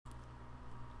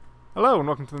Hello and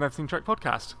welcome to the Never Seen Trek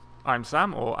podcast. I'm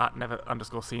Sam, or at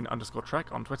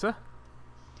never_seen_trek on Twitter.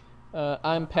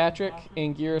 I'm Patrick,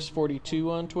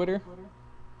 Anguirus42 on Twitter.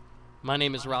 My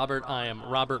name is Robert. I am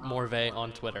Robert Morvay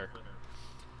on Twitter.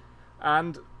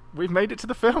 And we've made it to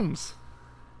the films.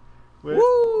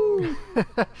 Woo!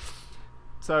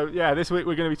 So yeah, this week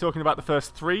we're going to be talking about the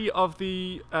first three of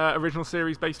the original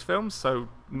series-based films, so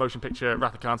motion picture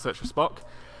Wrath of Khan, Search for Spock.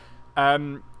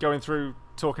 Going through,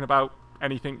 talking about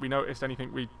anything we noticed,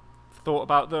 anything we thought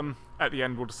about them. At the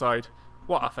end we'll decide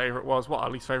what our favourite was, what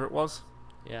our least favourite was.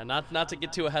 Yeah, not to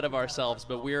get too ahead of ourselves,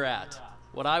 but we're at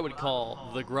what I would call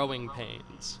the growing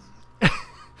pains.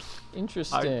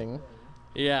 Interesting.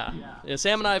 Yeah,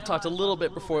 Sam and I have talked a little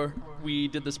bit before we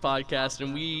did this podcast,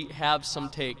 and we have some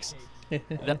takes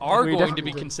that are We going to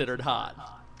be definitely do. considered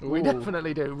hot. We Ooh.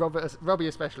 definitely do. Robbie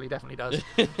especially definitely does.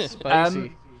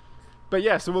 Spicy. But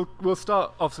yeah, so we'll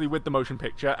start obviously with the motion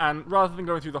picture, and rather than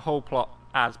going through the whole plot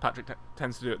as Patrick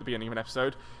tends to do at the beginning of an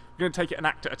episode, we're going to take it an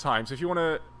act at a time. So if you want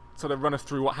to sort of run us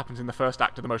through what happens in the first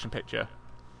act of the motion picture.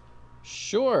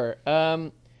 Sure.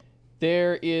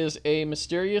 There is a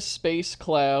mysterious space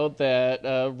cloud that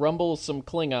rumbles some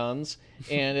Klingons,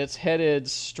 and it's headed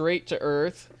straight to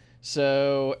Earth.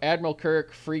 So Admiral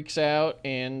Kirk freaks out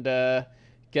and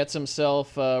gets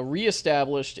himself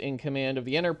reestablished in command of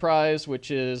the Enterprise, which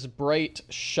is bright,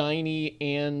 shiny,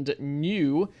 and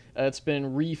new. It's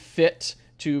been refit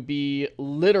to be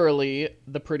literally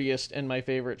the prettiest and my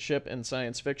favorite ship in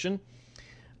science fiction.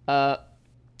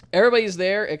 Everybody's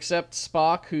there except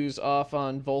Spock, who's off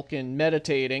on Vulcan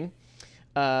meditating.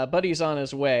 But he's on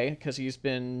his way because he's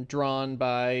been drawn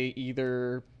by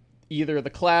either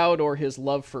the cloud or his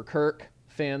love for Kirk.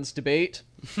 Fans debate.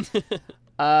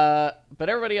 But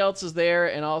everybody else is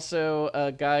there, and also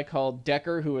a guy called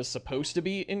Decker, who is supposed to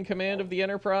be in command of the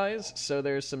Enterprise. So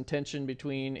there's some tension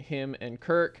between him and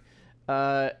Kirk.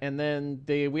 And then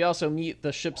we also meet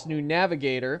the ship's new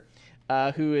navigator,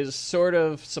 who is sort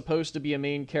of supposed to be a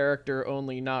main character,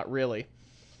 only not really.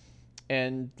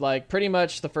 And, like, pretty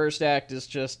much the first act is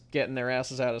just getting their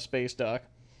asses out of space dock.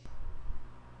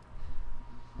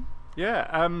 Yeah,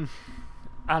 and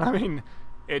I mean,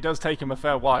 it does take him a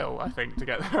fair while, I think, to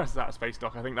get the rest of that space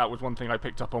dock. I think that was one thing I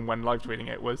picked up on when live tweeting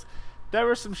it, was there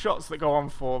are some shots that go on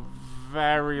for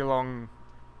very long.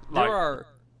 There are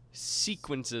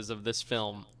sequences of this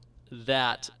film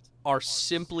that are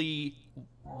simply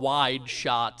wide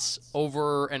shots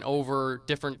over and over,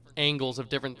 different angles of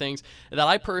different things, that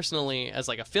I personally, as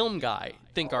like a film guy,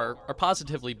 think are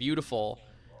positively beautiful.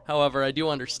 However, I do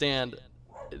understand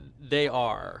they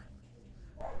are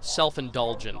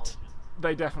self-indulgent.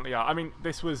 They definitely are. I mean,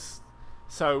 this was...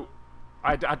 So,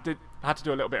 I had to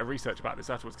do a little bit of research about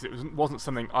this afterwards, because it wasn't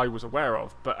something I was aware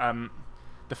of, but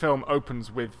the film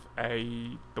opens with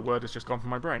the word has just gone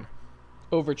from my brain.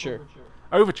 Overture.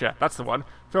 Overture, that's the one.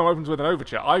 Film opens with an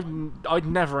overture. I'd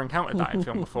never encountered that in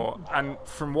film before, and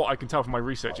from what I can tell from my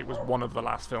research, it was one of the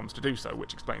last films to do so,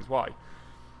 which explains why.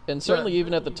 And certainly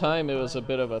even at the time, it was a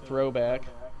bit of a throwback.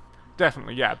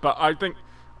 Definitely, yeah. But I think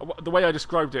the way I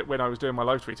described it when I was doing my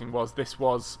live tweeting was this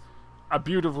was a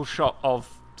beautiful shot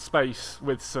of space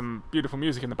with some beautiful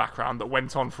music in the background that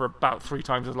went on for about 3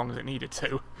 times as long as it needed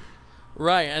to.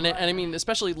 Right, and I mean,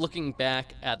 especially looking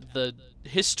back at the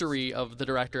history of the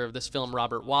director of this film,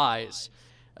 Robert Wise.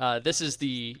 This is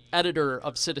the editor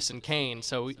of Citizen Kane,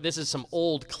 so this is some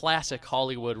old classic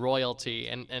Hollywood royalty,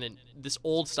 and this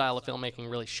old style of filmmaking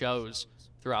really shows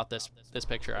throughout this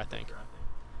picture, I think.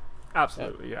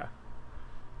 Absolutely, yeah.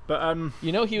 But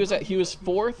You know, he was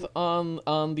fourth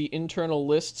on the internal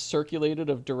list circulated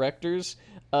of directors.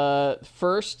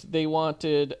 First, they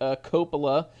wanted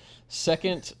Coppola.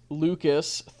 Second,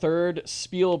 Lucas. Third,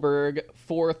 Spielberg.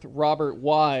 Fourth, Robert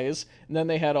Wise. And then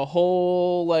they had a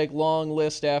whole long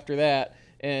list after that.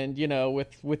 And you know,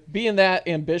 with being that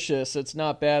ambitious, it's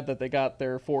not bad that they got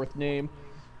their fourth name.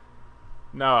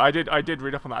 no, I did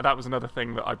read up on that. That was another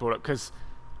thing that I brought up, because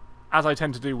as I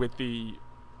tend to do with the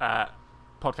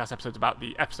podcast episodes about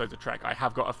the episodes of Trek, I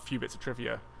have got a few bits of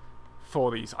trivia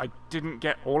for these. I didn't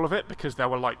get all of it because there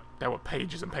were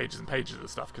pages and pages and pages of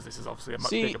stuff, because this is obviously a much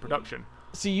bigger production.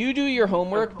 See, you do your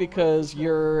homework because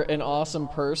you're an awesome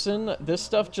person. This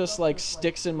stuff just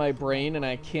sticks in my brain and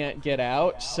I can't get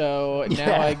out. So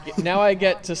now I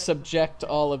get to subject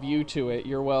all of you to it.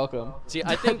 You're welcome. See,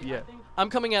 I think Yeah. I'm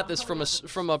coming at this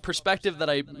from a perspective that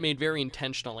I made very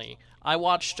intentionally. I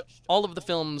watched all of the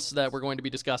films that we're going to be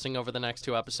discussing over the next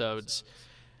 2 episodes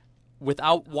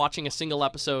without watching a single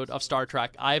episode of Star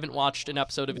Trek. I haven't watched an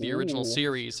episode of the original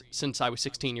series since I was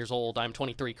 16 years old. I'm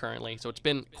 23 currently, so it's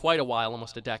been quite a while,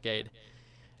 almost a decade.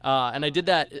 And I did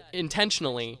that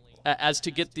intentionally as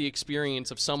to get the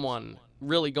experience of someone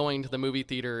really going to the movie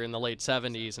theater in the late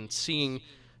 70s and seeing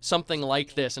something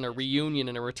like this and a reunion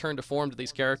and a return to form to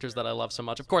these characters that I love so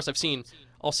much. Of course, I've seen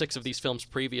all 6 of these films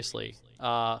previously,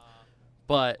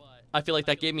 but I feel like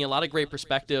that gave me a lot of great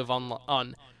perspective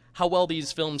on how well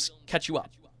these films catch you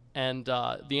up. And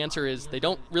the answer is they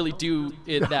don't really do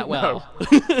it that well.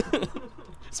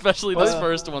 Especially this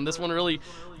first one. This one really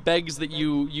begs that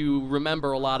you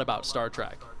remember a lot about Star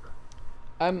Trek.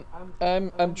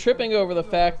 I'm tripping over the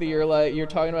fact that you're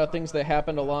talking about things that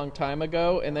happened a long time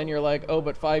ago, and then you're like, oh,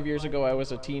 but 5 years ago I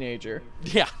was a teenager.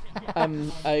 Yeah.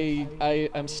 I'm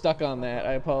stuck on that.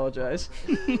 I apologize.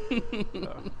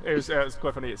 It was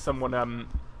quite funny. It's someone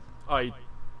I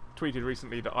tweeted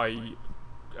recently that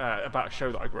about a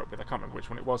show that I grew up with. I can't remember which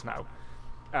one it was now.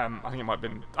 I think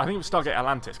it was Stargate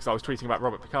Atlantis, because I was tweeting about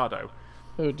Robert Picardo.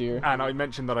 Oh dear. And I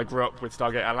mentioned that I grew up with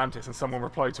Stargate Atlantis, and someone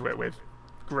replied to it with,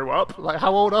 "Grew up? Like,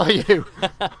 how old are you?"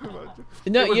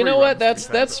 No, you know what?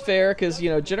 That's fair, because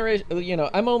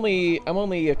I'm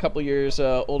only a couple years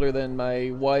older than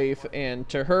my wife, and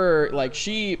to her, like,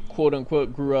 she quote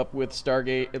unquote grew up with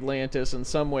Stargate Atlantis in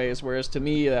some ways, whereas to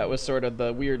me that was sort of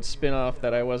the weird spin-off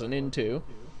that I wasn't into.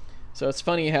 So it's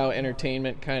funny how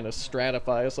entertainment kind of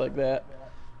stratifies like that.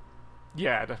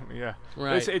 Yeah, definitely. Yeah.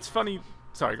 Right. It's funny.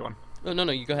 Sorry, go on. No,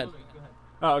 you go ahead.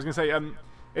 I was going to say,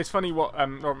 it's funny what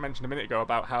Robert mentioned a minute ago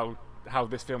about how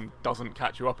this film doesn't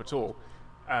catch you up at all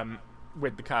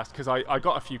with the cast, because I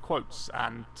got a few quotes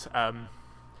and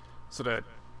sort of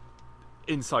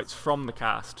insights from the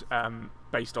cast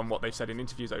based on what they've said in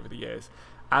interviews over the years,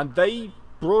 and they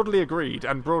broadly agreed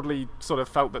and broadly sort of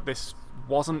felt that this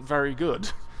wasn't very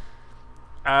good.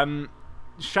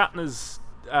 Shatner's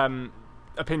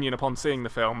opinion upon seeing the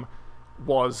film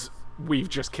was, "We've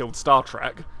just killed Star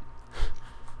Trek."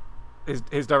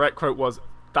 His direct quote was,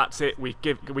 "That's it. We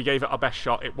gave it our best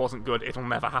shot. It wasn't good. It'll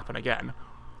never happen again."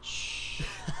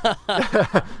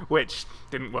 Which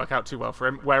didn't work out too well for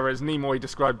him. Whereas Nimoy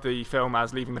described the film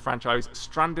as leaving the franchise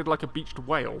stranded like a beached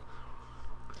whale.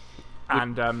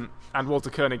 And Walter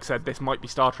Koenig said this might be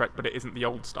Star Trek, but it isn't the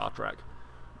old Star Trek.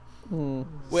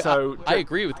 So I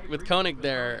agree with Koenig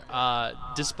there.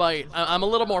 Despite I'm a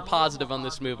little more positive on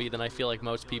this movie than I feel like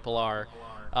most people are.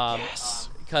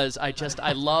 Because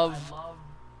I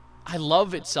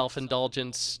love its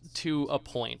self-indulgence to a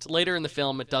point. Later in the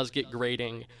film, it does get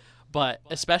grating, but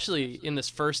especially in this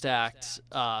first act,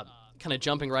 kind of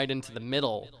jumping right into the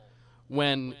middle,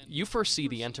 when you first see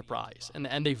the Enterprise,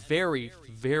 and they very,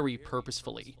 very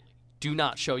purposefully do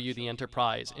not show you the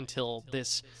Enterprise until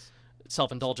this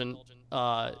self-indulgent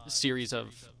series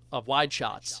of wide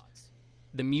shots.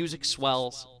 The music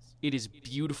swells. It is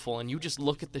beautiful, and you just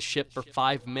look at the ship for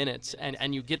 5 minutes,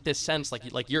 and you get this sense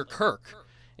like you're Kirk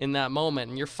in that moment,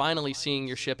 and you're finally seeing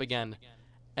your ship again,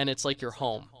 and it's like you're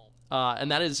home. And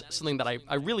that is something that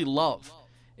I really love,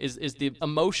 is the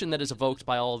emotion that is evoked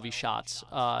by all of these shots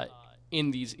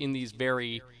in these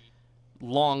very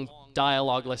long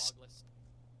dialogueless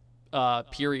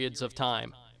periods of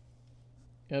time.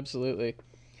 Absolutely.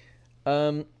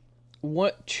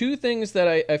 Two things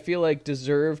that I feel like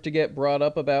deserve to get brought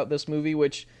up about this movie,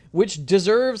 which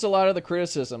deserves a lot of the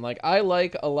criticism. Like, I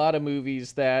like a lot of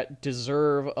movies that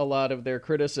deserve a lot of their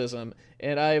criticism,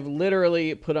 and I've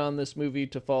literally put on this movie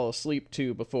to fall asleep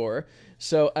to before,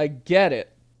 so I get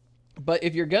it. But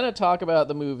if you're gonna talk about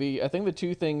the movie, I think the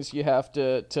two things you have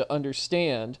to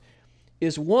understand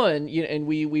is, one, and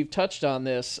we've touched on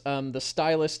this, the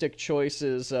stylistic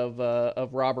choices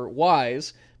of Robert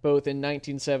Wise, both in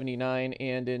 1979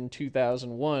 and in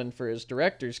 2001 for his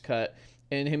director's cut,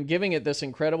 and him giving it this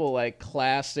incredible, like,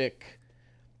 classic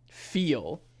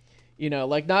feel,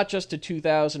 like not just to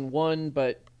 2001,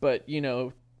 but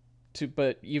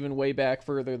even way back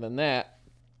further than that.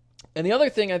 And the other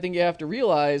thing I think you have to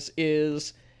realize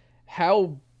is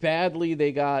how badly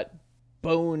they got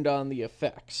boned on the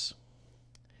effects.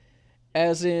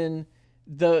 As in,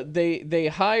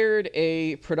 they hired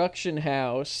a production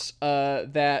house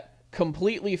that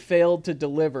completely failed to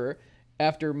deliver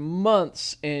after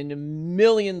months and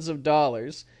millions of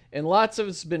dollars, and lots of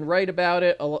it's been written about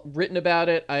it.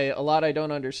 A lot I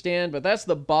don't understand, but that's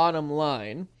the bottom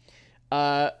line.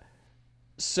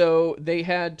 So they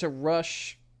had to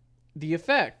rush the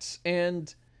effects,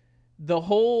 and the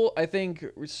whole, I think,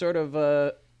 sort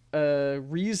of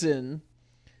reason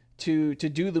to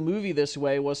do the movie this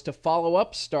way was to follow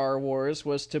up Star Wars,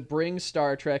 was to bring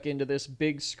Star Trek into this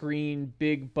big screen,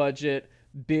 big budget,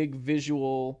 big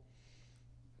visual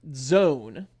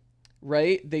zone,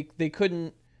 right? They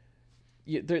couldn't.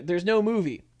 There's no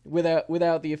movie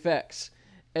without the effects,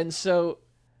 and so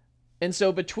And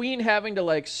so between having to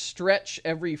like stretch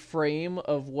every frame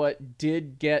of what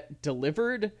did get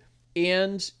delivered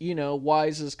and, you know,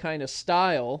 Wise's kind of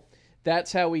style,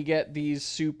 that's how we get these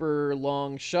super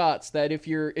long shots that if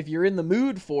you're in the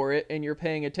mood for it and you're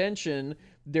paying attention,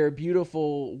 they're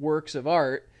beautiful works of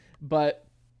art. But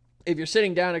if you're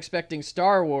sitting down expecting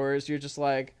Star Wars, you're just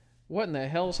like, what in the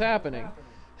hell's happening?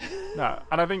 No,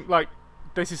 and I think like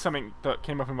this is something that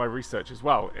came up in my research as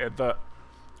well. That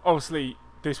obviously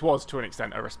this was to an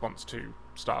extent a response to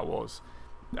Star Wars,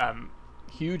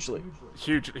 Hugely.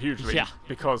 hugely, Yeah.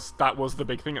 because that was the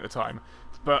big thing at the time.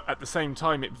 But at the same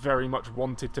time, it very much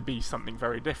wanted to be something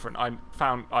very different.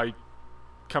 I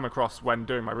come across when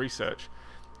doing my research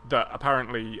that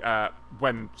apparently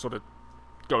when sort of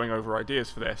going over ideas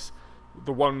for this,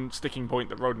 the one sticking point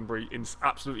that Roddenberry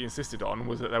absolutely insisted on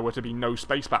was that there were to be no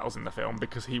space battles in the film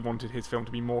because he wanted his film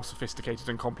to be more sophisticated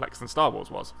and complex than Star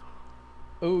Wars was.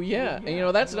 Oh, yeah. And, you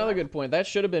know, that's another good point. That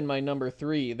should have been my number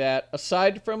 3. That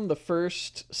aside from the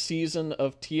first season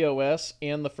of TOS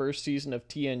and the first season of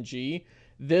TNG,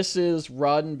 this is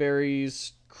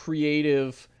Roddenberry's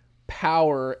creative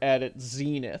power at its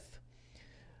zenith.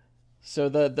 So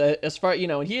the as far, you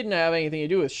know, he didn't have anything to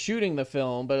do with shooting the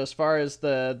film, but as far as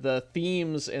the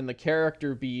themes and the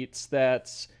character beats,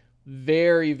 that's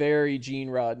very, very Gene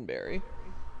Roddenberry.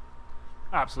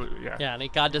 Absolutely, yeah. Yeah,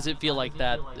 and God, does it feel like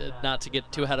that? Not to get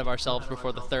too ahead of ourselves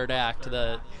before the third act,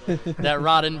 that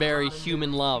Roddenberry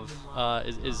human love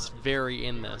is very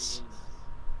in this.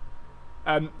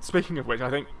 Speaking of which, I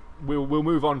think we'll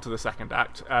move on to the second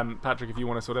act. Patrick, if you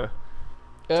want to sort of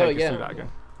take us through that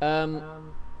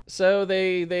again. So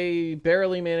they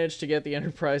barely managed to get the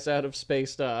Enterprise out of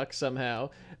space dock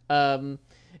somehow.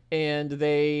 And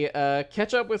they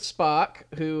catch up with Spock,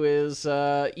 who is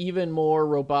even more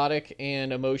robotic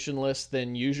and emotionless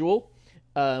than usual,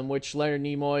 which Leonard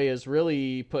Nimoy is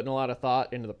really putting a lot of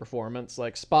thought into the performance.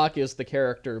 Like, Spock is the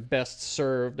character best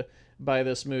served by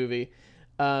this movie.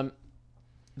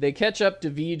 They catch up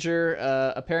to V'Ger.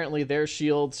 Apparently their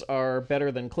shields are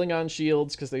better than Klingon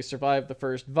shields because they survived the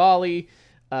first volley.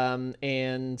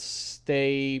 And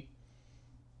they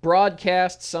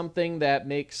broadcast something that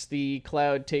makes the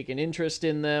Cloud take an interest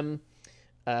in them.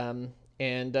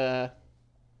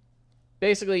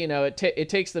 Basically, you know, it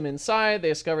takes them inside. They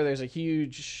discover there's a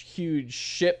huge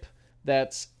ship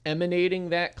that's emanating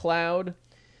that cloud.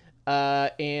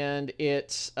 And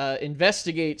it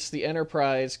investigates the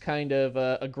Enterprise kind of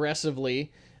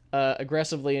aggressively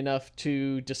enough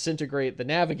to disintegrate the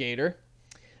Navigator.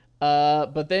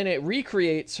 But then it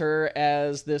recreates her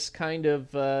as this kind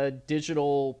of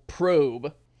digital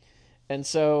probe. And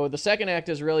so the second act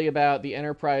is really about the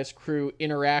Enterprise crew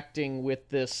interacting with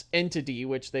this entity,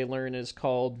 which they learn is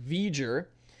called V'Ger.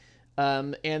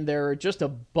 And they're just a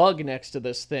bug next to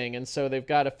this thing. And so they've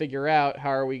got to figure out how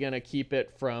are we going to keep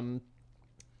it from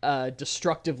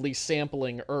destructively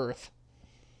sampling Earth.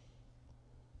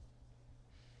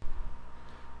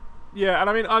 Yeah, and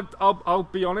I mean, I'll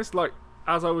be honest, like,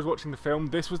 as I was watching the film,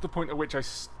 this was the point at which I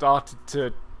started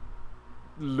to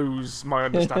lose my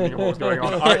understanding of what was going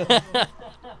on.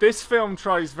 This film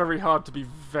tries very hard to be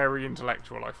very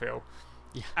intellectual, I feel.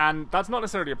 Yeah. And that's not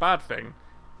necessarily a bad thing.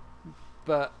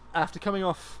 But after coming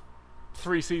off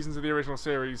 3 seasons of the original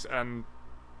series and,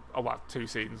 2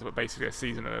 seasons, but basically a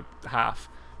season and a half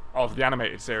of the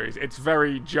animated series, it's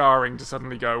very jarring to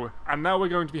suddenly go, and now we're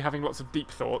going to be having lots of deep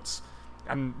thoughts,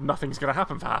 and nothing's going to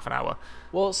happen for half an hour.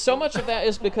 Well, so much of that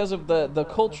is because of the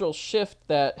cultural shift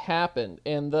that happened,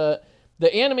 and the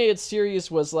animated series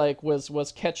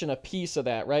was catching a piece of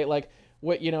that, right? Like,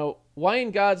 what, you know, why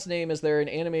in God's name is there an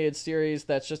animated series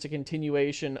that's just a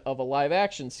continuation of a live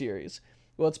action series?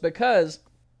 Well, it's because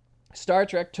Star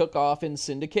Trek took off in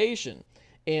syndication,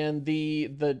 and the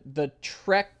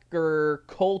Trekker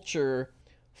culture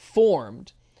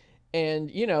formed.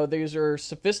 And, you know, these are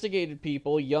sophisticated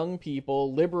people, young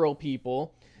people, liberal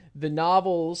people. The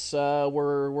novels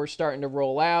were starting to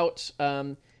roll out. You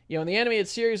know, and the animated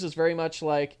series is very much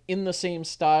like in the same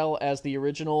style as the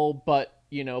original, but,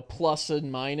 you know, plus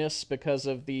and minus because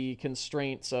of the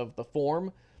constraints of the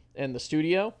form and the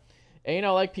studio. And, you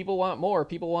know, like, people want more.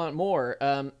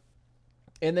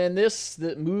 And then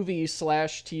the movie /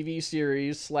 TV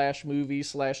series / movie /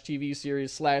 TV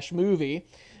series / movie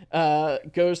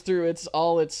goes through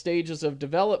all its stages of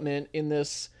development in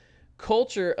this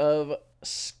culture of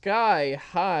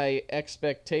sky-high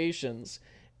expectations.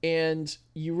 And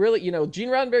you really, you know, Gene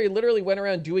Roddenberry literally went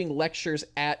around doing lectures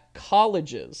at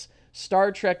colleges.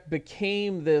 Star Trek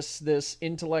became this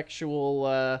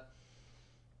intellectual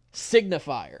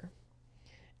signifier.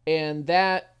 And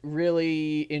that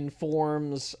really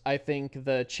informs, I think,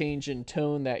 the change in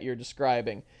tone that you're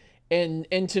describing. And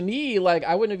to me, like,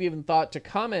 I wouldn't have even thought to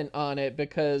comment on it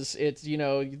because it's, you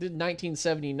know, you did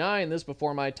 1979, this is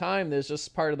before my time, this is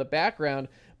just part of the background.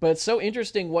 But it's so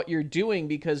interesting what you're doing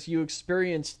because you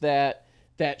experienced that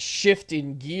shift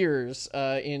in gears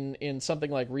in something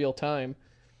like Real Time.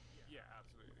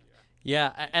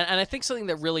 Yeah, and I think something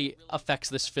that really affects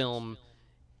this film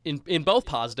in both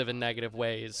positive and negative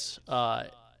ways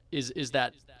is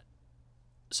that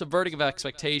subverting of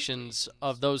expectations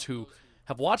of those who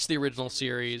have watched the original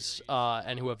series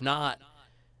and who have not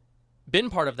been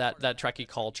part of that Trekkie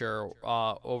culture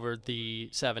over the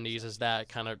 70s as that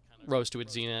kind of rose to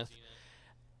its zenith.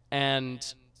 And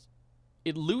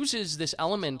it loses this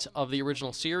element of the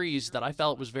original series that I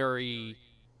felt was very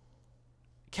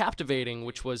captivating,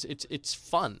 which was it's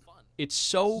fun. It's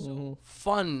so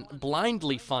fun,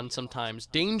 blindly fun sometimes,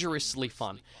 dangerously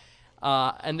fun.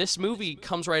 And this movie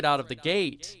comes right out of the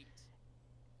gate,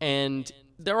 and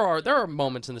there are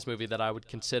moments in this movie that I would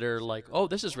consider like, oh,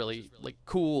 this is really like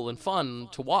cool and fun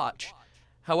to watch.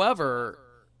 However,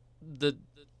 the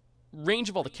range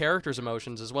of all the characters'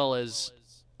 emotions, as well as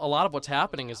a lot of what's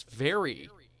happening, is very,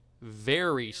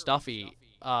 very stuffy,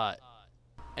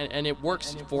 and it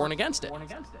works for and against it.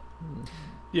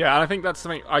 Yeah, and I think that's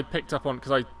something I picked up on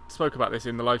because I spoke about this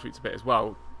in the live tweets a bit as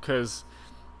well, because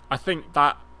I think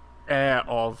that air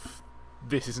of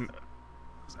this isn't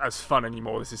as fun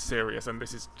anymore, this is serious and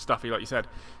this is stuffy, like you said,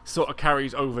 sort of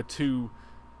carries over to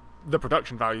the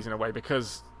production values in a way,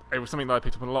 because it was something that I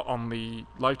picked up on a lot on the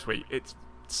live tweet. It's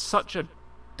such a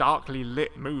darkly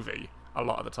lit movie a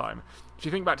lot of the time. If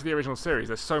you think back to the original series,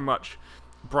 there's so much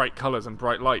bright colours and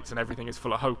bright lights and everything is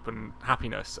full of hope and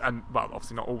happiness, and, well,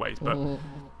 obviously not always, but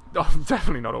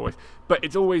definitely not always, but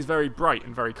it's always very bright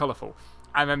and very colourful.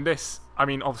 And then this, I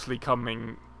mean, obviously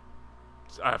coming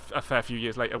a fair few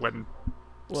years later when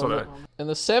and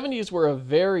the 70s were a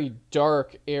very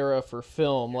dark era for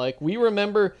film. Like, we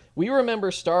remember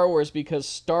Star Wars because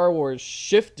Star Wars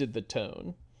shifted the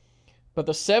tone, but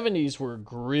the 70s were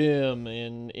grim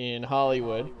in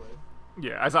Hollywood.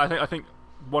 Yeah, as I think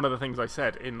one of the things I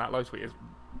said in that live tweet is,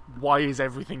 why is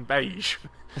everything beige?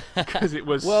 Because it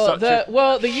was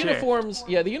the uniforms.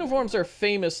 Yeah, the uniforms are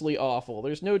famously awful.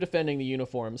 There's no defending the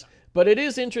uniforms, but it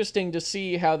is interesting to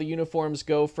see how the uniforms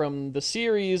go from the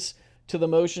series to the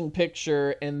motion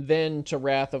picture and then to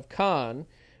Wrath of Khan,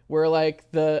 where like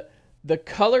the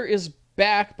color is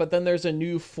back, but then there's a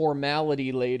new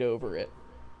formality laid over it.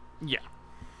 Yeah.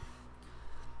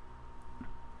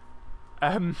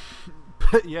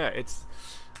 But yeah, it's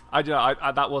I don't know.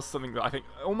 I that was something that I think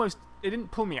almost it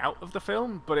didn't pull me out of the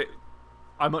film, but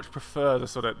I much prefer the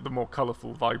sort of the more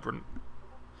colourful, vibrant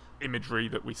imagery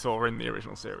that we saw in the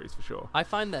original series for sure. I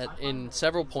find that in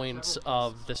several points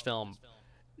of this film,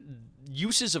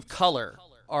 uses of color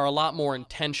are a lot more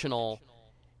intentional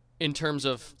in terms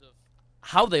of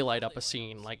how they light up a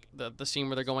scene, like the scene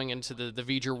where they're going into the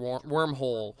V'ger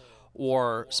wormhole,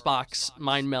 or Spock's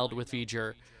mind meld with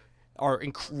V'ger, are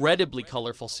incredibly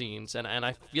colorful scenes, and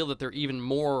I feel that they're even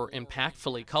more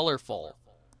impactfully colorful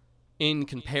in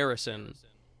comparison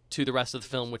to the rest of the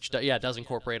film, which does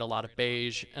incorporate a lot of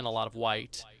beige and a lot of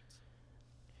white.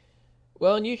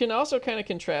 Well, and you can also kind of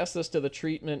contrast this to the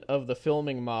treatment of the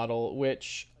filming model,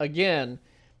 which, again,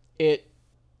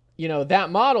 that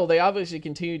model they obviously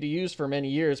continued to use for many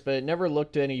years, but it never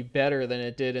looked any better than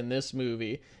it did in this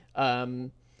movie.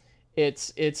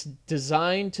 It's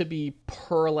designed to be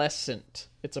pearlescent.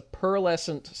 It's a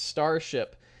pearlescent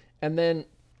starship. And then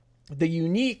the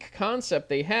unique concept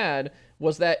they had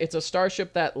was that it's a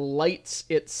starship that lights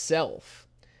itself.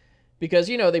 Because,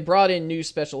 they brought in new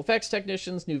special effects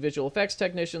technicians, new visual effects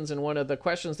technicians, and one of the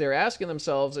questions they're asking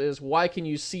themselves is, why can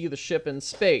you see the ship in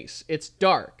space? It's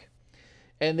dark.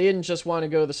 And they didn't just want to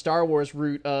go the Star Wars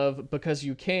route of, because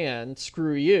you can,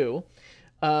 screw you.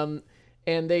 And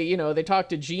they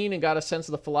talked to Gene and got a sense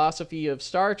of the philosophy of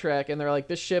Star Trek, and they're like,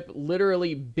 this ship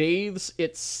literally bathes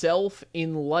itself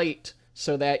in light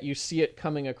so that you see it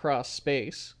coming across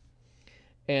space.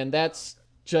 And that's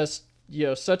just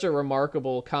such a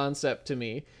remarkable concept to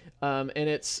me. And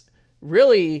it's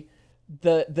really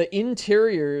the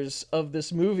interiors of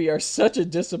this movie are such a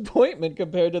disappointment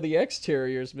compared to the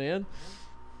exteriors, man.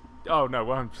 Oh no,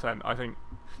 100%. I think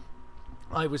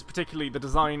I was particularly the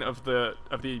design of the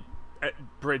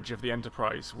bridge of the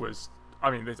Enterprise was,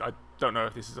 I mean, I don't know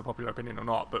if this is a popular opinion or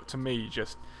not, but to me,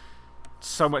 just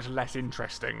so much less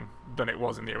interesting than it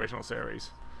was in the original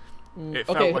series. It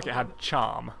felt like it had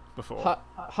charm before.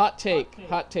 Hot take.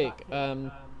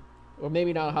 or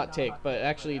maybe not a hot take, but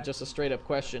actually just a straight up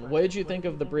question. What did you think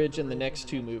of the bridge in the next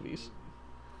two movies?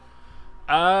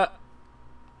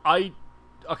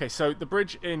 Okay, so the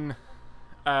bridge in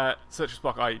Search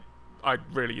for Spock, I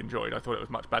really enjoyed. I thought it was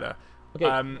much better.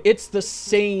 Okay, it's the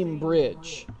same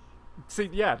bridge. See,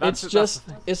 yeah, It's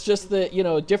just that, you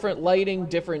know, different lighting,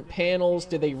 different panels.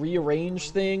 Did they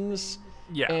rearrange things?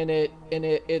 Yeah. And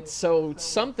it's so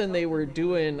something they were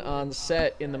doing on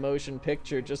set in the motion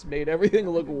picture just made everything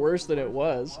look worse than it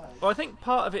was. Well, I think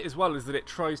part of it as well is that it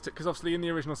tries to, because obviously in the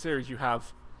original series you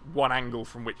have one angle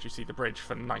from which you see the bridge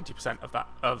for 90%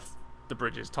 of the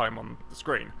bridge's time on the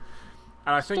screen,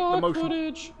 and I think Stock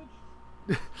footage.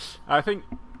 I think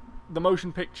the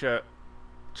motion picture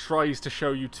tries to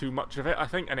show you too much of it, I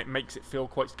think, and it makes it feel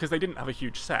quite, because they didn't have a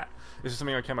huge set. This is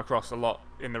something I came across a lot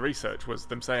in the research, was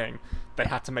them saying they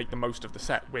had to make the most of the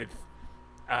set with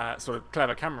sort of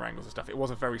clever camera angles and stuff. It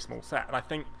was a very small set, and I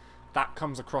think that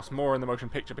comes across more in the motion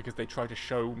picture because they try to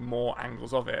show more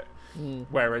angles of it,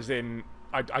 whereas in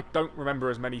I don't remember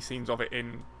as many scenes of it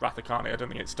in Wrath of Khan. I don't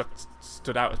think it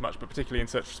stood out as much, but particularly in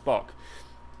Search for Spock,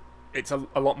 it's a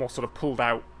lot more sort of pulled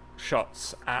out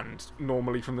shots and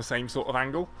normally from the same sort of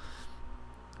angle,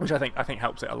 which I think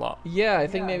helps it a lot. Yeah, I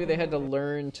think maybe they had to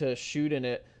learn to shoot in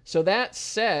it. So that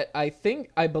set, I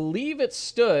believe it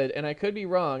stood, and I could be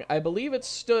wrong, I believe it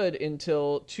stood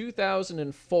until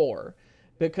 2004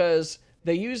 because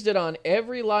they used it on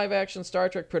every live action Star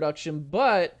Trek production,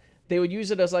 but they would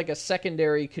use it as like a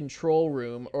secondary control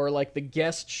room or like the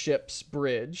guest ship's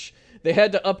bridge. They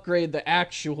had to upgrade the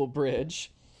actual bridge.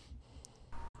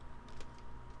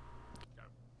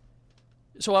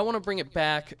 So I want to bring it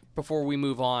back before we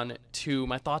move on to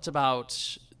my thoughts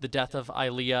about the death of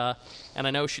Ilia. And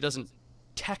I know she doesn't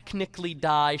technically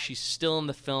die. She's still in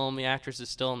the film. The actress is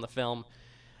still in the film.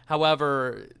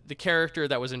 However, the character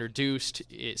that was introduced,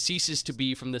 it ceases to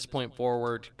be from this point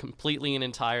forward completely and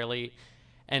entirely.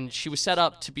 And she was set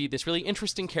up to be this really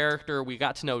interesting character. We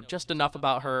got to know just enough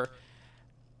about her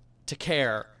to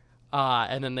care.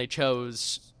 And then they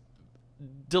chose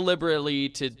deliberately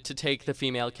to take the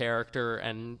female character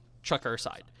and chuck her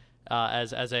aside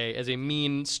as a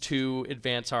means to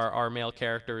advance our male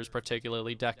characters,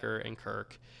 particularly Decker and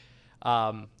Kirk,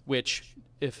 which,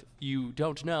 if you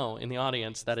don't know in the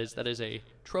audience, that is a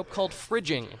trope called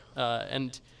fridging,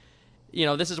 and you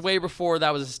know, this is way before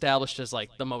that was established as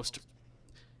like the most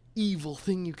evil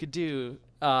thing you could do,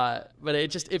 but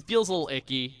it feels a little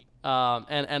icky,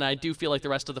 and I do feel like the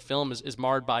rest of the film is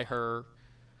marred by her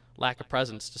lack of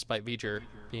presence, despite V'Ger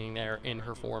being there in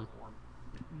her form.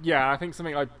 Yeah, I think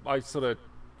something I sort of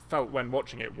felt when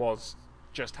watching it was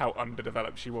just how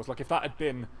underdeveloped she was. Like, if that had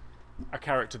been a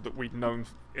character that we'd known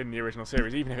in the original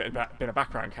series, even if it had been a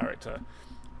background character,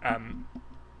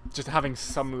 just having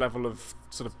some level of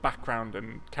sort of background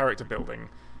and character building,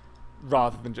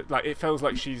 rather than just, like, it feels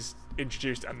like she's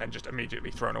introduced and then just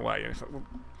immediately thrown away. And it's like, well,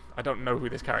 I don't know who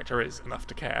this character is enough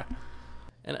to care.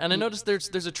 And I noticed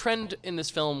there's a trend in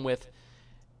this film with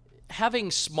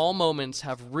having small moments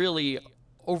have really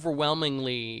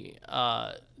overwhelmingly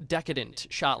decadent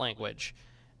shot language,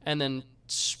 and then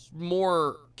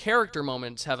more character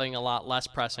moments having a lot less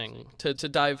pressing. To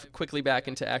dive quickly back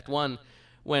into Act 1,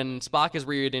 when Spock is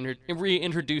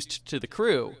reintroduced to the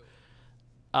crew,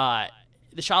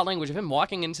 the shot language of him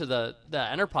walking into the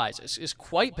Enterprise is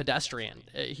quite pedestrian.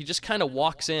 He just kind of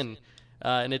walks in,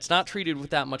 and it's not treated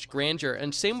with that much grandeur.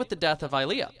 And same with the death of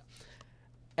Ilia.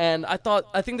 And I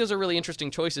think those are really interesting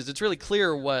choices. It's really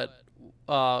clear what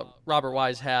Robert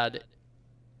Wise had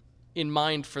in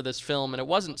mind for this film, and it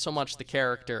wasn't so much the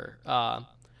character,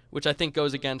 which I think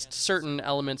goes against certain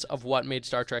elements of what made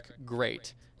Star Trek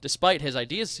great, despite his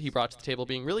ideas he brought to the table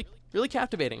being really, really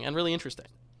captivating and really interesting.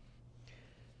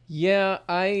 Yeah,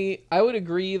 I would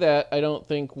agree that I don't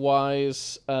think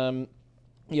Wise,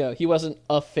 he wasn't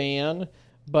a fan,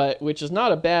 but which is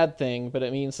not a bad thing, but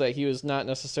it means that he was not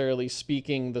necessarily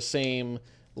speaking the same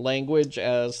language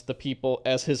as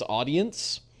his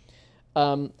audience.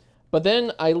 But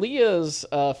then Ilia's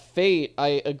fate,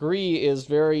 I agree, is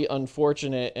very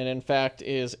unfortunate and in fact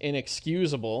is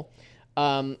inexcusable.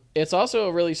 It's also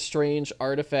a really strange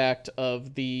artifact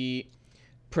of the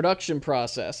production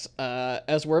process.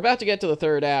 As we're about to get to the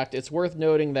third act, it's worth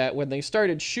noting that when they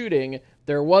started shooting,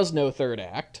 there was no third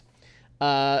act.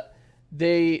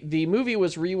 The movie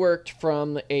was reworked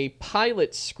from a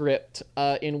pilot script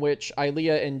in which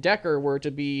Ilia and Decker were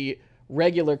to be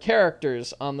regular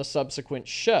characters on the subsequent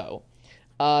show.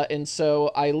 And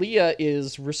so Ilia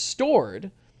is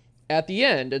restored at the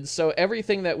end, and so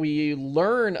everything that we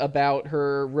learn about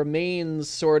her remains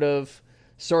sort of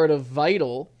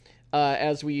vital.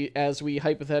 as we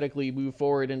hypothetically move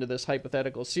forward into this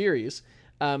hypothetical series.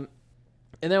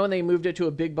 And then when they moved it to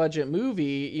a big budget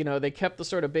movie, they kept the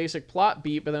sort of basic plot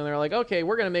beat, but then they're like, okay,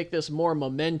 we're gonna make this more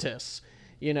momentous.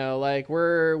 Like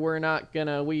we're not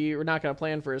gonna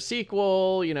plan for a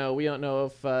sequel. We don't know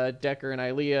if Decker and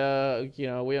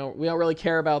Ilea, we don't really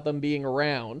care about them being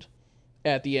around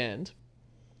at the end.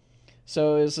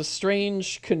 So it's a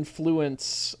strange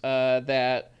confluence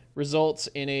that results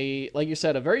in like you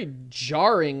said, a very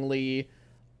jarringly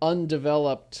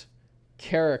undeveloped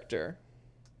character.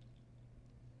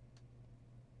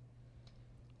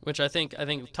 Which I think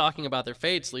talking about their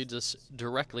fates leads us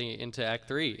directly into Act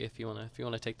 3, if you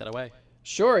wanna take that away.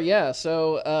 Sure, yeah.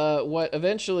 So what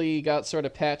eventually got sort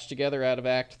of patched together out of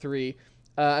Act 3,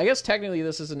 I guess technically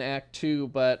this is an Act 2,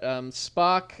 but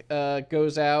Spock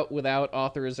goes out without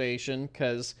authorization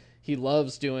because he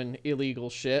loves doing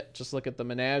illegal shit. Just look at the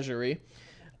menagerie.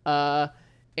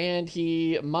 And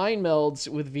he mind melds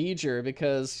with V'ger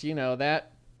because,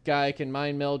 that guy can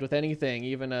mind meld with anything,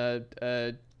 even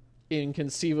a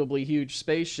inconceivably huge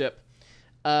spaceship.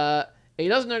 He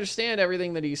doesn't understand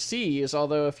everything that he sees,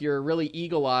 although if you're really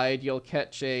eagle-eyed, you'll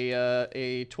catch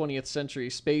a 20th century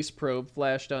space probe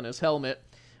flashed on his helmet.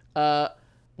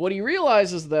 What he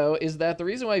realizes, though, is that the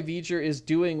reason why V'ger is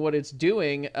doing what it's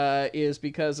doing is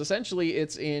because essentially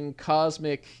it's in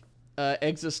cosmic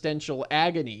existential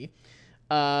agony,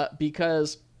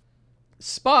 because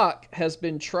Spock has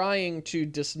been trying to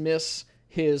dismiss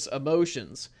his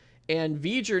emotions. And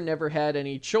V'ger never had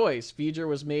any choice. V'ger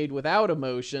was made without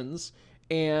emotions,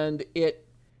 and it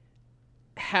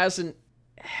hasn't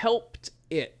helped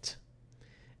it.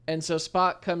 And so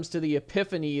Spock comes to the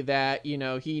epiphany that,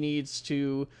 he needs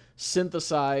to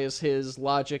synthesize his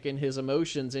logic and his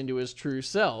emotions into his true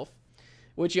self.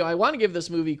 Which, I want to give this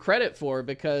movie credit for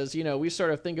because, we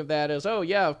sort of think of that as, oh,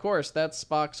 yeah, of course, that's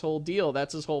Spock's whole deal.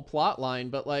 That's his whole plot line.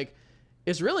 But,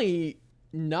 it's really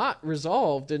not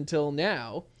resolved until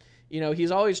now.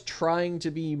 He's always trying to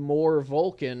be more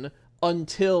Vulcan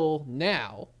until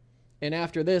now. And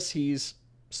after this, he's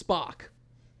Spock.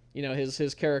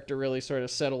 His character really sort of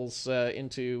settles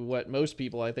into what most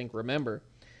people, I think, remember.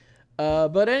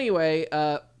 But anyway,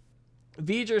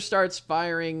 V'ger starts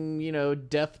firing,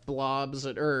 death blobs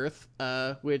at Earth,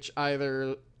 which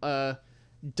either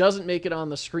doesn't make it on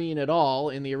the screen at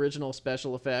all in the original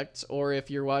special effects, or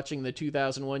if you're watching the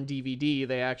 2001 DVD,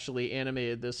 they actually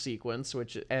animated this sequence,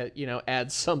 which,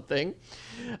 adds something.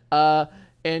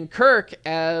 And Kirk,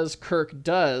 as Kirk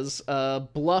does,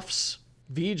 bluffs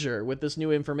V'ger with this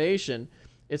new information.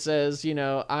 It says,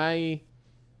 all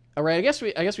right, I guess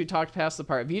we talked past the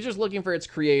part. V'ger's looking for its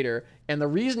creator, and the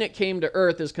reason it came to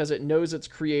Earth is because it knows its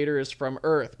creator is from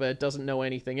Earth, but it doesn't know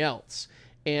anything else.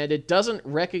 And it doesn't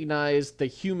recognize the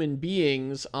human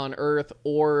beings on Earth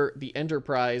or the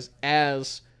Enterprise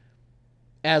as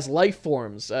life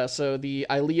forms. So the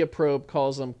Ilea probe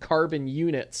calls them carbon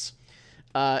units.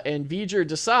 And V'ger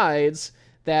decides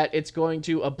that it's going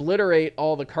to obliterate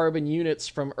all the carbon units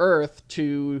from Earth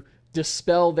to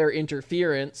dispel their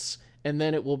interference, and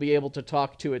then it will be able to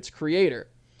talk to its creator.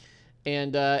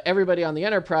 And everybody on the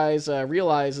Enterprise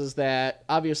realizes that,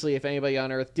 obviously, if anybody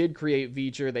on Earth did create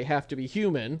V'ger, they have to be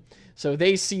human. So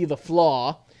they see the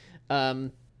flaw,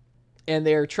 and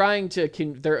they're trying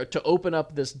to open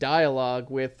up this dialogue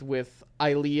with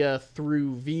Ilea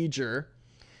through V'ger.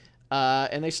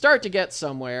 And they start to get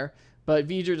somewhere, but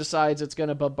V'ger decides it's going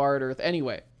to bombard Earth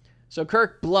anyway. So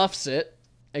Kirk bluffs it.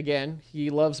 Again,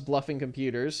 he loves bluffing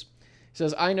computers. He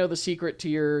says, I know the secret to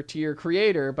your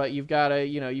creator, but you've got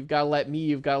to let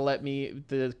me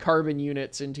the carbon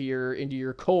units into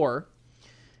your core.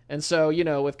 And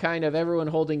so, with kind of everyone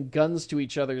holding guns to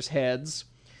each other's heads,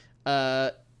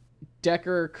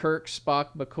 Decker, Kirk,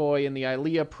 Spock, McCoy, and the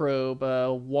Ilea probe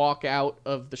walk out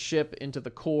of the ship into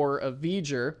the core of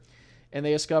V'ger, and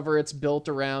they discover it's built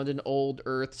around an old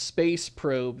Earth space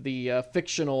probe, the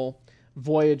fictional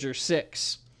Voyager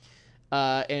 6.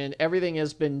 And everything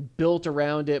has been built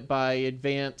around it by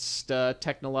advanced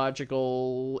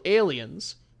technological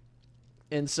aliens.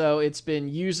 And so it's been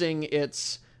using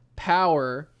its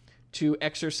power to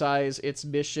exercise its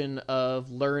mission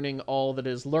of learning all that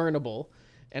is learnable.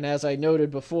 And as I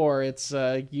noted before, it's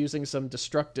using some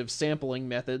destructive sampling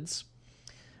methods.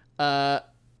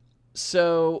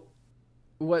 So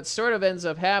what sort of ends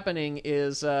up happening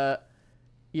is... they're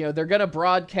going to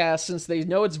broadcast, since they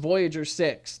know it's Voyager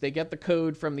 6, they get the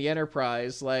code from the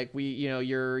Enterprise, like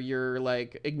your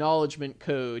like acknowledgement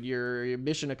code, your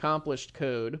mission accomplished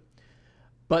code.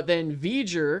 But then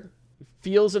V'ger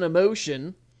feels an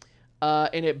emotion,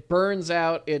 and it burns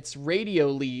out its radio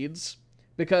leads,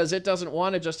 because it doesn't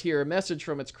want to just hear a message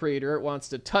from its creator. It wants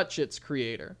to touch its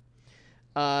creator.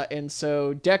 And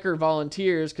so Decker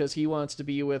volunteers because he wants to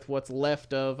be with what's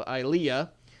left of Ilea,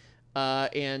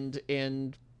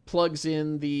 and plugs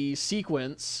in the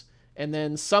sequence, and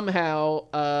then somehow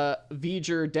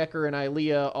V'ger, Decker, and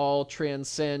Ilea all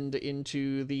transcend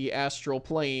into the astral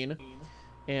plane,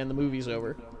 and the movie's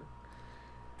over.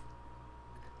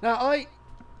 Now,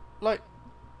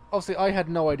 obviously I had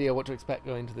no idea what to expect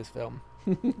going into this film.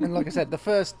 And like I said, the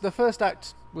first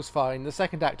act was fine. The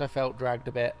second act I felt dragged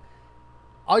a bit.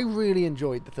 I really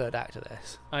enjoyed the third act of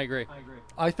this. I agree.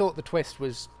 I thought the twist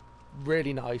was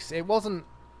really nice. It wasn't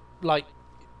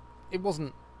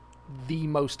the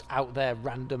most out there,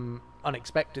 random,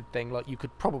 unexpected thing. Like, you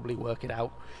could probably work it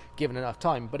out given enough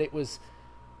time, but it was.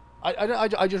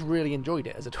 I just really enjoyed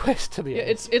it as a twist. To be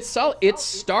honest, it's solid. It's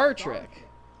Star Trek.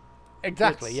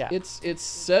 Exactly. Yeah. It's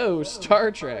so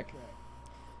Star Trek.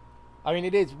 I mean,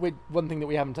 it is. One thing that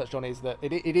we haven't touched on is that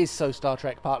it is so Star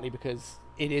Trek, partly because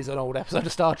it is an old episode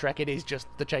of Star Trek. It is just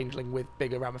the Changeling with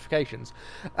bigger ramifications.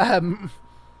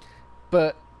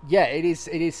 But yeah, it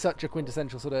is such a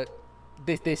quintessential sort of.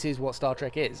 This is what Star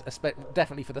Trek is,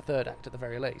 definitely for the third act at the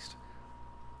very least.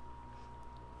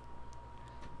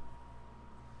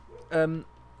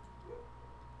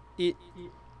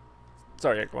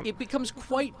 Sorry, go on. It becomes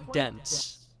quite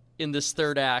dense in this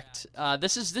third act.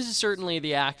 This is certainly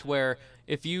the act where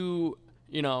if you're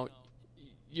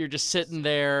just sitting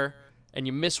there and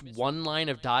you miss one line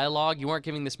of dialogue, you aren't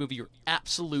giving this movie your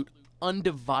absolute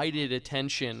undivided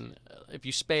attention. If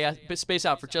you space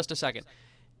out for just a second,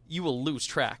 you will lose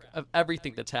track of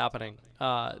everything that's happening.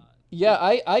 Yeah,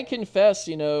 I confess,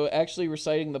 actually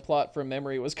reciting the plot from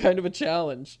memory was kind of a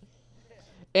challenge.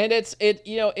 And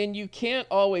and you can't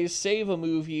always save a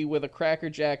movie with a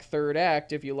crackerjack third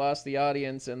act if you lost the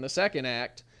audience in the second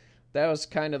act. That was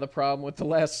kind of the problem with the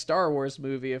last Star Wars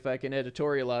movie, if I can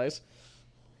editorialize.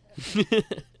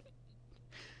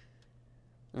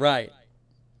 Right.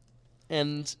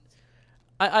 And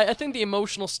I think the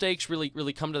emotional stakes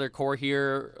really come to their core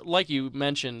here. Like you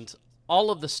mentioned,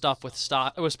 all of the stuff with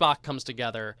Spock comes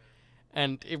together,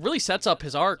 and it really sets up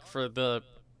his arc for the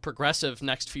progressive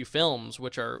next few films,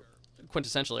 which are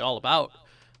quintessentially all about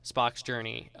Spock's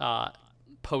journey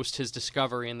post his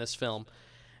discovery in this film.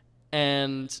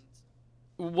 And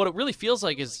what it really feels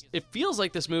like is, it feels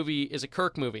like this movie is a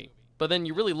Kirk movie, but then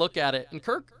you really look at it, and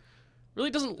Kirk really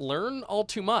doesn't learn all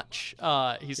too much.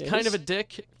 He's kind of a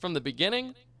dick from the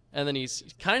beginning, and then he's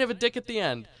kind of a dick at the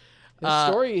end.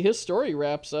 His story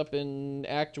wraps up in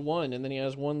Act 1, and then he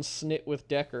has one snit with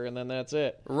Decker, and then that's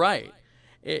it. Right.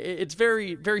 It's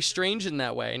very, very strange in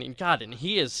that way, and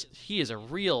he is a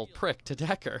real prick to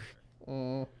Decker.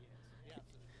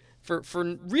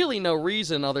 For really no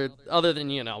reason other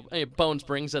than Bones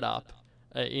brings it up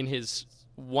in his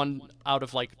one out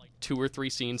of like 2 or 3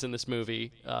 scenes in this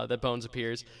movie that Bones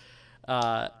appears,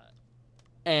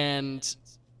 and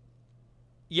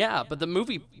yeah, but the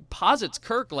movie posits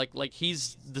Kirk like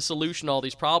he's the solution to all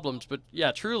these problems. But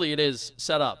yeah, truly it is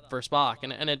set up for Spock,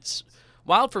 and it's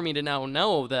wild for me to now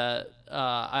know that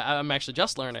I'm actually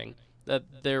just learning that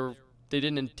they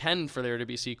didn't intend for there to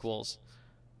be sequels,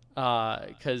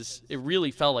 because it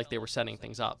really felt like they were setting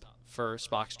things up for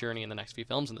Spock's journey in the next few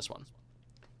films in this one.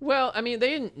 Well, I mean, they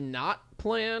didn't not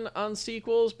plan on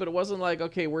sequels, but it wasn't like,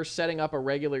 okay, we're setting up a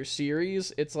regular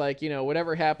series. It's like,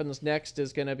 whatever happens next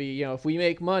is going to be, if we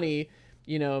make money,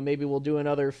 maybe we'll do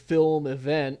another film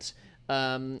event.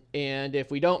 And if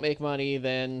we don't make money,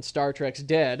 then Star Trek's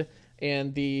dead.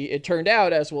 And it turned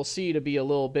out, as we'll see, to be a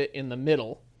little bit in the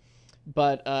middle.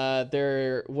 But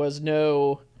there was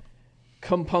no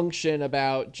compunction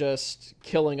about just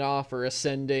killing off or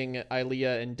ascending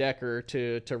Ilea and Decker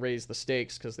to raise the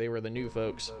stakes because they were the new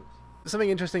folks. Something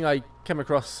interesting I came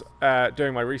across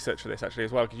during my research for this, actually,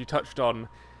 as well, because you touched on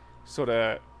sort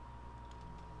of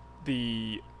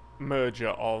the merger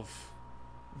of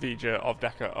V'ger, of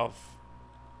Decker, of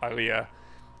Ilea.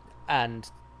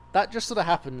 And that just sort of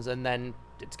happens, and then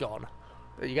it's gone.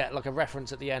 You get like a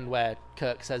reference at the end where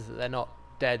Kirk says that they're not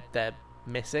dead, they're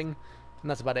missing,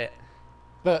 and that's about it.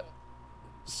 But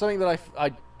something that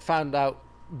I found out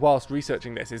whilst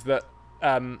researching this is that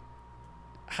had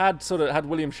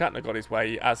William Shatner got his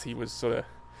way, as he was sort of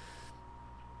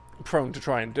prone to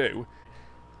try and do,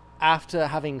 after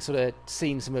having sort of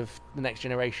seen some of The Next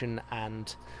Generation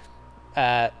and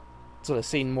sort of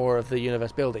seen more of the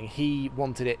universe building, he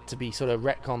wanted it to be sort of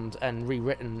retconned and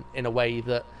rewritten in a way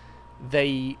that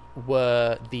they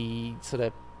were the sort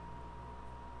of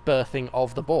birthing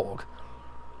of the Borg.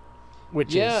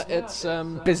 Which is it's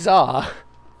bizarre.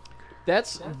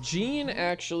 That's Gene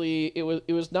actually. It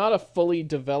was not a fully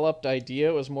developed idea.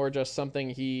 It was more just something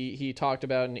he talked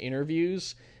about in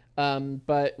interviews.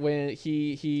 But when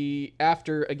he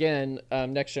after again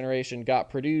Next Generation got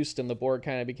produced and the Borg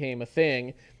kind of became a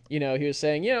thing, he was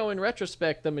saying, in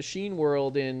retrospect, the machine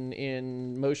world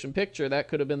in motion picture, that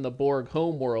could have been the Borg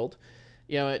home world.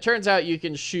 It turns out you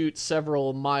can shoot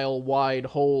several mile wide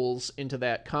holes into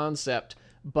that concept,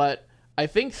 but I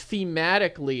think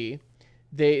thematically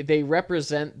they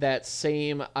represent that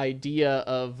same idea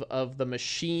of the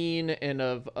machine and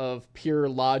of pure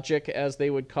logic, as they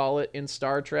would call it in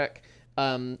Star Trek,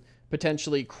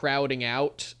 potentially crowding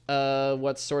out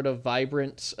what's sort of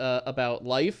vibrant about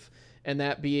life, and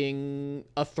that being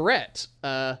a threat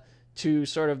to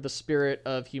sort of the spirit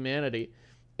of humanity.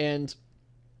 And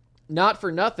not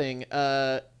for nothing,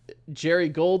 Jerry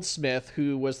Goldsmith,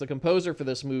 who was the composer for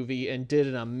this movie and did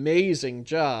an amazing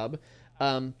job,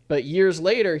 but years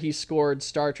later, he scored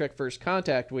Star Trek First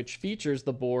Contact, which features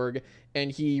the Borg,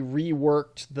 and he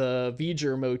reworked the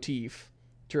V'ger motif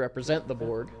to represent the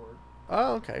Borg.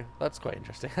 Oh, okay. That's quite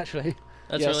interesting, actually.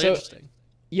 That's really interesting.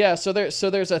 Yeah, so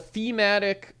there's a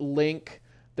thematic link.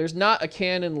 There's not a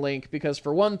canon link, because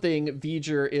for one thing,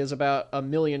 V'ger is about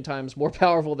 1,000,000 times more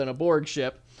powerful than a Borg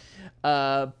ship.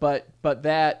 But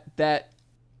that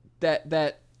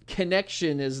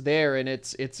connection is there, and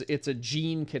it's a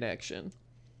gene connection.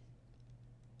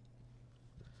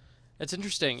 It's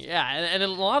interesting, yeah, and in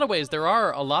a lot of ways, there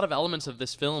are a lot of elements of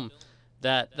this film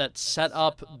that set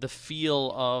up the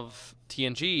feel of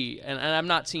TNG, and I'm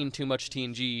not seeing too much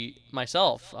TNG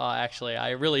myself. Actually,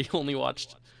 I really only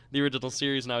watched the original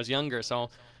series when I was younger, so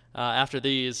after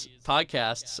these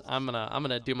podcasts, I'm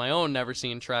gonna do my own Never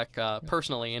Seen Trek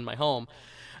personally in my home.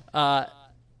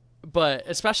 But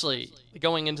especially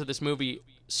going into this movie,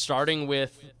 starting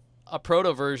with a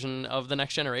proto version of the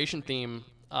Next Generation theme,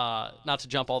 not to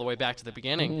jump all the way back to the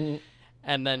beginning,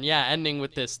 and then ending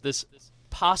with this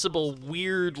possible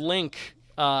weird link.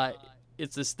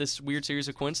 It's this weird series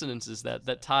of coincidences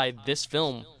that tied this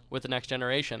film with the Next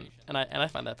Generation, and I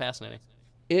find that fascinating.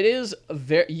 It is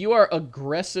you are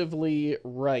aggressively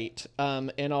right,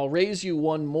 and I'll raise you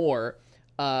one more,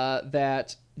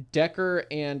 that Decker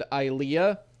and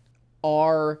Ilia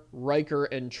are Riker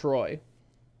and Troy.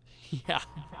 Yeah,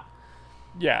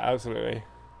 absolutely.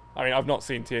 I mean, I've not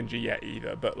seen TNG yet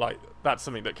either, but that's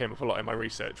something that came up a lot in my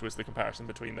research, was the comparison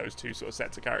between those two sort of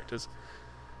sets of characters.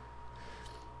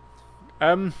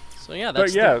 So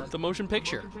that's the motion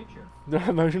picture.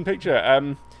 The motion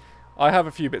picture. I have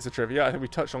a few bits of trivia. I think we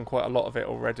touched on quite a lot of it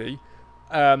already.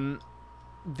 Of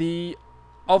the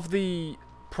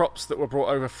props that were brought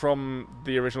over from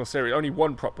the original series, only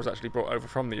one prop was actually brought over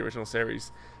from the original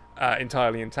series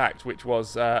entirely intact, which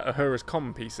was Uhura's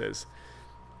comm pieces.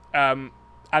 And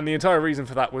the entire reason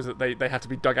for that was that they had to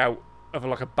be dug out of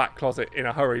a back closet in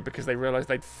a hurry because they realised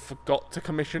they'd forgot to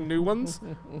commission new ones,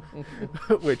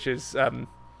 which is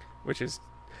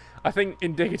I think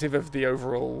indicative of the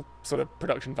overall sort of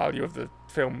production value of the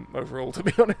film overall, to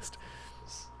be honest.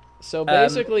 So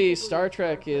basically, Star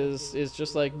Trek is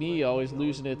just like me, always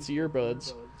losing its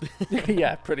earbuds.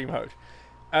 Yeah, pretty much.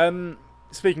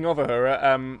 Speaking of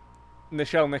Uhura,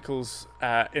 Nichelle Nichols,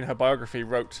 in her biography,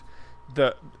 wrote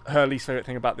that her least favourite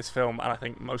thing about this film, and I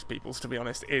think most people's, to be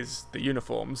honest, is the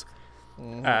uniforms.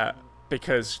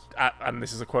 Because, and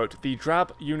this is a quote, "the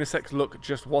drab unisex look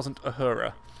just wasn't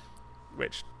Uhura,"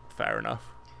 which, fair enough.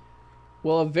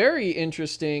 Well, a very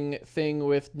interesting thing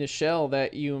with Nichelle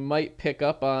that you might pick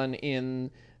up on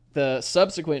in the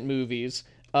subsequent movies,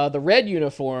 the red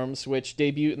uniforms, which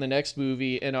debut in the next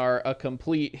movie and are a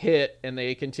complete hit, and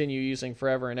they continue using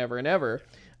forever and ever and ever,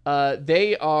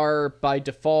 they are by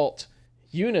default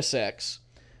unisex.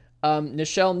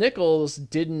 Nichelle Nichols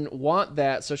didn't want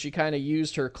that, so she kind of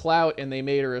used her clout, and they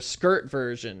made her a skirt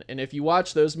version. And if you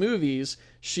watch those movies,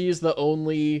 she's the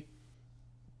only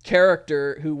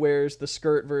character who wears the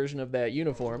skirt version of that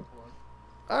uniform.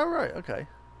 Oh, right, okay.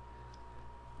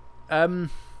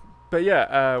 But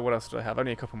yeah, what else do I have?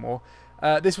 Only a couple more.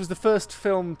 This was the first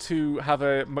film to have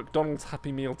a McDonald's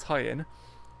Happy Meal tie-in.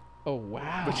 Oh,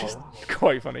 wow. Which is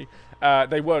quite funny.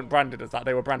 They weren't branded as that.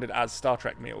 They were branded as Star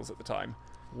Trek meals at the time.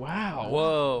 Wow.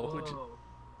 Whoa.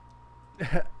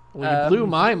 Well, you blew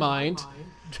my mind.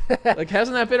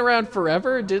 Hasn't that been around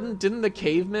forever? Didn't the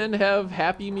cavemen have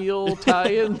Happy Meal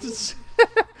tie-ins?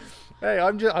 Hey,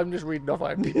 I'm just reading off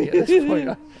IMDb at this point.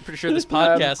 I'm pretty sure this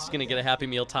podcast is going to get a Happy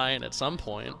Meal tie-in at some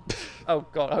point. Oh,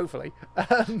 God, hopefully.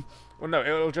 Well, no,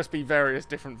 it'll just be various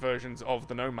different versions of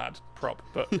the Nomad prop,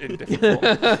 but in different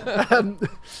forms.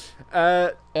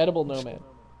 Edible Nomad.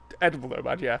 Edible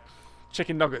Nomad, yeah.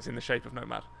 Chicken nuggets in the shape of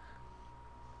Nomad.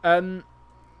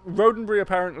 Roddenberry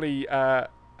apparently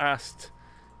asked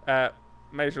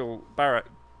Majel Barrett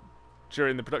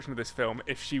during the production of this film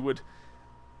if she would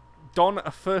don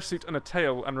a fursuit and a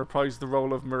tail and reprise the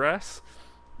role of Maress.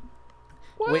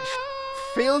 Which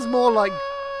feels more like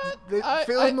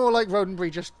more like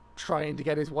Roddenberry just trying to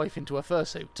get his wife into a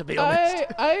fursuit, to be honest.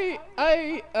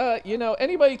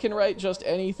 Anybody can write just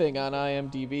anything on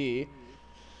IMDb.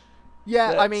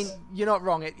 Yeah, I mean, you're not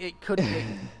wrong. It could be.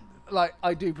 Like,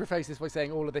 I do preface this by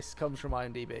saying all of this comes from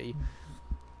IMDb.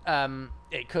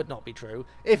 It could not be true.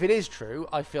 If it is true,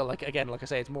 I feel like, again, like I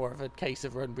say, it's more of a case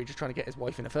of Roddenberry just trying to get his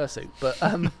wife in a fursuit. But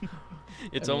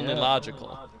it's only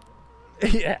logical.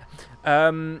 Yeah.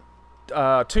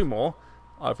 Two more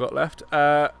I've got left.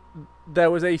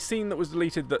 There was a scene that was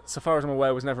deleted that, so far as I'm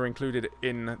aware, was never included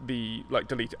in the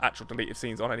deleted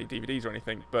scenes on any DVDs or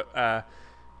anything. But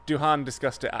Duhan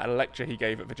discussed it at a lecture he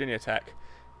gave at Virginia Tech,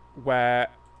 where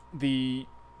the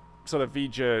sort of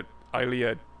V'ger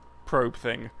Ilea probe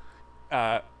thing,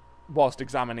 whilst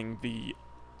examining the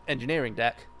engineering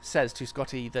deck, says to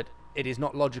Scotty that it is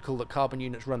not logical that carbon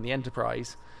units run the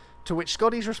Enterprise. To which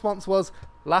Scotty's response was,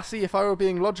 "Lassie, if I were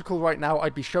being logical right now,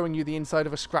 I'd be showing you the inside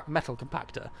of a scrap metal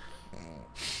compactor."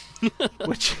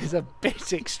 Which is a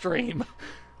bit extreme.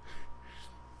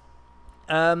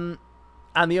 And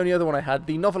the only other one I had,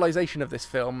 the novelization of this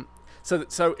film.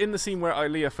 So in the scene where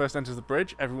Ilea first enters the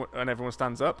bridge, everyone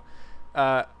stands up.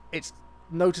 It's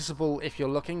noticeable if you're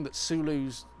looking that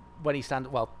Sulu's George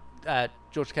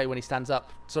Takei when he stands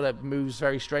up sort of moves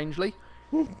very strangely.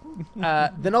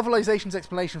 The novelization's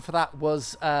explanation for that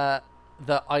was that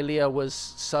Ilea was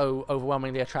so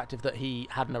overwhelmingly attractive that he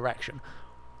had an erection.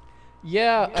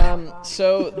 Yeah,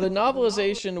 so the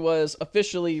novelization was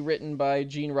officially written by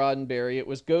Gene Roddenberry. It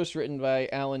was ghostwritten by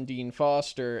Alan Dean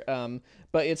Foster,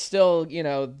 but it still,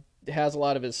 has a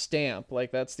lot of his stamp.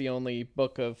 Like, that's the only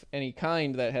book of any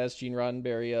kind that has Gene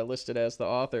Roddenberry listed as the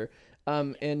author.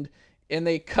 And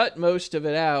they cut most of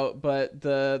it out, but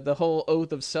the whole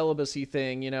oath of celibacy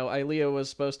thing, Ilea was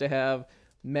supposed to have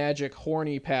magic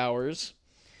horny powers.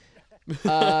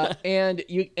 And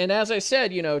as I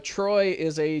said, Troy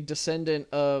is a descendant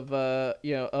of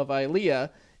Ilea.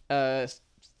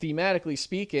 Thematically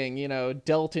speaking,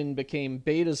 Delton became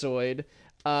Betazoid,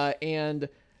 and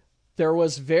there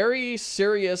was very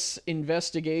serious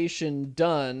investigation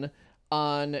done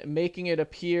on making it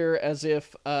appear as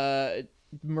if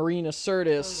Marina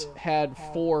Sirtis had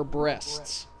 4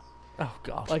 breasts. Oh,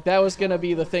 God. Like, that was going to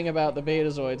be the thing about the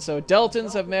Betazoids. So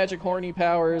Deltons have magic horny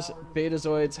powers.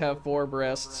 Betazoids have 4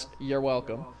 breasts. You're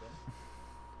welcome.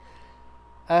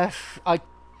 I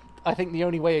think the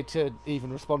only way to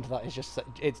even respond to that is just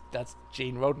that's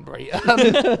Gene Roddenberry. I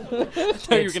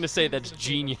thought you were going to say that's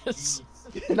genius.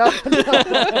 No.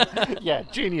 Yeah,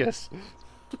 genius.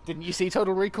 Didn't you see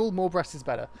Total Recall? More breasts is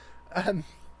better.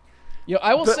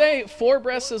 I will say 4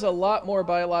 breasts is a lot more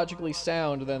biologically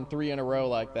sound than 3 in a row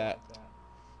like that.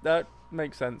 That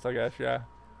makes sense, I guess, yeah.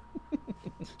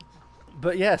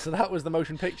 But yeah, so that was the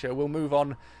motion picture. We'll move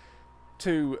on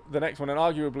to the next one, and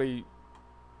arguably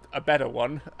a better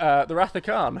one, The Wrath of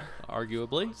Khan.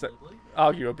 Arguably?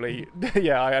 Arguably.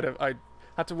 Yeah, I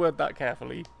had to word that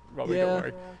carefully, Robbie, don't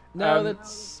worry. No,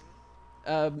 that's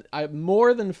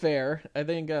more than fair. I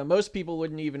think most people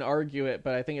wouldn't even argue it,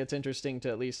 but I think it's interesting to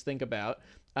at least think about.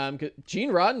 Gene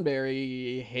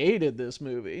Roddenberry hated this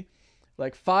movie.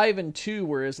 Like, 5 and 2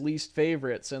 were his least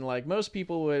favorites, and like most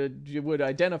people would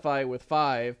identify with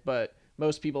 5, but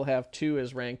most people have 2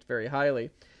 as ranked very highly.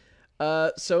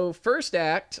 So first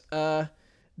act,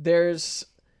 there's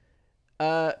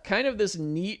kind of this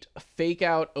neat fake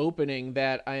out opening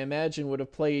that I imagine would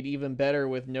have played even better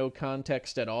with no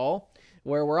context at all,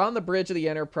 where we're on the bridge of the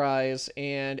Enterprise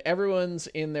and everyone's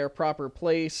in their proper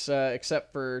place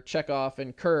except for Chekhov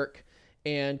and Kirk,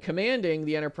 and commanding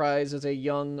the Enterprise is a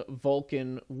young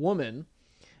Vulcan woman.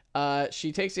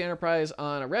 She takes the Enterprise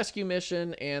on a rescue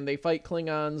mission, and they fight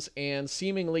Klingons, and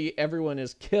seemingly everyone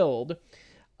is killed,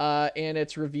 and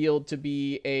it's revealed to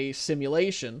be a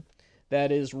simulation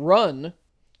that is run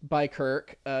by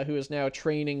Kirk, who is now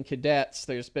training cadets.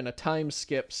 There's been a time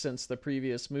skip since the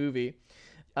previous movie.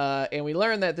 And we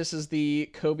learn that this is the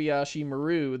Kobayashi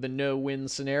Maru, the no-win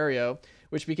scenario,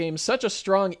 which became such a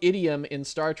strong idiom in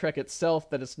Star Trek itself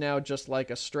that it's now just like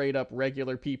a straight-up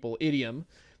regular people idiom,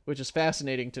 which is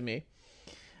fascinating to me.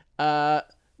 But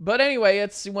anyway,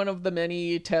 it's one of the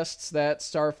many tests that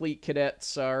Starfleet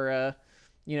cadets are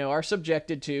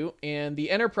subjected to, and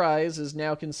the Enterprise is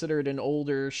now considered an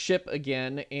older ship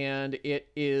again, and it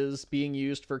is being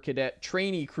used for cadet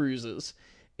trainee cruises.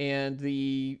 And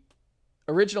the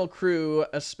original crew,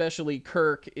 especially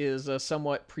Kirk, is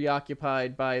somewhat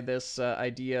preoccupied by this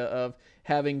idea of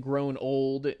having grown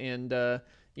old and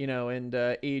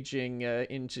aging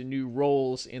into new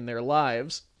roles in their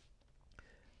lives.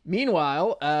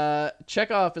 Meanwhile,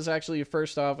 Chekhov is actually a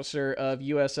first officer of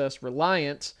USS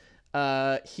Reliant.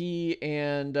 He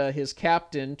and his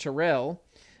captain, Terrell,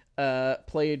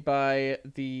 played by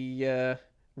the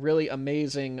really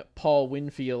amazing Paul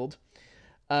Winfield,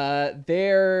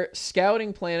 they're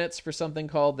scouting planets for something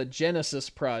called the Genesis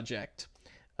Project,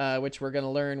 which we're going to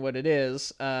learn what it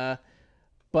is.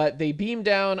 But they beam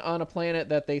down on a planet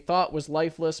that they thought was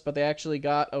lifeless, but they actually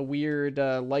got a weird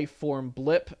life form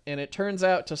blip, and it turns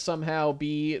out to somehow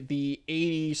be the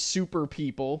 80 super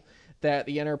people that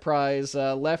the Enterprise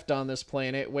left on this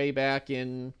planet way back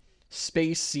in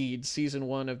Space Seed, Season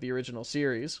 1 of the original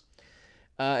series.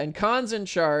 And Khan's in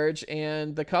charge,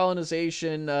 and the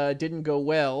colonization didn't go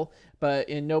well,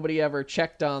 and nobody ever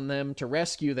checked on them to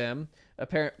rescue them.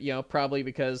 Probably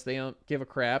because they don't give a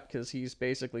crap, because he's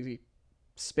basically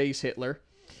Space Hitler.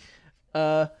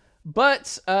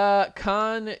 But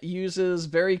Khan uses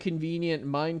very convenient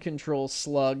mind control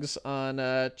slugs on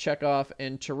Chekhov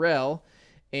and Terrell,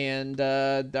 and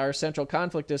our central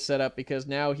conflict is set up because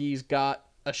now he's got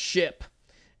a ship,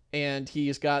 and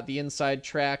he's got the inside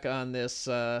track on this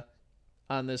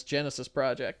Genesis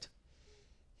project.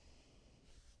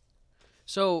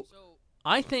 So,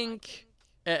 I think,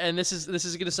 and this is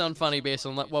going to sound funny based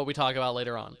on what we talk about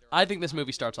later on. I think this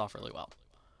movie starts off really well.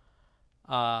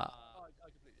 I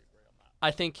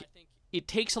think it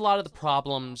takes a lot of the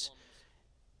problems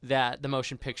that the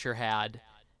motion picture had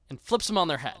and flips them on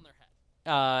their head.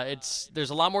 There's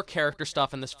a lot more character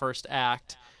stuff in this first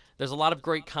act. There's a lot of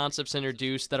great concepts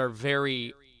introduced that are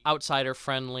very outsider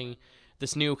friendly.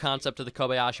 This new concept of the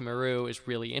Kobayashi Maru is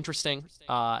really interesting,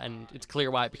 and it's clear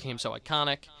why it became so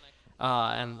iconic.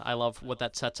 And I love what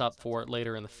that sets up for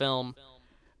later in the film.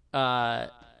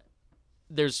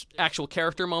 There's actual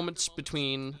character moments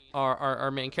between our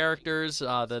main characters.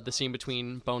 The scene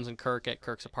between Bones and Kirk at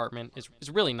Kirk's apartment is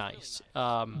really nice.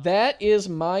 That is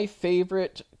my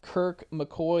favorite Kirk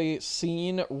McCoy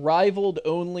scene, rivaled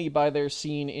only by their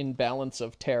scene in Balance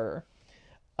of Terror.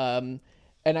 And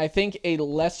I think a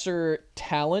lesser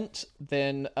talent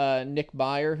than Nick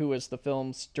Meyer, who is the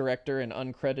film's director and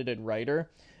uncredited writer,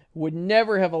 would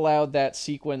never have allowed that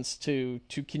sequence to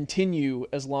continue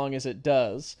as long as it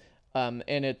does. And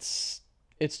it's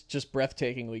just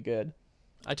breathtakingly good.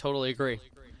 I totally agree.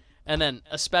 And then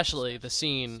especially the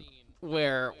scene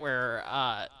where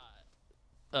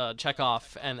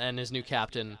Chekhov and his new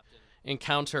captain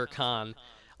encounter Khan.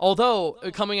 Although,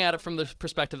 coming at it from the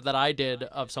perspective that I did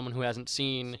of someone who hasn't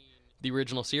seen the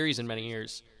original series in many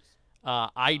years,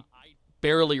 I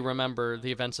barely remember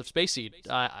the events of Space Seed.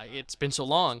 It's been so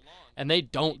long, and they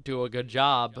don't do a good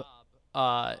job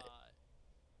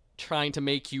trying to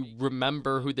make you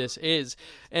remember who this is.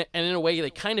 And in a way,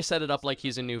 they kind of set it up like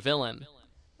he's a new villain,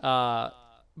 but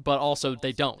also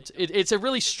they don't. It's a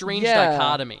really strange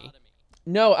dichotomy.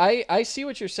 No, I see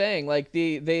what you're saying. Like,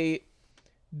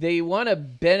 they want to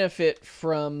benefit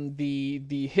from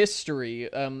the history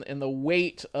and the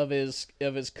weight of his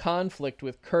conflict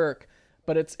with Kirk,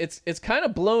 but it's kind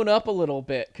of blown up a little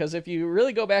bit, because if you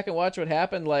really go back and watch what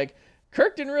happened, like,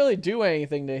 Kirk didn't really do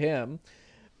anything to him.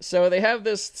 So they have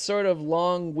this sort of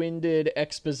long-winded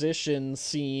exposition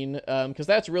scene, because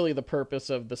that's really the purpose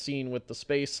of the scene with the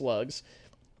space slugs.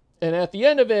 And at the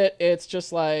end of it, it's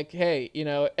just like, hey,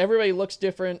 everybody looks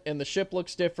different, and the ship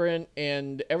looks different,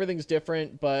 and everything's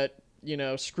different, but,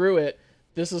 screw it.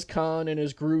 This is Khan and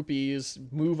his groupies.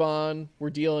 Move on. We're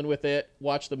dealing with it.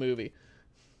 Watch the movie.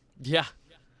 Yeah.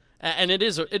 And it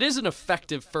is an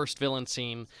effective first villain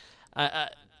scene.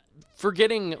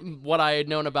 Forgetting what I had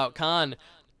known about Khan,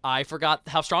 I forgot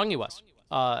how strong he was.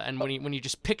 And when he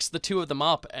just picks the two of them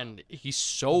up, and he's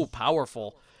so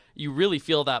powerful, you really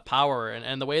feel that power,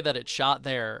 and the way that it's shot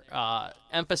there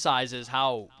emphasizes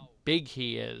how big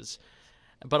he is,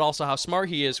 but also how smart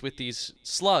he is with these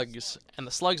slugs. And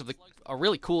the slugs have a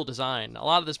really cool design. A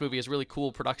lot of this movie has really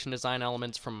cool production design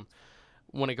elements, from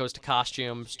when it goes to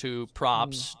costumes, to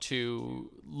props, to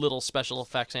little special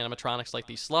effects animatronics like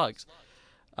these slugs.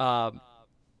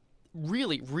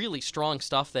 Really, really strong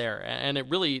stuff there, and it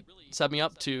really set me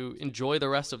up to enjoy the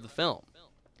rest of the film.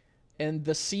 And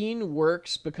the scene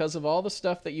works because of all the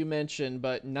stuff that you mentioned,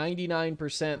 but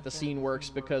 99% the scene works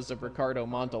because of Ricardo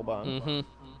Montalban. Mm-hmm.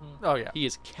 Oh, yeah. He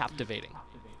is captivating.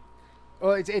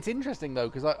 Well, it's interesting, though,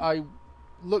 because I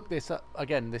looked this up.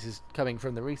 Again, this is coming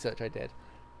from the research I did.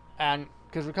 And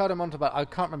because Ricardo Montalban, I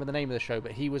can't remember the name of the show,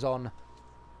 but he was on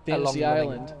Fantasy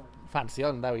Island. Fantasy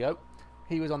Island, there we go.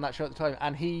 He was on that show at the time,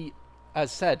 and he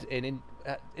has said in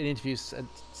interviews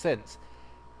since,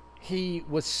 he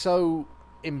was so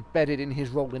embedded in his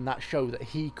role in that show that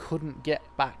he couldn't get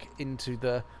back into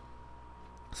the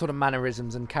sort of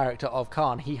mannerisms and character of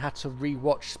Khan. He had to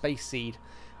rewatch Space Seed.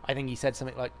 I think he said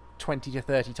something like 20 to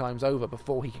 30 times over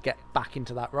before he could get back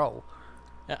into that role.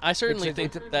 I certainly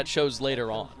think that shows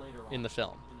later on in the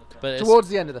film. But towards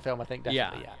the end of the film, I think,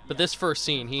 definitely, yeah. But this first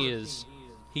scene, he's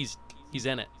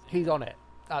in it. He's on it,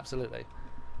 absolutely.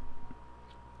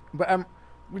 But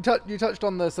you touched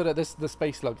on the sort of the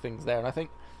space slug things there, and I think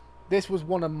this was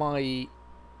one of my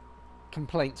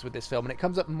complaints with this film, and it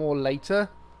comes up more later,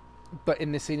 but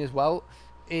in this scene as well,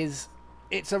 is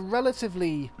it's a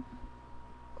relatively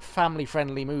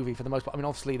family-friendly movie for the most part. I mean,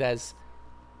 obviously there's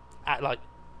like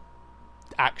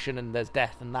action and there's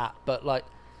death and that, but like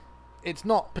it's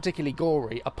not particularly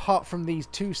gory apart from these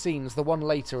two scenes, the one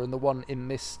later and the one in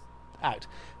this act,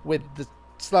 with the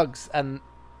slugs and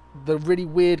the really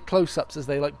weird close-ups as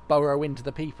they like burrow into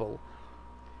the people.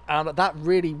 That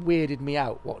really weirded me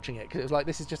out watching it, because it was like,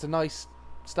 this is just a nice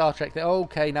Star Trek thing. Oh,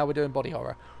 okay, now we're doing body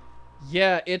horror.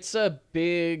 Yeah, it's a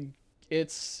big...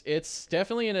 It's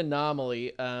definitely an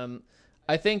anomaly.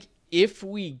 I think if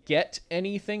we get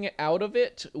anything out of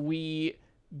it, we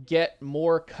get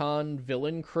more Khan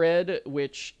villain cred,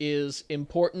 which is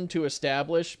important to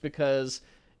establish because,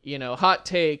 you know, hot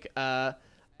take, I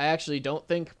actually don't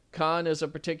think Khan is a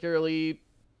particularly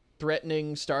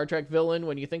threatening Star Trek villain.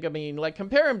 When you think, I mean, like,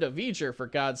 compare him to V'ger, for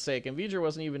God's sake, and V'ger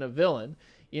wasn't even a villain,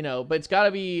 you know, but it's got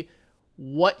to be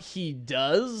what he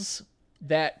does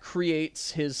that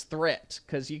creates his threat,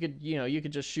 because you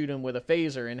could just shoot him with a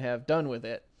phaser and have done with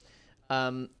it.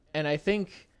 And I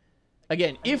think,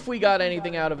 again, if we got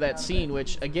anything out of that scene,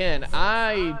 which again,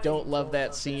 I don't love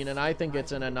that scene, and I think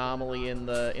it's an anomaly in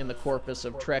the corpus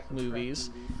of Trek movies,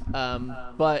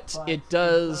 but it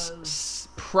does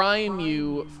prime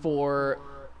you for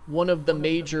one of the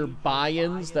major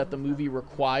buy-ins that the movie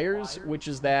requires, which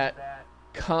is that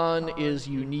Khan is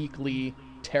uniquely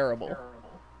terrible.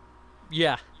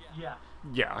 Yeah,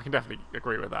 I can definitely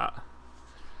agree with that.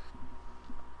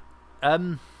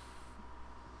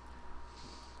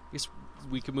 Guess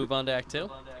we could move on to Act 2.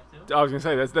 I was going to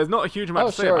say, there's not a huge amount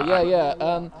to say sure, about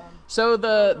yeah. So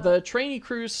the trainee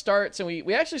cruise starts, and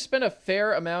we actually spend a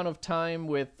fair amount of time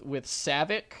with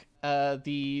Saavik,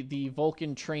 the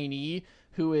Vulcan trainee,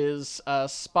 who is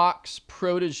Spock's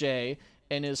protege,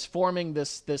 and is forming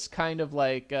this kind of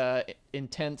like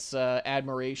intense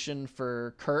admiration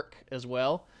for Kirk as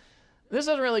well. This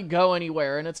doesn't really go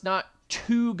anywhere, and it's not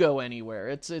to go anywhere.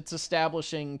 It's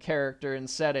establishing character and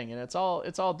setting, and it's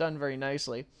all done very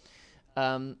nicely.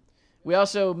 We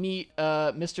also meet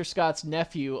Mr. Scott's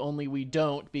nephew, only we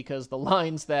don't, because the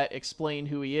lines that explain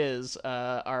who he is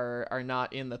are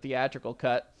not in the theatrical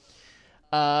cut.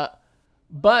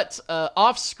 But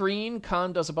off-screen,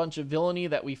 Khan does a bunch of villainy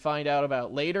that we find out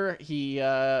about later. He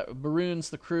maroons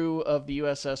the crew of the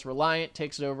USS Reliant,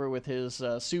 takes it over with his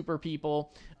super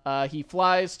people. He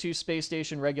flies to Space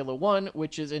Station Regula 1,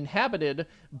 which is inhabited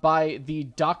by the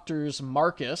Doctors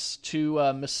Marcus, two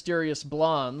mysterious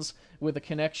blondes with a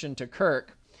connection to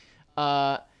Kirk.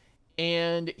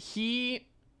 And he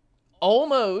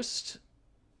almost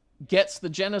gets the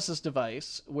Genesis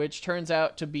device, which turns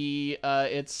out to be...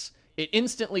 It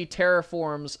instantly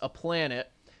terraforms a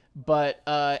planet, but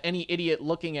any idiot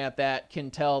looking at that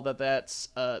can tell that that's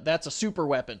a super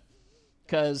weapon,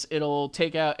 because it'll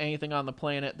take out anything on the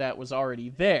planet that was already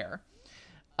there.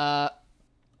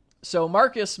 So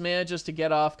Marcus manages to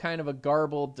get off kind of a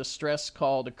garbled distress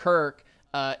call to Kirk,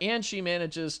 and she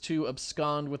manages to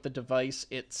abscond with the device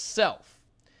itself.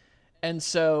 And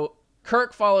so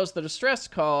Kirk follows the distress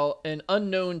call, and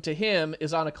unknown to him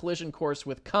is on a collision course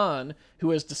with Khan, who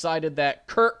has decided that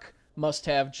Kirk must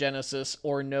have Genesis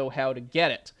or know how to get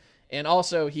it. And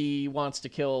also he wants to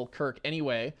kill Kirk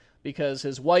anyway, because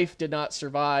his wife did not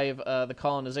survive the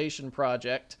colonization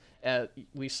project.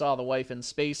 We saw the wife in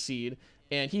Space Seed,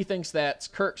 and he thinks that's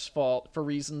Kirk's fault for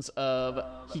reasons of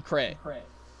Hikre.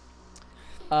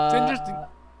 It's interesting.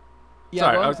 Yeah,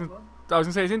 Sorry, I was going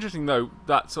to say, it's interesting, though,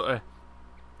 that sort of...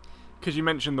 Because you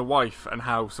mentioned the wife and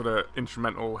how sort of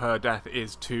instrumental her death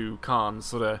is to Khan's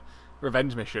sort of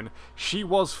revenge mission. She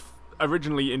was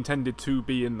originally intended to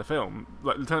be in the film.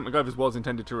 Like, Lieutenant McGovers was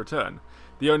intended to return.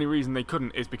 The only reason they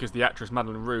couldn't is because the actress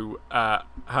Madeline Rue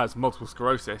has multiple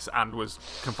sclerosis and was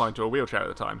confined to a wheelchair at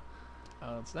the time.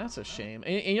 Oh, that's a shame.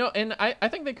 And I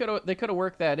think they could have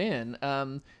worked that in.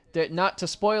 Not to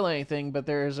spoil anything, but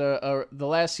there's the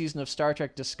last season of Star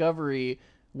Trek Discovery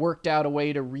worked out a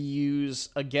way to reuse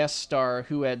a guest star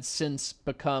who had since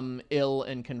become ill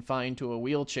and confined to a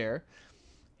wheelchair.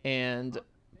 And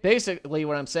basically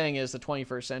what I'm saying is the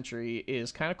 21st century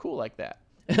is kind of cool like that.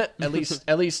 at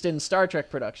least in Star Trek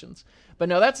productions. But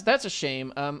no, that's a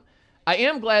shame. I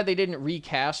am glad they didn't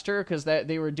recast her, because that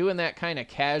they were doing that kind of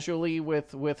casually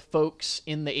with folks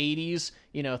in the 80s.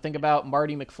 You know, think about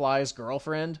Marty McFly's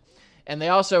girlfriend. And they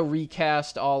also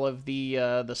recast all of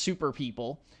the super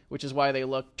people, which is why they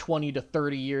look 20 to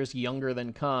 30 years younger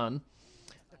than Khan.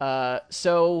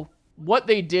 So what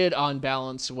they did on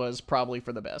balance was probably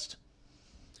for the best.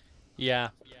 Yeah.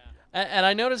 And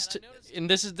I noticed, and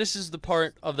this is the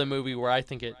part of the movie where I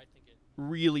think it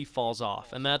really falls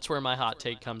off, and that's where my hot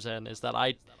take comes in, is that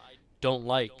I don't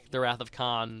like The Wrath of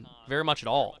Khan very much at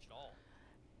all.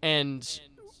 And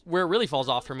where it really falls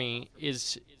off for me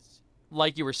is,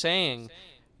 like you were saying,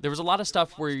 there was a lot of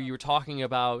stuff where you were talking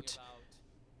about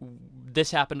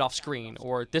this happened off screen,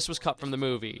 or this was cut from the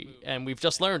movie, and we've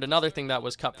just learned another thing that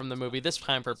was cut from the movie, this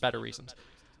time for better reasons.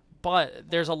 But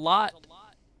there's a lot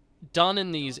done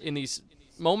in these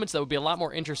moments that would be a lot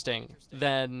more interesting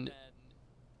than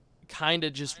kind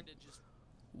of just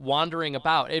wandering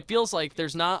about. It feels like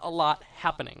there's not a lot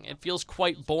happening. It feels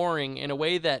quite boring in a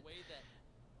way that's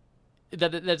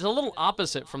a little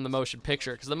opposite from the motion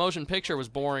picture, because the motion picture was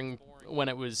boring when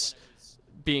it was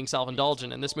being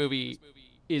self-indulgent, and this movie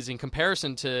is, in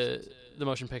comparison to the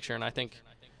motion picture, and I think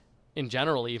in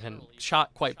general even,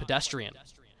 shot quite pedestrian.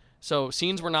 So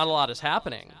scenes where not a lot is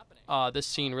happening, this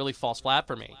scene really falls flat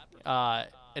for me.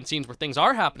 And scenes where things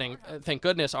are happening, thank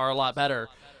goodness, are a lot better.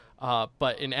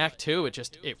 But in Act 2,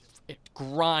 it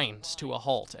grinds to a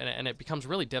halt, and it becomes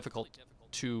really difficult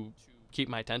to keep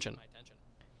my attention.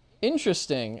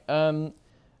 Interesting. I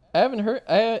haven't heard.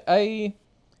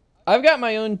 I've got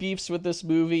my own beefs with this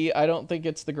movie. I don't think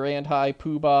it's the grand high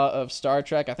poobah of Star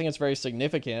Trek. I think it's very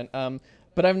significant.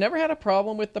 But I've never had a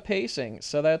problem with the pacing,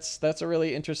 so that's a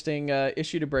really interesting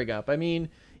issue to bring up. I mean,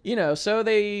 you know, so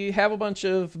they have a bunch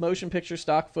of motion picture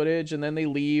stock footage, and then they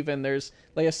leave, and there's,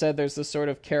 like I said, there's this sort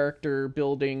of character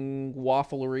building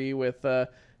wafflery with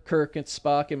Kirk and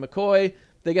Spock and McCoy.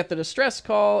 They get the distress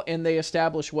call, and they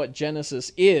establish what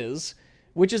Genesis is,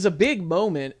 which is a big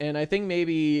moment, and I think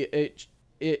maybe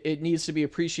it needs to be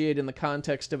appreciated in the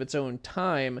context of its own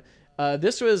time.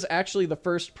 This was actually the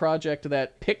first project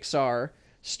that Pixar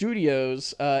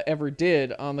Studios ever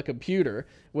did on the computer,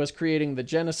 was creating the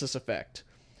Genesis effect.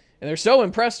 And they're so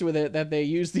impressed with it that they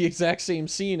use the exact same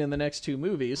scene in the next two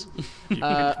movies. You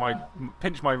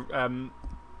pinch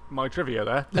my trivia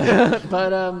there.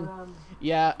 But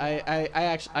yeah,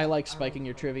 I like spiking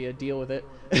your trivia. Deal with it.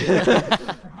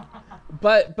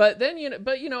 but then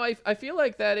I feel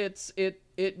like that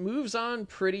it moves on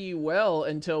pretty well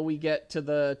until we get to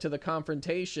the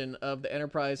confrontation of the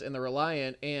Enterprise and the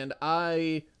Reliant, and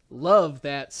I love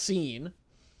that scene.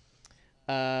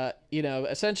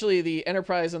 Essentially the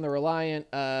Enterprise and the Reliant,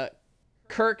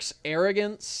 Kirk's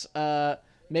arrogance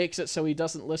makes it so he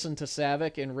doesn't listen to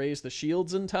Saavik and raise the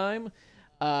shields in time,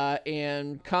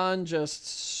 and Khan just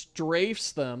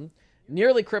strafes them,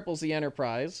 nearly cripples the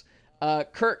Enterprise.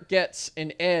 Kirk gets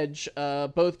an edge,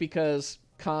 both because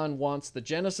Khan wants the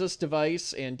Genesis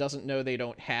device and doesn't know they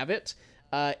don't have it,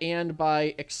 and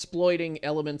by exploiting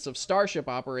elements of Starship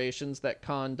operations that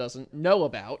Khan doesn't know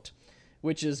about,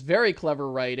 which is very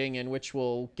clever writing, and which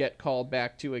we'll get called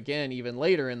back to again even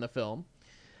later in the film.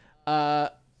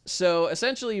 So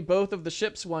essentially both of the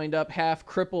ships wind up half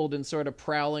crippled and sort of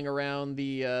prowling around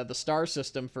the star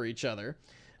system for each other,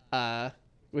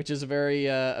 which is a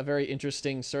very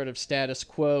interesting sort of status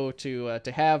quo to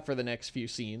have for the next few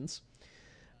scenes.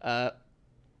 And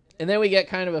then we get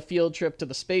kind of a field trip to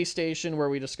the space station where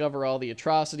we discover all the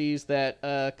atrocities that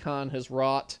Khan has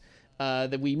wrought.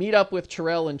 That we meet up with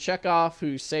Terrell and Chekhov,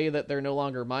 who say that they're no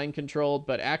longer mind controlled,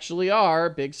 but actually are.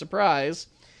 Big surprise.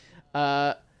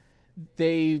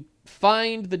 They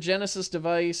find the Genesis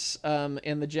device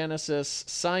and the Genesis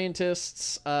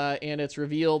scientists, and it's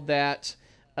revealed that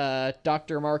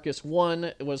Dr. Marcus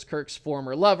 1 was Kirk's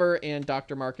former lover, and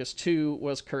Dr. Marcus 2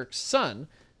 was Kirk's son.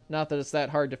 Not that it's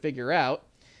that hard to figure out.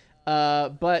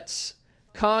 But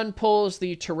Khan pulls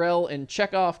the Terrell and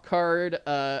Chekhov card.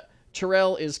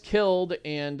 Terrell is killed,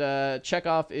 and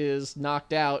Chekhov is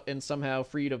knocked out and somehow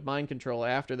freed of mind control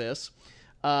after this.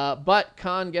 But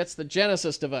Khan gets the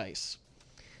Genesis device.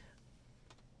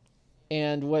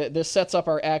 And this sets up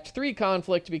our Act 3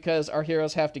 conflict, because our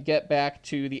heroes have to get back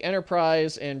to the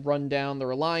Enterprise and run down the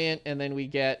Reliant, and then we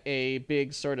get a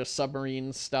big sort of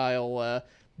submarine-style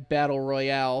battle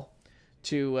royale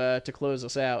to close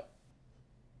us out.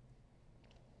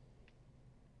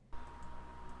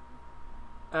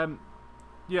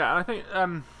 Yeah, I think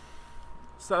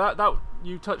so that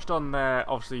you touched on there,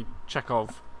 obviously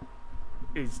Chekhov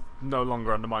is no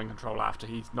longer under mind control after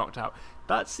he's knocked out.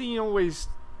 That scene always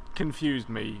confused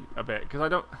me a bit, because I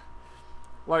don't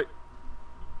like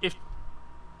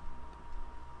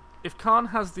if Khan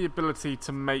has the ability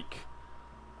to make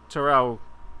Tyrell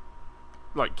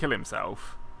like kill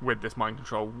himself with this mind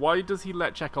control, why does he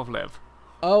let Chekhov live?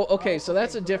 Oh, okay, so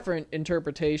that's a different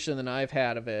interpretation than I've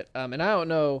had of it. And I don't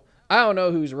know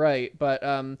who's right, but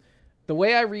the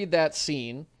way I read that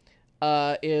scene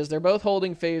is they're both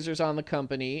holding phasers on the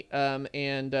company,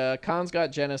 and Khan's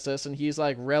got Genesis, and he's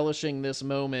like relishing this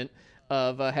moment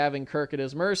of having Kirk at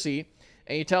his mercy,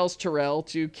 and he tells Tyrell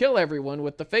to kill everyone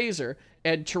with the phaser.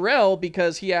 And Tyrell,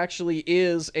 because he actually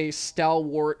is a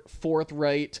stalwart,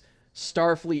 forthright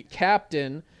Starfleet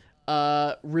captain,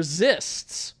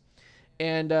 resists.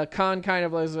 And Khan kind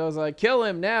of was like, kill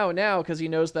him now, because he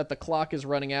knows that the clock is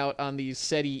running out on these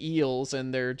SETI eels,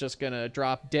 and they're just going to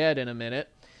drop dead in a minute.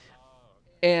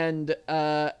 And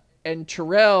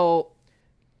Tyrell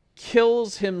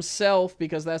kills himself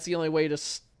because that's the only way to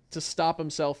stop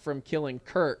himself from killing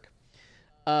Kirk.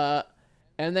 And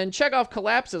then Chekhov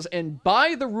collapses, and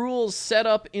by the rules set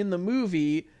up in the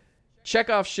movie,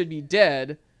 Chekhov should be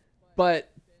dead, but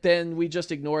then we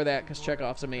just ignore that because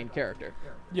Chekhov's a main character.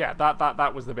 Yeah,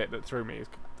 that was the bit that threw me.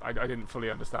 I didn't fully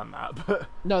understand that, but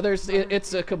no,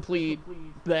 it's a complete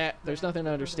that there's nothing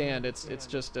to understand. It's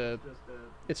just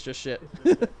shit.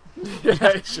 Yeah,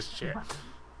 it's just shit.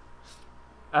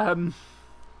 But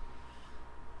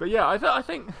yeah, I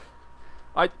think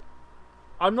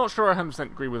I'm not sure I 100%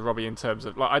 agree with Robbie in terms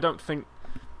of, like, I don't think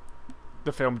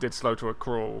the film did slow to a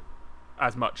crawl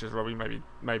as much as Robbie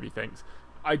maybe thinks.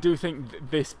 I do think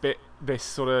this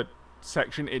sort of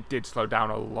section, it did slow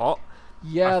down a lot.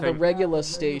 Yeah, the Regulus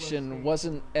station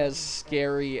wasn't as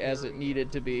scary as it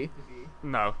needed to be.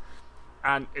 No.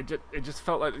 And it just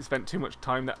felt like they spent too much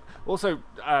time there. Also,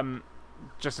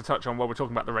 just to touch on while we're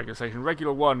talking about the Regular station,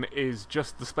 Regular 1 is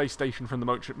just the space station from the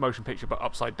motion picture, but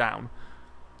upside down.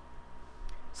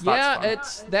 So yeah,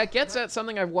 that gets at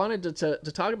something I've wanted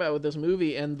to talk about with this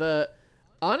movie, and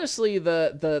honestly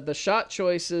the shot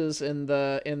choices and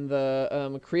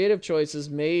the creative choices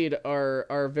made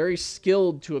are very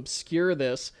skilled to obscure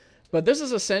this. But this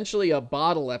is essentially a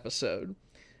bottle episode.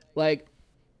 Like,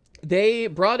 they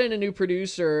brought in a new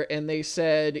producer and they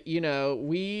said,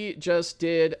 we just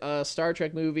did a Star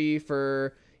Trek movie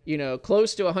for,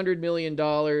 close to $100 million,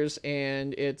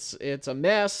 and it's a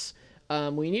mess.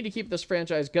 We need to keep this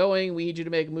franchise going. We need you to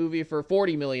make a movie for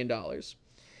 $40 million.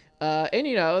 And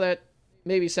that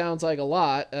maybe sounds like a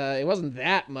lot. It wasn't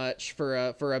that much for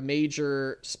a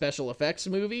major special effects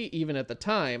movie, even at the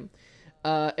time.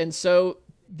 And so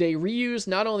they reused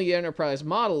not only the Enterprise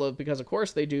model because of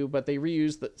course they do, but they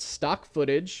reused the stock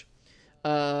footage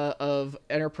of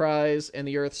Enterprise and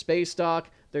the Earth space dock.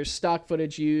 There's stock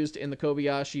footage used in the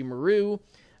Kobayashi Maru.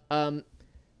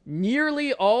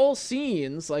 Nearly all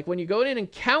scenes, like when you go in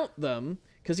and count them,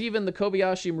 because even the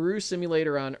Kobayashi Maru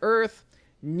simulator on Earth,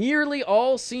 nearly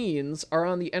all scenes are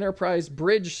on the Enterprise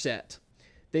bridge set.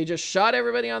 They just shot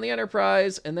everybody on the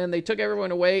Enterprise, and then they took everyone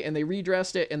away, and they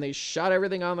redressed it, and they shot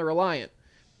everything on the Reliant.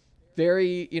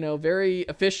 Very, very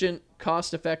efficient,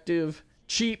 cost-effective,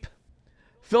 cheap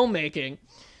filmmaking.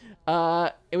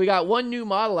 And we got one new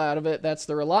model out of it, that's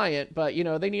the Reliant, but,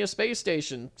 they need a space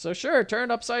station. So sure,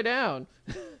 turn it upside down.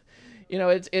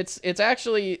 It's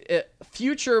actually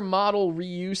future model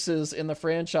reuses in the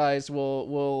franchise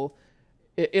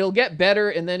it'll get better,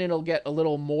 and then it'll get a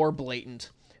little more blatant.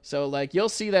 So, like, you'll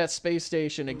see that space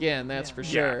station again, that's for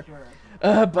sure.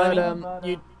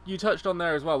 You touched on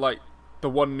there as well, like, the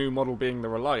one new model being the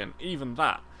Reliant. Even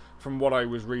that, from what I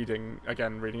was reading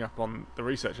up on the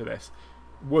research of this,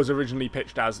 was originally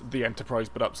pitched as the Enterprise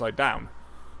but upside down.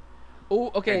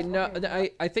 Oh, okay. No,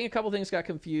 I think a couple things got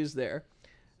confused there.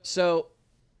 So,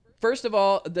 first of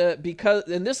all,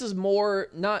 this is more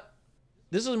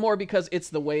because it's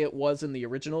the way it was in the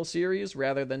original series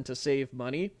rather than to save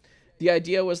money. The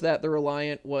idea was that the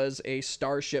Reliant was a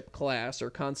Starship class or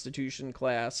Constitution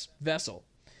class vessel.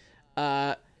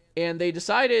 And they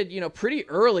decided, pretty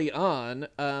early on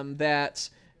that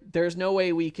there's no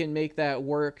way we can make that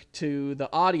work to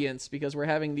the audience because we're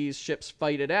having these ships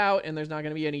fight it out and there's not going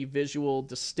to be any visual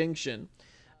distinction.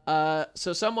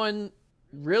 So someone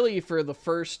really for the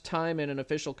first time in an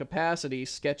official capacity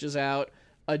sketches out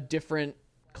a different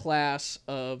class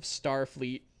of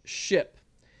Starfleet ship.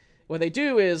 What they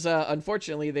do is,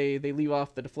 unfortunately, they leave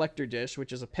off the deflector dish,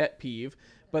 which is a pet peeve,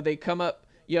 but they come up,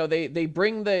 they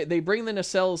bring the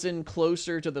nacelles in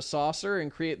closer to the saucer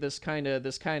and create this kind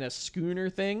of schooner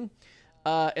thing.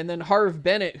 And then Harv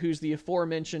Bennett, who's the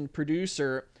aforementioned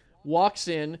producer, walks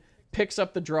in, picks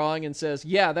up the drawing and says,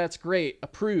 "Yeah, that's great,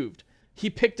 approved." He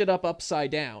picked it up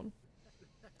upside down.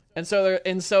 And so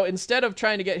instead of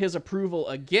trying to get his approval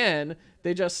again,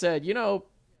 they just said,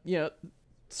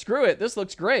 screw it, this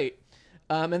looks great.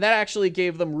 And that actually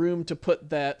gave them room to put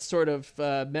that sort of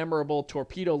memorable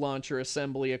torpedo launcher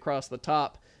assembly across the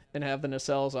top and have the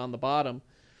nacelles on the bottom.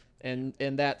 And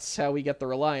that's how we get the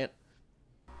Reliant.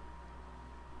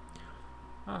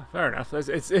 Ah, fair enough.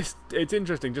 It's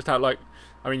interesting just how, like,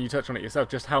 I mean, you touched on it yourself,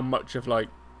 just how much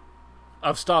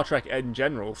of Star Trek in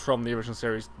general, from the original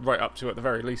series right up to, at the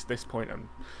very least, this point, and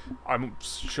I'm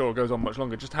sure goes on much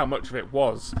longer, just how much of it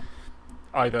was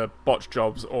either botched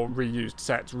jobs or reused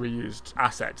sets, reused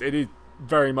assets. It is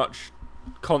very much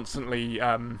constantly,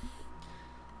 I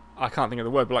can't think of the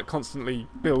word, but like constantly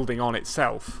building on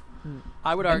itself.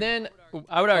 I would argue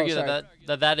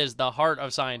that is the heart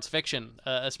of science fiction,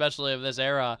 especially of this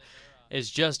era,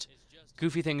 is just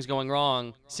goofy things going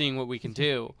wrong, seeing what we can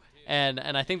do. And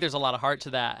I think there's a lot of heart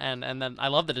to that. And then I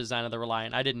love the design of the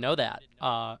Reliant. I didn't know that.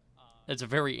 It's a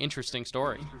very interesting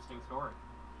story.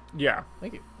 Yeah.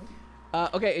 Thank you.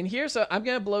 Okay, and I'm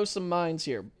going to blow some minds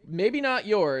here. Maybe not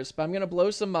yours, but I'm going to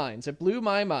blow some minds. It blew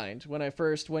my mind when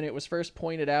it was first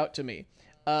pointed out to me.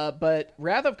 But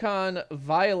Wrath of Khan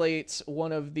violates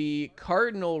one of the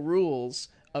cardinal rules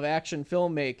of action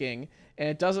filmmaking, and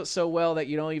it does it so well that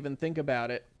you don't even think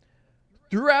about it.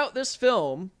 Throughout this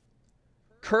film,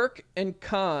 Kirk and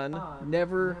Khan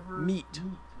never meet.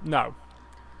 No.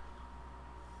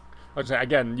 I'd say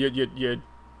again, you're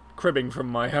cribbing from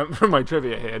my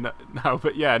trivia here now,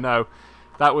 but yeah, no,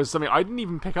 that was something I didn't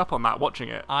even pick up on that watching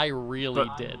it. I really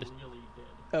did.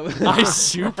 I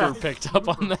super picked up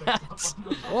on that.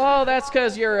 Well, that's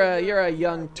because you're a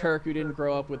young Turk who didn't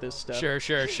grow up with this stuff. Sure.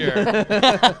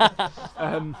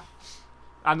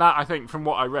 And that, I think, from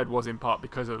what I read, was in part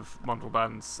because of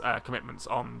Montalban's commitments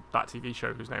on that TV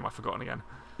show, whose name I've forgotten again.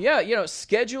 Yeah,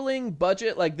 scheduling,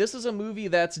 budget, like, this is a movie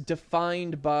that's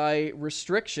defined by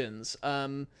restrictions,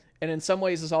 and in some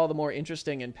ways is all the more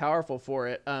interesting and powerful for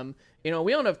it. We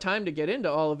don't have time to get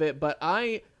into all of it, but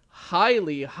I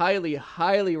highly, highly,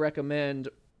 highly recommend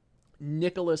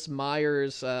Nicholas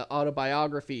Meyer's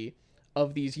autobiography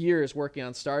of these years working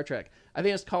on Star Trek. I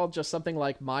think it's called just something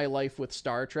like My Life with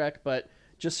Star Trek, but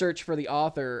just search for the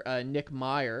author, Nick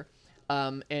Meyer.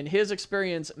 And his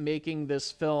experience making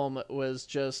this film was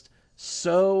just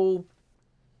so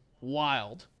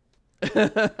wild.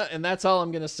 And that's all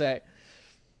I'm going to say.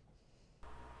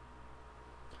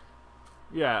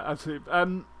 Yeah,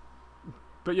 absolutely.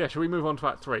 But yeah, should we move on to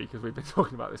Act 3? Because we've been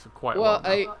talking about this for quite a while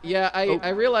now. I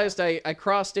realized I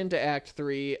crossed into Act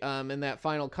 3 in that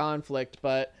final conflict,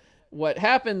 but what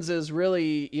happens is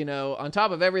really, on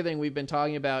top of everything we've been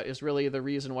talking about, is really the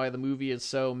reason why the movie is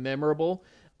so memorable.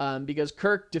 Because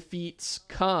Kirk defeats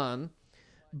Khan,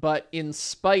 but in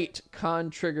spite,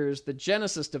 Khan triggers the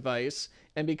Genesis device,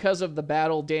 and because of the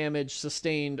battle damage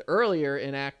sustained earlier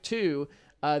in Act 2,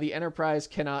 the Enterprise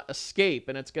cannot escape,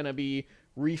 and it's going to be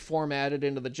reformatted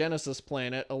into the Genesis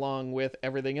planet along with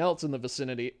everything else in the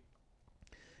vicinity.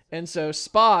 And so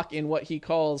Spock, in what he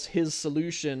calls his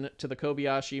solution to the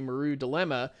Kobayashi Maru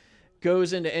dilemma,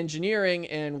 goes into engineering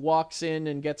and walks in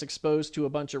and gets exposed to a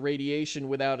bunch of radiation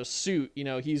without a suit.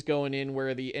 He's going in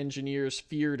where the engineers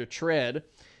fear to tread,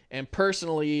 and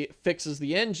personally fixes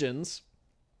the engines.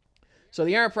 So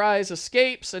the Enterprise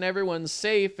escapes and everyone's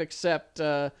safe except,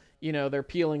 they're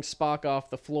peeling Spock off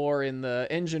the floor in the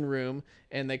engine room,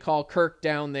 and they call Kirk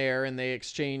down there and they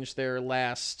exchange their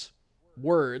last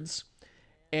words.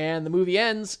 And the movie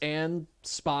ends and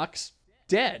Spock's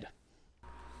dead.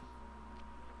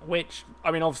 Which,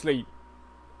 I mean, obviously,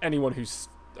 anyone who's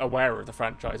aware of the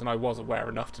franchise, and I was aware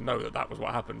enough to know that that was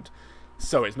what happened,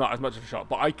 so it's not as much of a shock.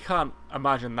 But I can't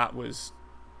imagine that was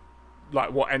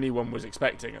like what anyone was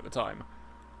expecting at the time.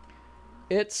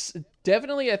 It's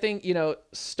definitely, I think,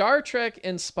 Star Trek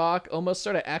and Spock almost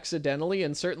sort of accidentally,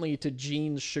 and certainly to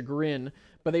Gene's chagrin,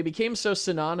 but they became so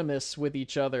synonymous with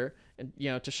each other, and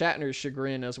to Shatner's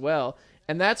chagrin as well.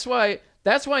 And that's why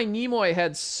Nimoy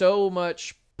had so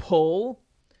much pull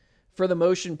for the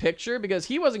motion picture, because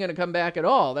he wasn't going to come back at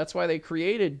all. That's why they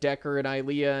created Decker and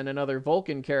Ilea and another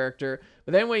Vulcan character.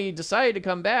 But then when he decided to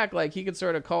come back, like, he could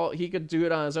do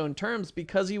it on his own terms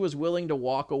because he was willing to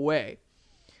walk away.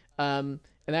 And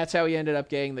that's how he ended up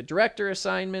getting the director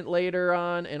assignment later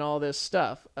on and all this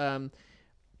stuff.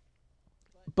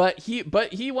 But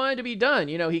he wanted to be done.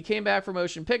 He came back for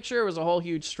motion picture. It was a whole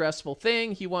huge stressful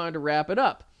thing. He wanted to wrap it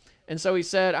up. And so he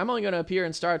said, I'm only going to appear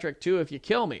in Star Trek 2 if you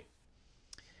kill me.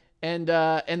 And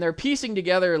they're piecing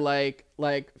together like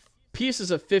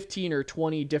pieces of 15 or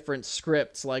 20 different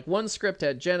scripts. Like one script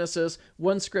had Genesis,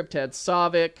 one script had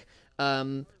Saavik.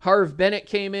 Harv Bennett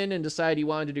came in and decided he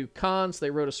wanted to do Khan, so they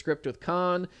wrote a script with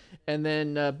Khan. And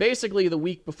then basically the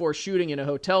week before shooting in a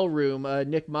hotel room,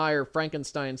 Nick Meyer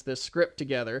Frankenstein's this script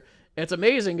together. And it's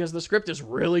amazing because the script is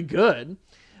really good.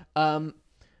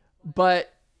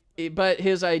 But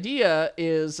his idea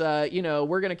is,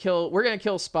 we're gonna kill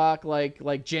Spock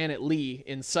like Janet Leigh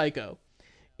in Psycho.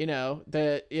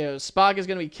 Spock is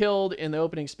gonna be killed in the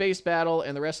opening space battle,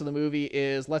 and the rest of the movie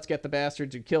is let's get the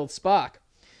bastards who killed Spock.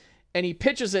 And he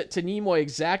pitches it to Nimoy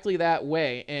exactly that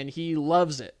way, and he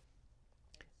loves it.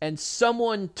 And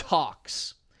someone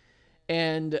talks,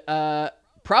 and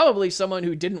probably someone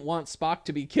who didn't want Spock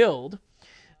to be killed.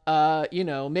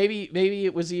 Maybe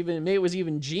it was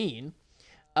even Gene.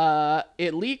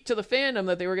 It leaked to the fandom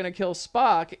that they were going to kill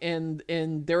Spock, and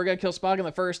they were going to kill Spock in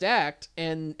the first act,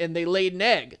 and they laid an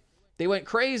egg. They went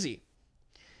crazy.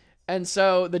 And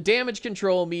so the damage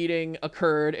control meeting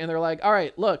occurred, and they're like, all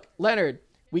right, look, Leonard,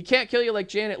 we can't kill you like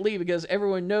Janet Leigh because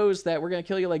everyone knows that we're going to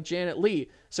kill you like Janet Leigh.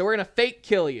 So we're going to fake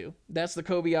kill you. That's the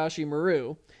Kobayashi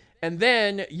Maru. And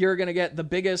then you're going to get the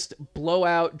biggest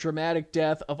blowout dramatic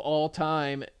death of all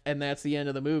time, and that's the end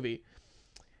of the movie.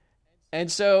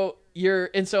 And so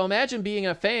imagine being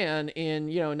a fan in,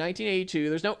 1982.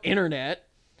 There's no internet,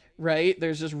 right?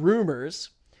 There's just rumors.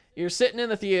 You're sitting in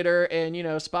the theater and,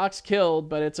 Spock's killed,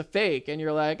 but it's a fake. And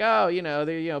you're like, oh,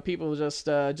 people just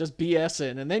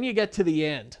BSing. And then you get to the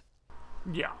end.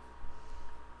 Yeah.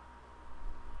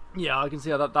 Yeah, I can see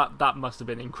how that must have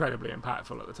been incredibly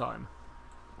impactful at the time.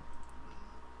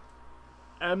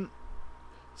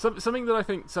 Something that I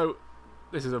think, so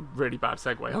this is a really bad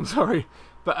segue, I'm sorry,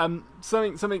 but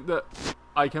something that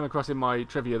I came across in my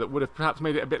trivia that would have perhaps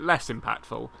made it a bit less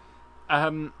impactful.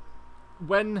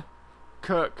 When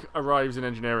Kirk arrives in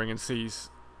engineering and sees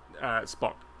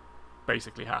Spock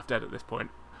basically half dead at this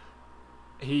point,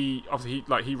 he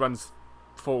runs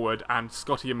forward and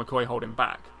Scotty and McCoy hold him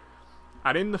back.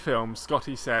 And in the film,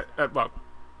 Scotty said,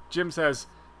 Jim says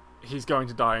he's going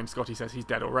to die and Scotty says he's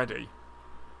dead already.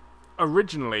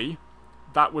 Originally,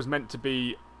 that was meant to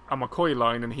be a McCoy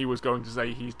line and he was going to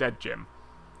say he's dead, Jim.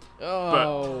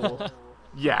 Oh. But,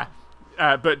 yeah.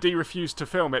 But Dee refused to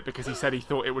film it because he said he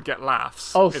thought it would get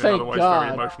laughs in an otherwise God.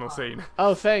 very emotional scene.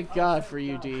 Oh, thank God for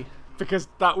you, Dee. Because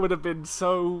that would have been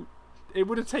so... It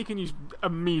would have taken you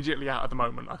immediately out of the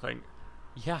moment, I think.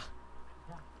 Yeah.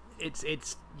 It's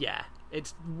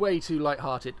way too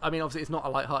lighthearted. I mean, obviously it's not a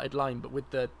lighthearted line, but with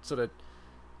the sort of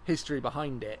history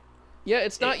behind it. Yeah,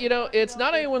 it's not, it's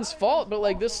not anyone's fault, but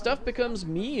like this stuff becomes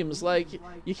memes. Like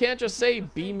you can't just say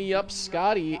 "beam me up,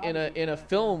 Scotty" in a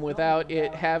film without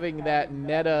it having that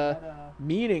meta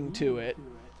meaning to it.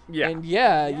 Yeah. And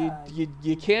yeah,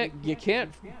 you can't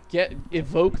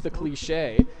evoke the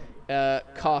cliche.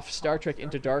 Cough. Star Trek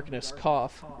Into Darkness.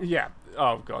 Cough. Yeah.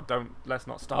 Oh God, let's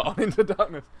not start on Into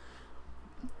Darkness.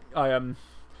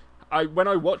 When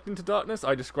I watched Into Darkness,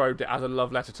 I described it as a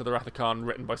love letter to the Wrath of Khan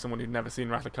written by someone who'd never seen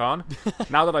Wrath of Khan.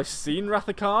 Now that I've seen Wrath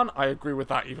of Khan, I agree with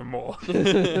that even more.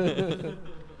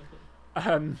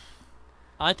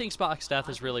 I think Spock's death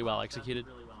is really well executed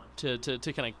to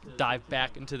kind of dive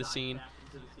back into the scene.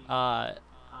 I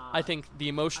think the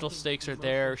emotional stakes are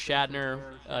there. Shatner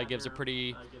gives a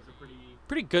pretty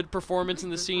good performance in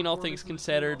the scene, all things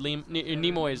considered.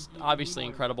 Nimoy is obviously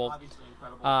incredible.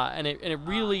 And it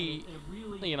really,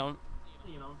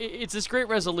 it's this great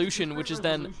resolution, which is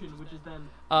then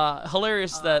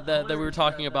hilarious that we were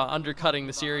talking about undercutting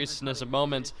the seriousness of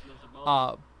moments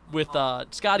with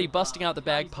Scotty busting out the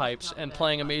bagpipes and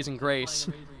playing Amazing Grace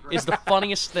is the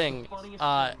funniest thing.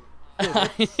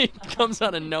 It comes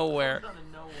out of nowhere.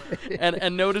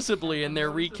 And noticeably in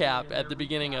their recap at the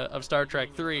beginning of Star Trek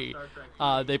 3,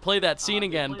 they play that scene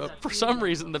again, but for some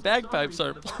reason the bagpipes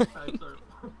aren't playing.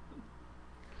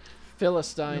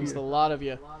 Philistines, the lot of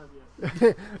you.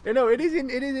 It is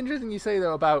interesting you say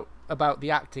though about the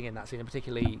acting in that scene, and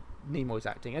particularly Nimoy's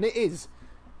acting, and it is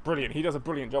brilliant. He does a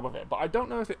brilliant job of it. But I don't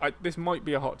know if this might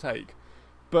be a hot take,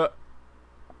 but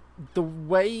the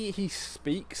way he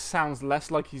speaks sounds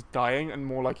less like he's dying and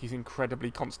more like he's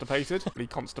incredibly constipated.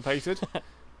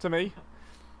 To me,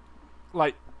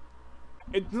 like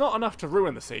it's not enough to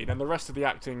ruin the scene, and the rest of the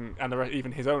acting and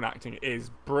even his own acting is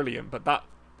brilliant. But that.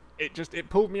 It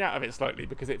pulled me out of it slightly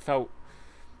because it felt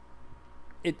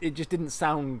it just didn't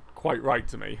sound quite right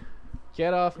to me.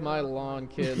 Get off my lawn,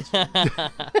 kids.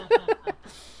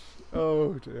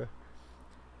 Oh dear.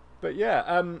 But yeah,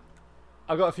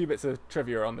 I've got a few bits of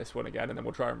trivia on this one again, and then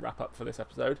we'll try and wrap up for this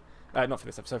episode. Not for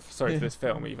this episode, sorry, for this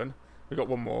film even. We've got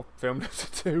one more film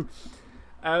to do.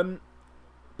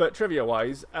 But But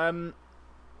trivia-wise,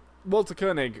 Walter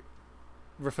Koenig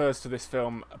refers to this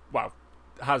film, well,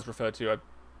 has referred to,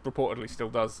 reportedly still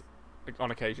does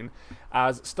on occasion,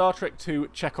 as Star Trek II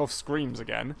Chekhov Screams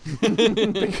Again.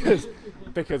 because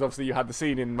obviously you had the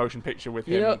scene in motion picture with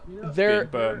him being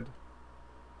burned.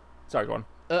 Sorry, go on.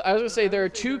 I was going to say there are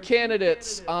two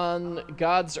candidates on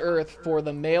God's Earth for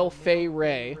the male Fay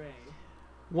Ray.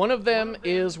 One of them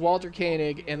is Walter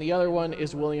Koenig, and the other one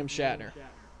is William Shatner.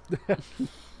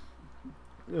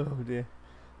 Oh, dear.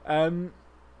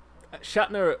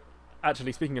 Shatner,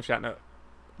 actually, speaking of Shatner,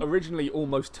 originally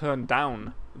almost turned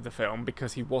down the film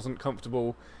because he wasn't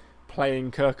comfortable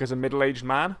playing Kirk as a middle-aged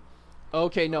man.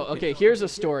 Okay, here's a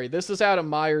story. This is out of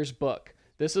Meyer's book.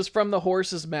 This is from the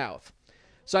horse's mouth.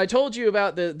 So I told you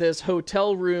about this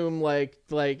hotel room, like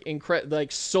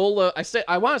solo.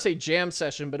 I want to say jam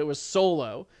session, but it was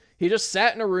solo. He just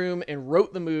sat in a room and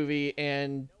wrote the movie,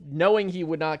 and knowing he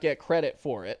would not get credit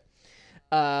for it.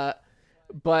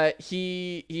 But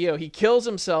he kills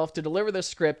himself to deliver this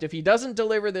script. If he doesn't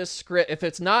deliver this script, if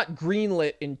it's not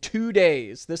greenlit in 2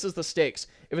 days, this is the stakes.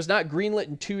 If it's not greenlit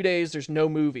in 2 days, there's no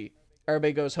movie.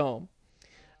 Everybody goes home.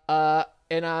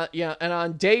 And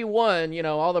on day one,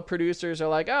 all the producers are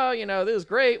like, oh, this is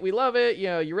great. We love it.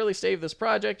 You really saved this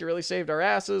project. You really saved our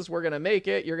asses. We're going to make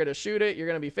it. You're going to shoot it. You're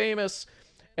going to be famous.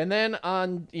 And then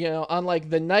on like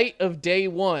the night of day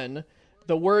one,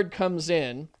 the word comes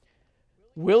in,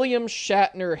 William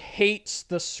Shatner hates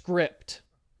the script.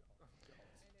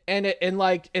 And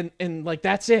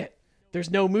that's it. There's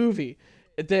no movie.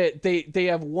 They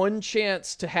have one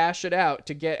chance to hash it out,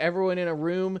 to get everyone in a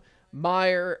room.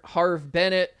 Meyer, Harve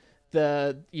Bennett,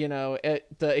 the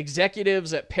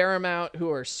executives at Paramount who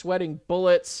are sweating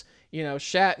bullets,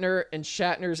 Shatner and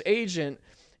Shatner's agent,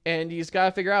 and he's got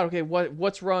to figure out, okay,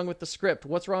 what's wrong with the script?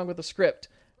 What's wrong with the script?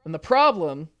 And the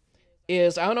problem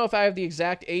is, I don't know if I have the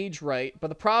exact age right, but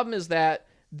the problem is that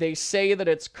they say that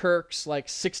it's Kirk's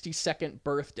 62nd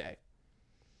birthday.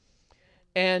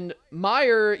 And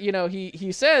Meyer,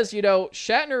 he says,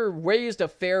 Shatner raised a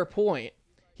fair point.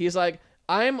 He's like,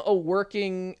 I'm a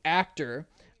working actor.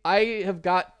 I've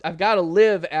got to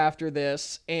live after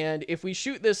this, and if we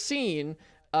shoot this scene,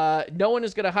 no one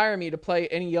is going to hire me to play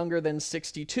any younger than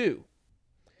 62.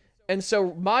 And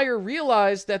so Meyer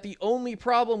realized that the only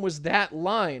problem was that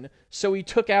line, so he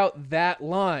took out that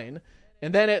line.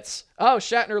 And then it's, oh,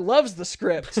 Shatner loves the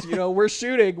script. We're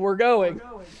shooting, we're going.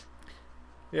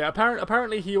 Yeah,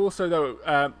 apparently he also,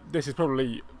 though, this is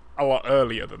probably a lot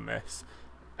earlier than this,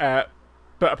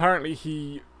 but apparently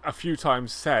he a few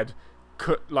times said,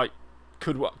 could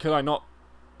I not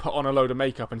put on a load of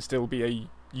makeup and still be a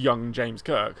young James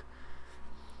Kirk?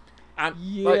 And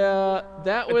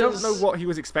that was... I don't know what he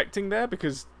was expecting there,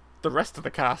 because the rest of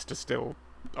the cast is still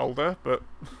older, but...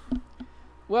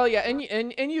 Well, yeah,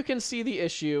 and you can see the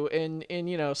issue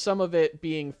in some of it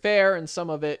being fair and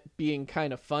some of it being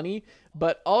kind of funny,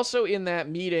 but also in that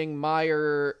meeting,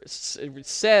 Meyer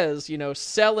says,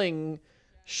 selling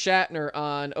Shatner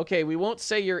on, okay, we won't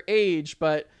say your age,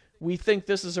 but we think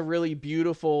this is a really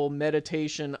beautiful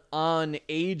meditation on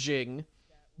aging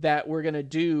that we're going to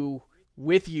do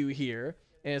with you here,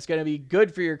 and it's going to be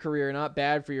good for your career, not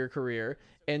bad for your career.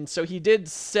 And so he did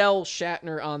sell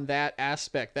Shatner on that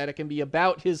aspect, that it can be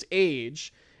about his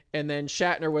age, and then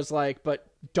Shatner was like, but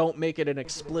don't make it an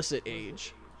explicit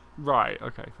age. Right,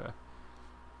 okay, fair.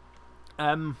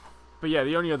 But yeah,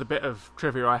 the only other bit of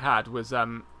trivia I had was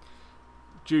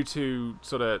due to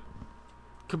sort of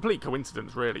complete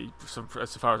coincidence, really,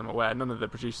 as far as I'm aware. None of the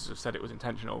producers have said it was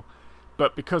intentional.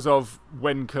 But because of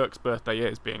when Kirk's birthday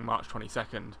is, being March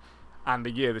 22nd, and the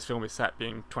year this film is set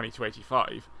being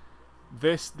 2285,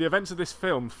 the events of this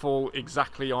film fall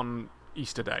exactly on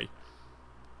Easter Day.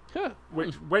 Huh.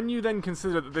 Which, when you then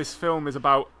consider that this film is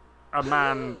about a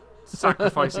man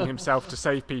sacrificing himself to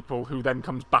save people who then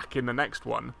comes back in the next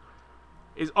one,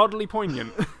 is oddly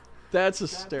poignant. That's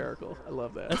hysterical. I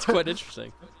love that. That's quite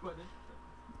interesting.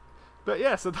 But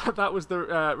yeah, so that was the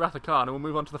Wrath of Khan, and we'll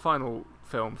move on to the final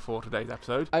film for today's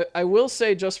episode. I will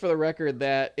say, just for the record,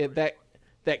 that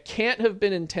that can't have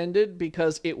been intended,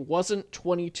 because it wasn't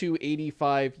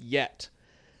 2285 yet.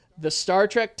 The Star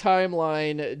Trek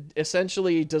timeline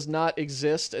essentially does not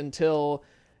exist until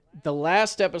the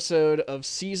last episode of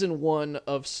Season 1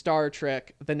 of Star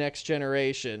Trek: The Next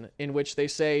Generation, in which they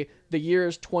say the year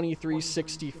is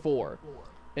 2364.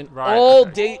 And all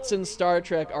dates in Star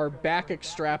Trek are back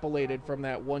extrapolated from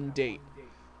that one date.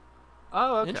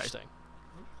 Oh, okay. Interesting.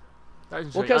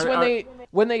 Well, Because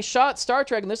when they shot Star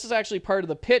Trek, and this is actually part of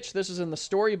the pitch, this is in the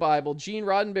story Bible, Gene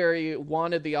Roddenberry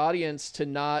wanted the audience to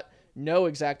not know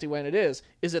exactly when it is.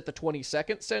 Is it the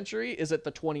 22nd century? Is it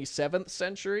the 27th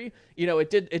century?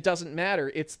 It doesn't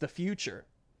matter. It's the future.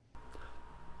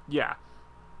 Yeah.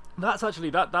 That's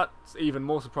even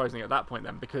more surprising at that point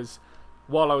then, because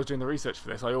while I was doing the research for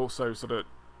this, I also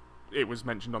it was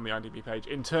mentioned on the IMDb page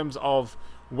in terms of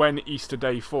when Easter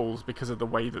Day falls, because of the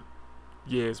way that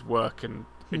years work and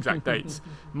exact dates.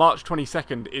 March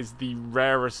 22nd is the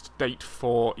rarest date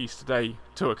for Easter Day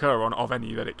to occur on of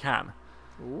any that it can.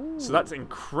 Ooh. So that's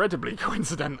incredibly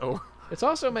coincidental. It's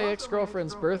also my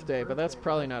ex-girlfriend's birthday, but that's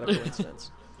probably not a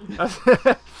coincidence.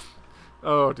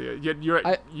 Oh dear,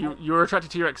 you're attracted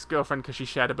to your ex-girlfriend because she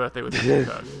shared a birthday with you.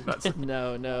 That's...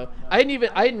 No. I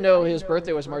didn't know his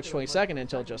birthday was March 22nd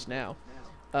until just now.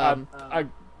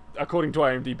 According to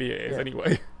IMDb, it is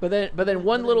anyway. But then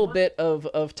one little bit of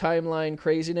timeline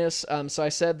craziness. So I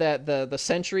said that the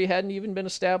century hadn't even been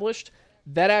established.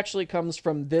 That actually comes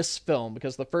from this film,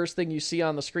 because the first thing you see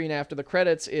on the screen after the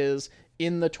credits is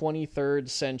in the 23rd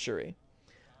century.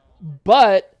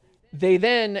 But they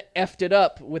then effed it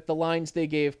up with the lines they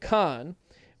gave Khan,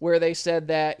 where they said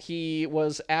that he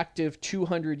was active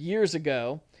 200 years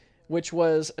ago, which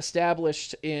was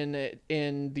established in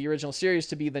the original series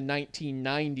to be the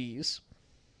 1990s.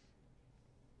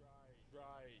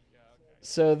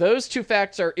 So those two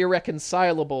facts are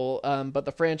irreconcilable, but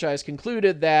the franchise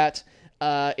concluded that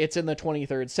it's in the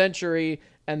 23rd century,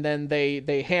 and then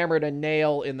they hammered a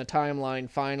nail in the timeline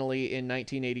finally in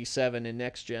 1987 in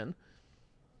Next Gen.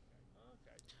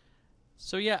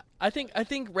 So yeah, I think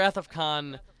Wrath of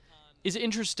Khan is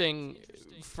interesting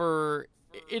for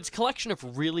its collection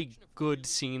of really good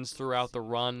scenes throughout the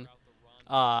run.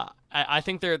 I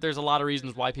think there's a lot of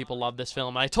reasons why people love this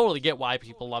film, and I totally get why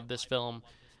people love this film.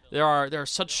 There are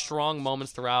such strong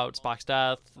moments throughout Spock's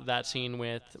death, that scene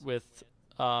with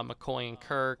McCoy and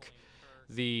Kirk,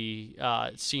 the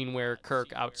scene where Kirk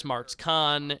outsmarts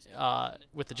Khan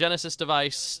with the Genesis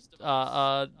device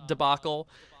debacle.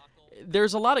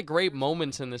 There's a lot of great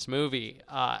moments in this movie,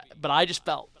 but I just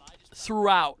felt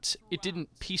throughout it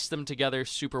didn't piece them together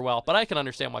super well. But I can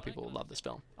understand why people would love this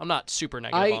film. I'm not super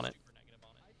negative on it.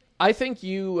 I think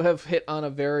you have hit on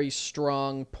a very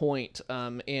strong point,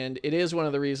 and it is one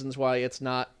of the reasons why it's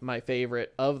not my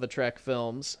favorite of the Trek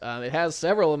films. It has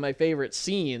several of my favorite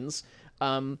scenes,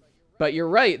 but you're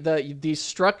right. The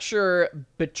structure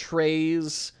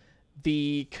betrays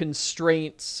the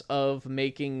constraints of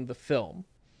making the film.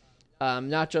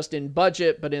 Not just in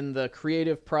budget, but in the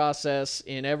creative process,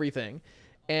 in everything.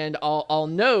 And I'll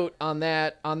note on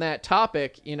that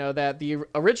topic, that the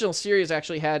original series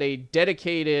actually had a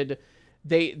dedicated.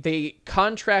 They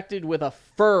contracted with a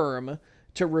firm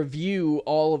to review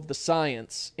all of the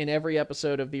science in every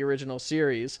episode of the original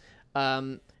series.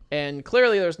 And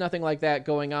clearly, there's nothing like that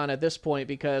going on at this point,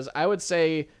 because I would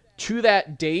say to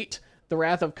that date, The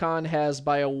Wrath of Khan has,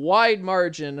 by a wide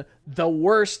margin, the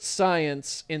worst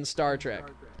science in Star Trek.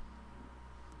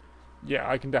 Yeah,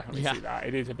 I can definitely see that.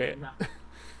 It is a bit...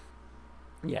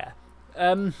 yeah.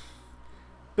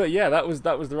 But yeah, that was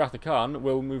The Wrath of Khan.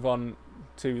 We'll move on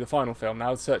to the final film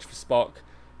now, Search for Spock.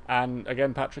 And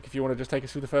again, Patrick, if you want to just take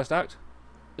us through the first act.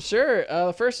 Sure.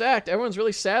 The first act, everyone's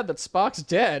really sad that Spock's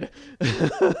dead.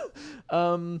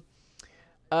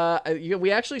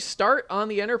 We actually start on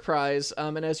the Enterprise,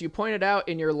 and as you pointed out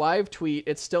in your live tweet,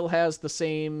 it still has the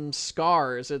same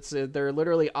scars. They're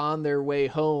literally on their way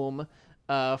home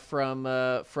from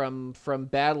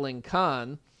battling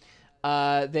Khan.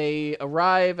 They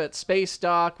arrive at Space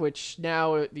Dock, which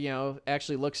now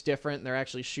actually looks different. And they're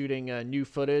actually shooting new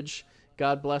footage.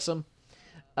 God bless them.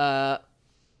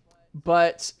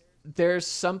 But there's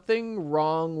something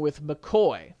wrong with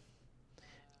McCoy.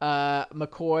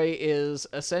 McCoy is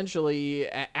essentially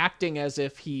acting as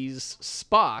if he's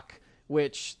Spock,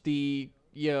 which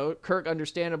Kirk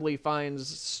understandably finds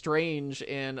strange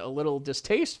and a little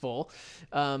distasteful,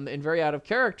 and very out of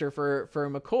character for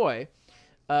McCoy.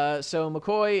 So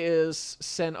McCoy is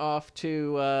sent off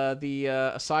to the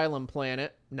asylum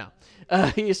planet. No,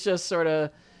 he's just sort of.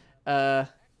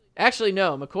 Actually,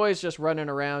 no. McCoy's just running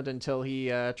around until he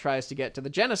tries to get to the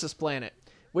Genesis planet,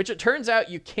 which it turns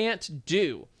out you can't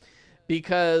do,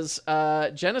 because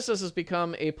Genesis has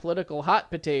become a political hot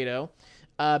potato,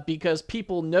 because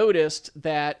people noticed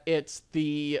that it's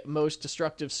the most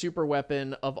destructive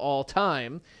superweapon of all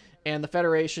time, and the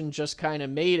Federation just kind of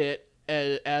made it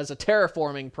as a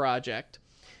terraforming project,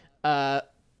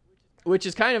 which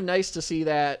is kind of nice to see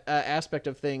that aspect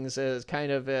of things as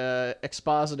kind of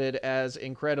exposited as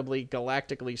incredibly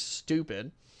galactically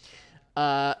stupid.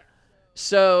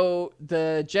 So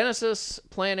the Genesis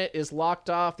planet is locked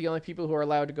off. The only people who are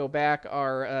allowed to go back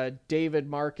are David,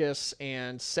 Marcus,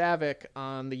 and Savick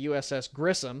on the USS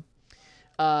Grissom.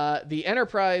 The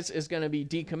Enterprise is going to be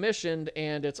decommissioned,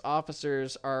 and its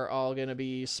officers are all going to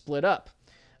be split up.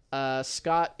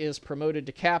 Scott is promoted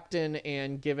to captain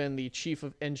and given the chief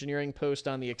of engineering post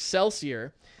on the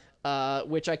Excelsior,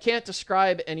 which I can't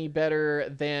describe any better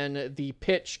than the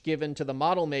pitch given to the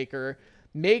model maker.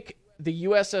 Make the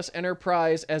USS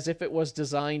Enterprise as if it was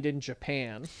designed in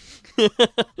Japan.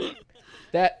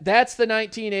 That's the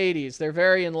 1980s. They're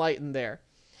very enlightened there.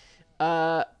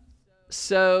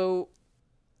 So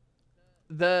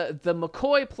the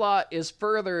McCoy plot is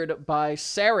furthered by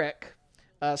Sarek,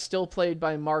 still played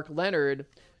by Mark Leonard,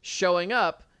 showing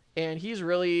up, and he's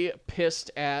really pissed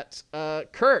at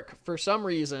Kirk for some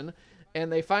reason,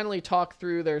 and they finally talk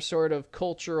through their sort of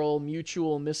cultural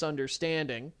mutual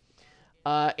misunderstanding.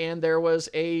 And there was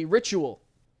a ritual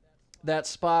that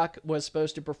Spock was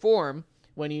supposed to perform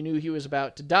when he knew he was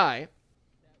about to die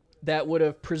that would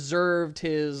have preserved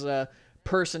his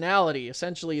personality.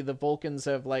 Essentially, the Vulcans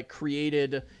have like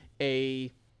created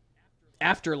a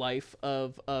afterlife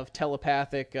of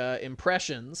telepathic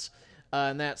impressions,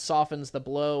 and that softens the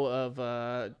blow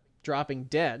of dropping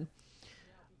dead.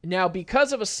 Now,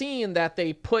 because of a scene that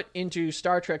they put into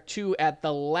Star Trek II at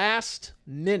the last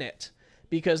minute,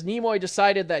 because Nimoy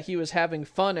decided that he was having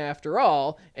fun after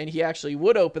all, and he actually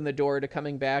would open the door to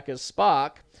coming back as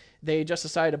Spock, they just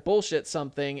decided to bullshit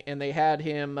something, and they had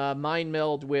him mind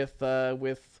meld with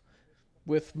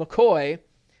McCoy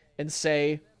and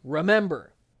say,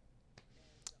 "Remember."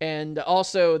 And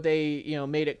also they,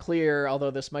 made it clear,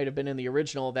 although this might have been in the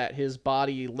original, that his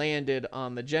body landed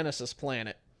on the Genesis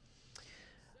planet.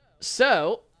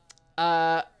 So,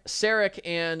 Sarek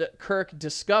and Kirk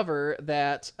discover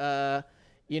that, that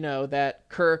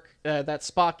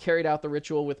Spock carried out the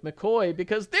ritual with McCoy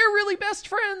because they're really best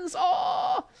friends.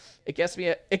 Oh, it gets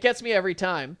me every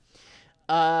time.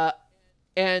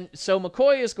 And so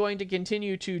McCoy is going to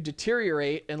continue to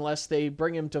deteriorate unless they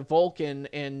bring him to Vulcan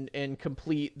and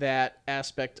complete that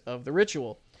aspect of the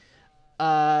ritual.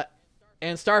 And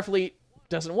Starfleet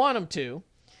doesn't want him to.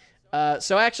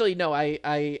 So actually, no,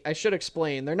 I should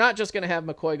explain. They're not just going to have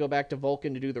McCoy go back to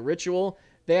Vulcan to do the ritual.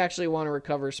 They actually want to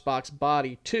recover Spock's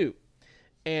body, too.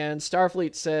 And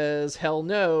Starfleet says, hell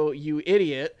no, you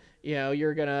idiot.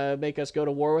 You're going to make us go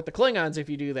to war with the Klingons if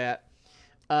you do that.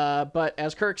 But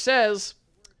as Kirk says,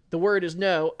 the word is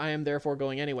no, I am therefore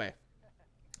going anyway.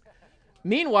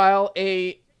 Meanwhile,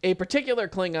 a particular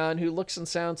Klingon who looks and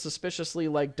sounds suspiciously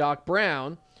like Doc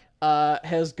Brown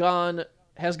has gone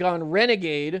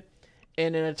renegade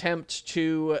in an attempt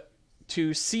to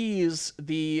seize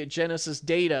the Genesis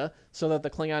data so that the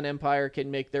Klingon Empire can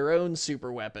make their own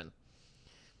super weapon.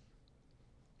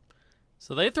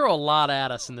 So they throw a lot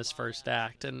at us in this first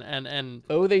act, and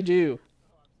oh, they do.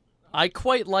 I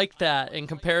quite like that in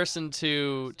comparison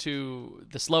to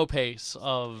the slow pace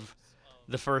of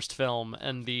the first film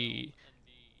and the,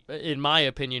 in my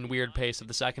opinion, weird pace of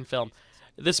the second film.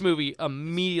 This movie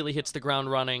immediately hits the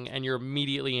ground running, and you're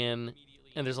immediately in,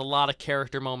 and there's a lot of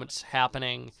character moments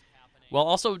happening, while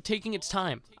also taking its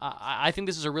time. I think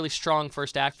this is a really strong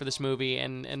first act for this movie,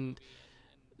 and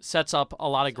sets up a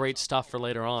lot of great stuff for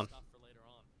later on.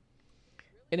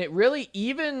 And it really,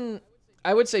 even,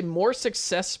 I would say, more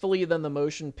successfully than the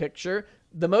motion picture.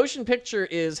 The motion picture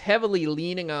is heavily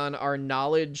leaning on our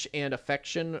knowledge and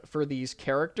affection for these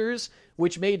characters,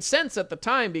 which made sense at the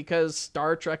time because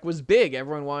Star Trek was big.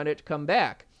 Everyone wanted it to come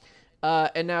back.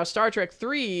 And now Star Trek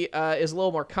 3 is a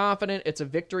little more confident. It's a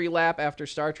victory lap after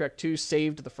Star Trek 2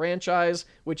 saved the franchise,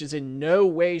 which is in no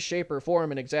way, shape, or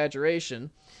form an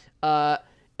exaggeration.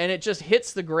 And it just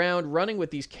hits the ground running with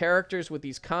these characters, with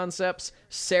these concepts.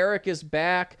 Sarek is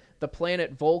back, the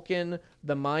planet Vulcan,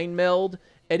 the mind meld,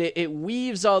 and it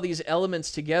weaves all these elements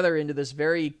together into this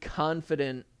very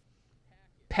confident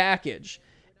package.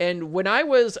 And when I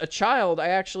was a child,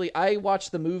 I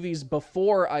watched the movies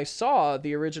before I saw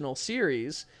the original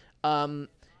series, and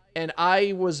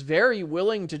I was very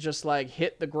willing to just like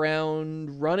hit the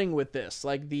ground running with this.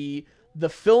 Like the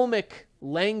filmic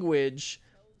language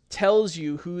tells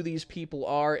you who these people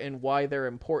are and why they're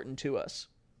important to us.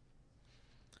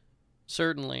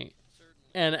 Certainly.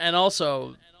 And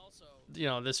also,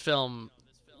 this film,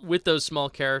 with those small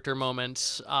character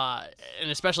moments, and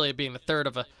especially it being the third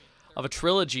of a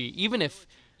trilogy, even if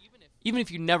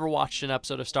you never watched an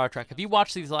episode of Star Trek, if you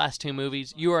watch these last two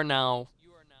movies, you're now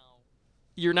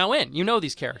in. You know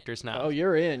these characters now. Oh,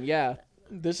 you're in, yeah.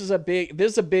 This is a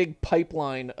big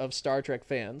pipeline of Star Trek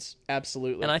fans.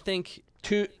 Absolutely. And I think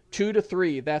 2 to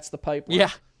 3, that's the pipeline.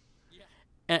 Yeah.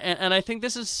 And I think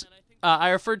this is I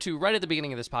referred to right at the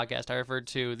beginning of this podcast. I referred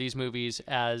to these movies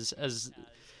as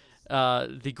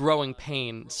the growing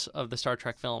pains of the Star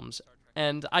Trek films,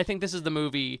 and I think this is the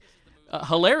movie,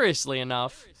 hilariously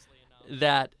enough,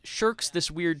 that shirks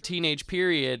this weird teenage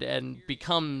period and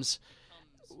becomes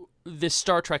this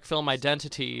Star Trek film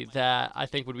identity that I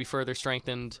think would be further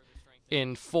strengthened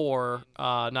in 4.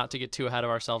 Not to get too ahead of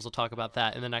ourselves, we'll talk about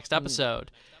that in the next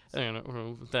episode.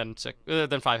 Then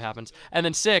 5 happens, and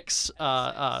then 6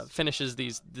 finishes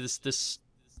this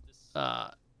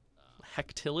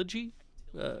hectilogy.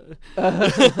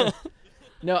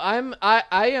 No,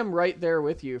 I am right there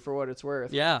with you for what it's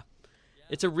worth. Yeah,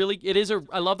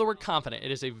 I love the word confident.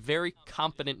 It is a very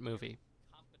confident movie.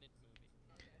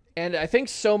 And I think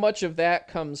so much of that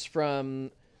comes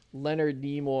from Leonard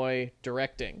Nimoy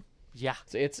directing. Yeah,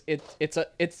 It's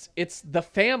the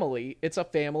family. It's a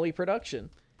family production.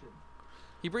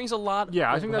 he brings a lot.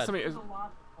 Yeah, I oh, think go that's ahead. something.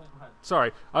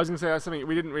 Sorry, I was going to say that's something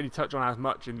we didn't really touch on as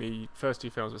much in the first 2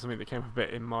 films, but something that came up a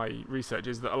bit in my research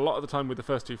is that a lot of the time with the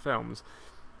first 2 films,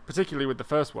 particularly with the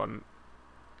first one,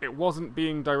 it wasn't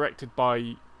being directed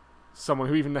by someone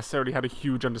who even necessarily had a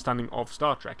huge understanding of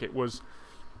Star Trek. It was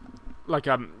like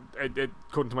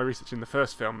according to my research in the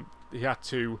first film, he had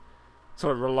to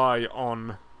sort of rely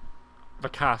on the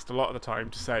cast a lot of the time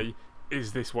to say,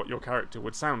 is this what your character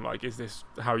would sound like? Is this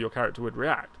how your character would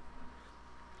react?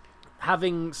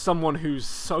 Having someone who's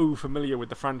so familiar with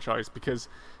the franchise, because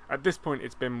at this point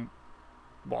it's been,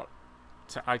 what?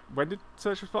 When did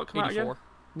Search for Spock come out again?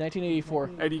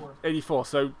 1984. 84,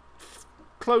 so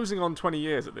closing on 20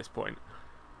 years at this point.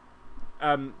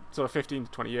 Sort of 15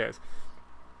 to 20 years.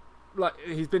 Like,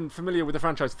 he's been familiar with the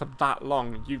franchise for that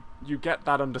long. You get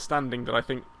that understanding that I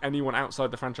think anyone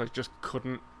outside the franchise just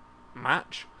couldn't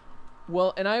match.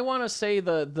 Well, and I want to say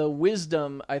the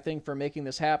wisdom, I think, for making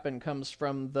this happen comes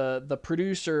from the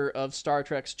producer of Star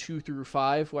Trek's 2 through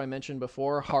 5, who I mentioned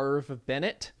before, Harve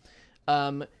Bennett.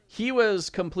 He was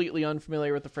completely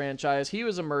unfamiliar with the franchise. He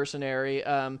was a mercenary.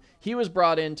 He was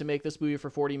brought in to make this movie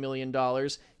for $40 million.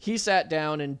 He sat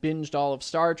down and binged all of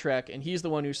Star Trek, and he's the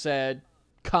one who said,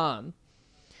 Khan.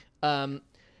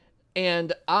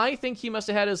 And I think he must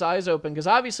have had his eyes open, because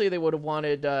obviously they would have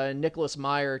wanted Nicholas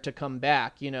Meyer to come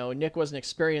back. You know, Nick was an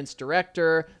experienced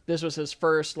director. This was his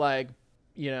first,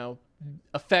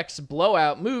 effects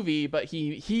blowout movie, but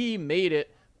he made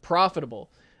it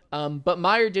profitable. But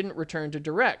Meyer didn't return to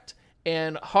direct.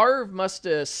 And Harve must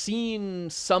have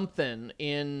seen something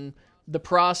in the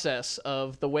process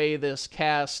of the way this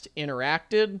cast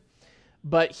interacted,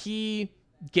 but he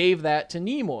gave that to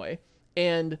Nimoy.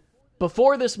 And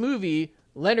before this movie,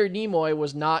 Leonard Nimoy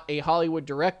was not a Hollywood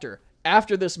director.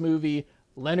 After this movie,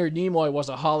 Leonard Nimoy was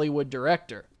a Hollywood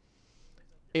director.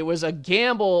 It was a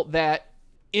gamble that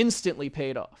instantly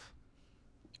paid off.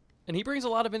 And he brings a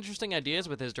lot of interesting ideas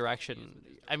with his direction.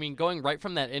 I mean, going right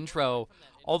from that intro,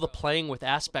 all the playing with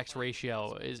aspect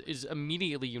ratio is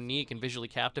immediately unique and visually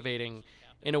captivating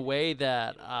in a way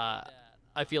that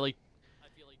I feel like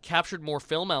captured more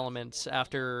film elements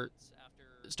after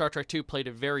Star Trek II played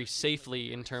it very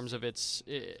safely in terms of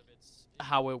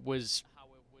how it was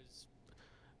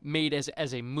made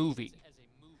as a movie.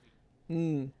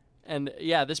 And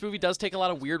yeah, this movie does take a lot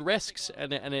of weird risks,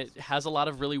 and it has a lot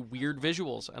of really weird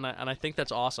visuals, and I think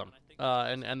that's awesome.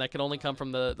 And that can only come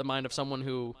from the mind of someone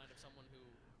who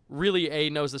really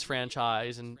A, knows this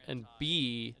franchise, and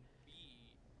B,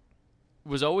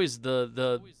 was always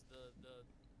the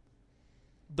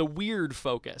weird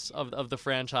focus of the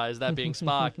franchise, that being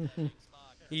Spock.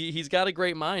 He's got a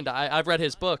great mind. I've read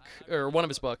his book, or one of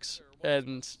his books,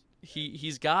 and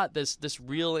he's got this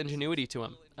real ingenuity to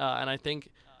him, and I think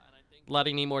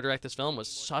letting Nimoy direct this film was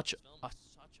such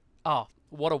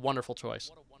what a wonderful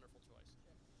choice.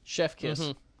 Chef kiss.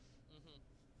 Mm-hmm.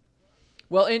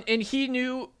 Well, and he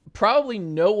knew probably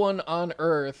no one on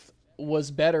Earth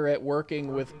was better at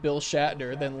working with Bill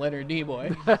Shatner than Leonard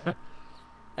Nimoy.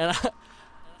 And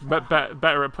But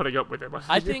better at putting up with him.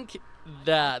 I think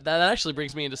that actually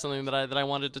brings me into something that I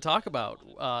wanted to talk about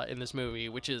in this movie,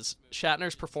 which is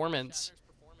Shatner's performance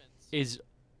is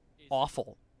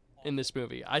awful in this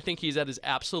movie. I think he's at his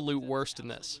absolute worst in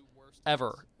this,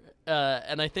 ever.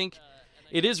 And I think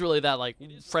it is really that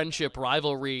friendship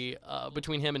rivalry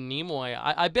between him and Nimoy.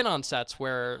 I've been on sets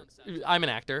where I'm an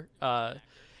actor,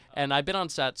 and I've been on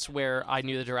sets where I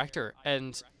knew the director,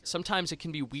 and sometimes it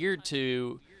can be weird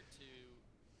to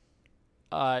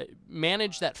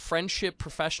manage that friendship,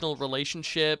 professional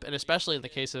relationship, and especially in the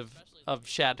case of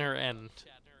Shatner and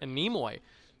Nimoy,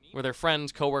 where they're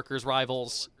friends, coworkers,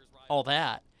 rivals, all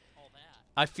that.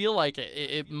 I feel like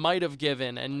it might have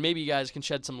given, and maybe you guys can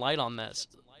shed some light on this,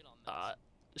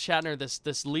 Shatner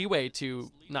this leeway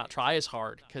to not try as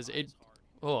hard, because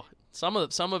some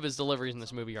of his deliveries in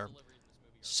this movie are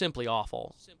simply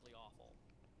awful.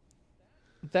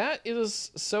 That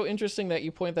is so interesting that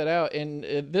you point that out, and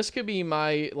this could be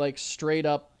my like straight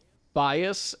up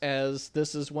bias, as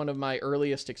this is one of my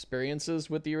earliest experiences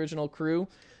with the original crew.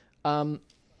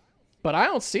 But I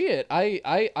don't see it.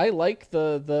 I like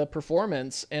the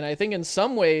performance, and I think in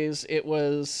some ways it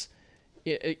was,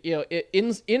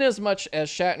 in as much as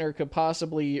Shatner could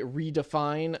possibly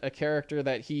redefine a character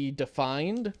that he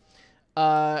defined,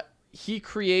 he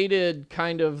created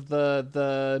kind of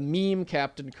the meme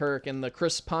Captain Kirk and the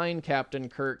Chris Pine Captain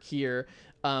Kirk here,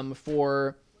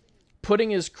 for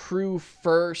putting his crew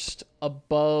first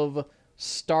above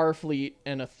Starfleet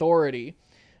and Authority.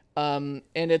 And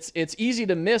it's easy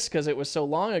to miss because it was so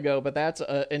long ago, but that's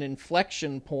an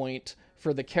inflection point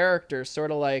for the character,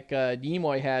 sort of like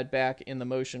Nimoy had back in the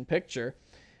motion picture.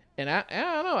 And I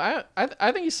don't know,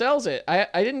 I think he sells it. I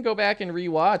didn't go back and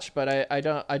rewatch, but I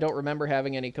don't remember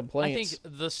having any complaints. I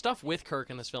think the stuff with Kirk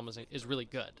in this film is really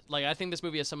good. Like, I think this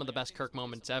movie has some of the best Kirk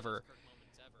moments ever.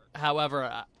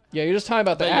 However, yeah, you're just talking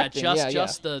about the acting.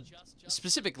 Just the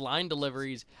specific line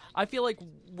deliveries. I feel like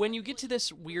when you get to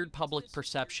this weird public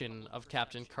perception of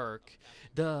Captain Kirk,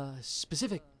 the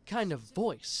specific kind of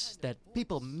voice that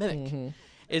people mimic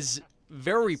is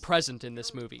very present in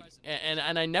this movie, and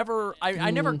I never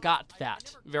got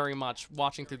that very much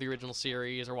watching through the original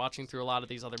series or watching through a lot of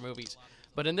these other movies.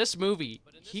 But in this movie,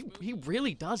 he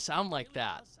really does sound like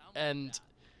that, and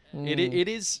it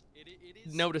is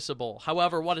noticeable.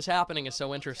 However, what is happening is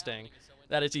so interesting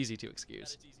that it's easy to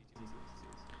excuse.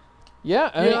 Yeah,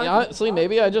 I mean, honestly,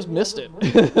 maybe I just missed it.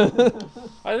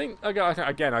 I think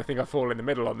I fall in the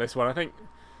middle on this one. I think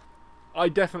I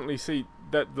definitely see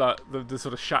that the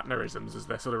sort of Shatnerisms, as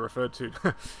they're sort of referred to,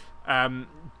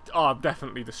 are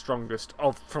definitely the strongest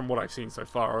from what I've seen so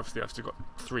far. Obviously, I've still got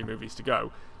 3 movies to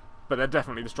go, but they're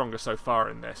definitely the strongest so far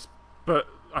in this. But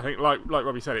I think, like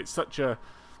Robbie said, it's such a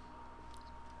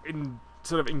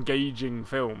sort of engaging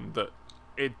film that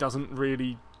it doesn't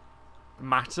really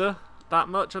matter that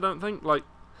much. I don't think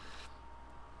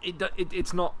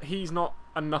it's not. He's not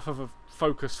enough of a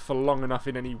focus for long enough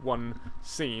in any one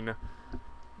scene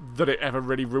that it ever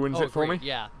really ruins it for me.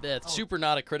 Yeah, that's super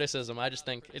not a criticism. I just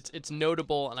think it's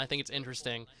notable, and I think it's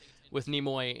interesting with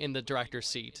Nimoy in the director's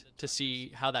seat to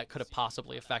see how that could have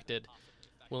possibly affected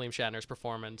William Shatner's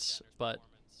performance. But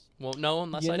won't know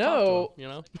unless I talk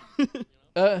to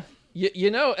him.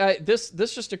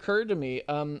 This just occurred to me.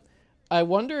 I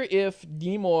wonder if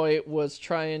Nimoy was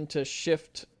trying to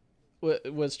sort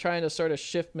of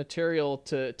shift material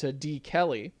to D.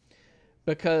 Kelly,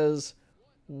 because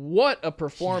what a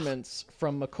performance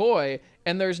from McCoy,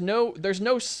 and there's no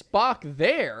Spock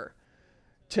there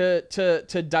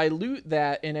to dilute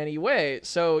that in any way.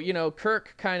 So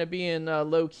Kirk kind of being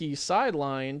low key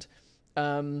sidelined,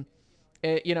 and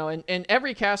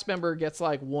every cast member gets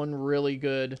like one really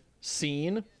good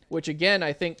scene, which again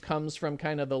I think comes from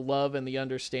kind of the love and the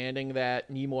understanding that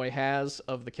Nimoy has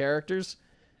of the characters.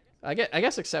 I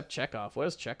guess except Chekhov. What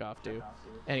does Chekhov do?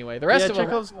 Anyway, the rest of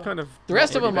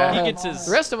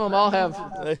them all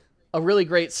have a really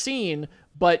great scene,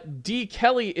 but D.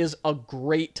 Kelly is a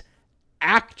great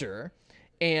actor,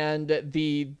 and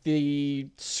the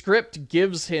script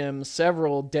gives him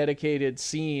several dedicated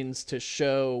scenes to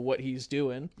show what he's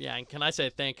doing. Yeah, and can I say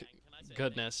thank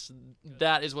goodness,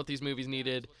 that is what these movies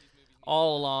needed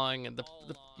all along. And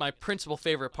my principal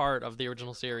favorite part of the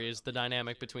original series, the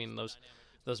dynamic between those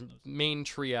main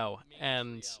trio,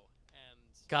 and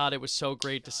God, it was so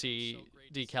great to see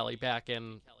D. Kelly back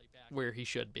in where he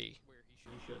should be.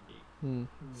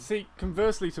 See,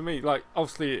 conversely to me, like,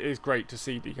 obviously it is great to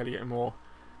see D. Kelly getting more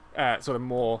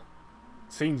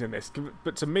scenes in this,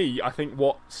 but to me, I think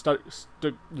what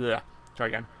To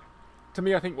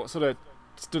me, I think what sort of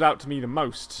stood out to me the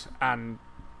most and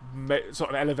sort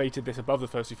of elevated this above the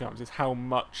first 2 films is how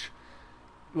much,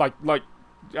 like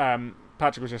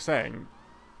Patrick was just saying,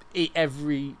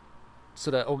 every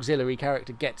sort of auxiliary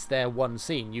character gets their one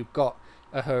scene. You've got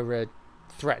Uhura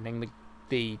threatening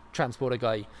the transporter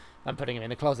guy and putting him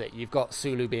in a closet. You've got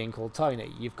Sulu being called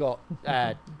Tiny. You've got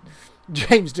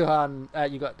James Doohan.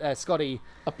 You've got Scotty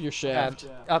up your shaft.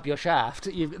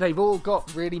 They've all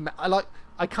got really.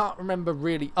 I can't remember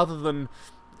really, other than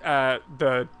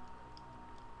the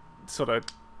sort of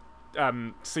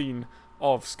scene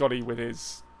of Scotty with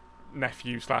his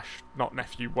nephew / not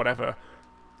nephew, whatever.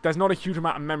 There's not a huge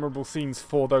amount of memorable scenes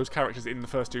for those characters in the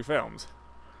first 2 films.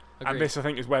 Agreed. And this, I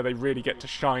think, is where they really get to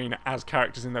shine as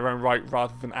characters in their own right,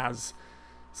 rather than as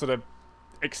sort of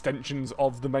extensions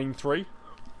of the main 3.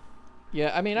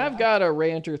 Yeah, I mean, I've got a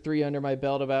rant or three under my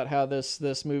belt about how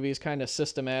this movie is kind of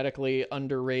systematically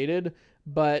underrated,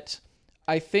 but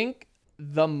I think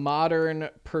the modern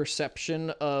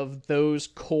perception of those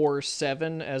core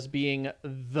seven as being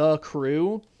the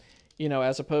crew,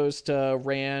 as opposed to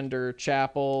Rand or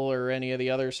Chapel or any of the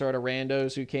other sort of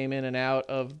randos who came in and out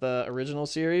of the original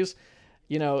series,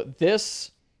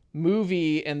 this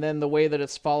movie and then the way that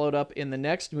it's followed up in the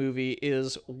next movie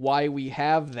is why we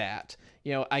have that.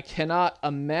 I cannot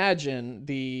imagine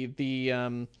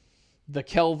the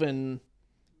Kelvin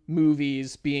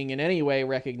movies being in any way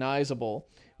recognizable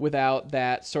without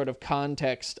that sort of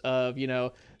context of,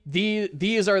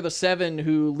 these are the seven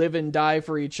who live and die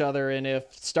for each other, and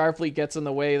if Starfleet gets in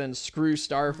the way, then screw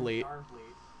Starfleet.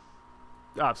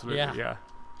 Absolutely, Yeah.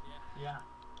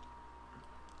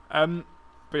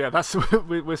 But yeah, that's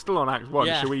we're still on Act 1.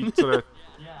 Yeah. Should we sort of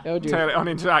Oh, dear. tail it on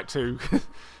into Act 2?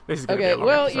 This is going to be Okay, a long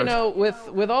well,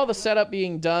 episode. with all the setup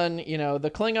being done,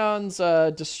 the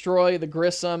Klingons destroy the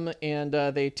Grissom, and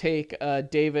they take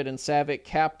David and Savick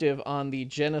captive on the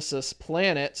Genesis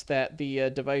planet that the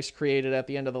device created at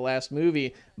the end of the last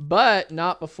movie, but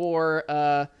not before.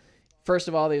 First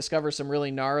of all, they discover some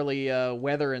really gnarly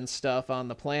weather and stuff on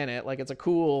the planet. Like, it's a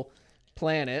cool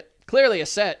planet, clearly a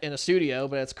set in a studio,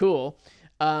 but it's cool.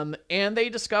 And they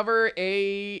discover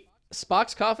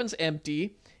Spock's coffin's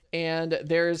empty, and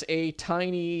there's a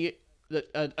tiny,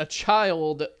 a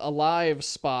child alive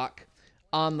Spock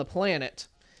on the planet.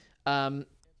 And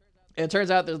it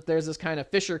turns out that there's this kind of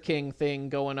Fisher King thing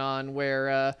going on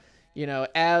where,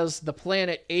 as the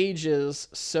planet ages,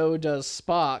 so does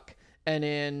Spock. And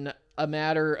in a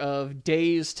matter of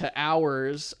days to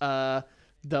hours,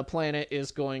 the planet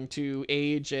is going to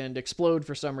age and explode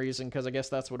for some reason, because I guess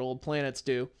that's what old planets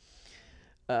do.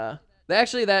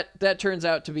 Actually, that turns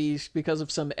out to be because of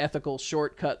some ethical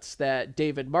shortcuts that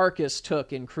David Marcus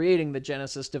took in creating the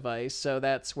Genesis device, so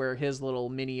that's where his little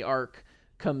mini arc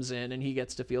comes in, and he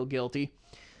gets to feel guilty.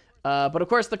 But of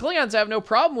course, the Klingons have no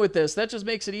problem with this. That just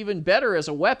makes it even better as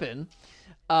a weapon.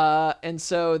 And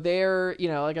so they're,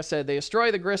 like I said, they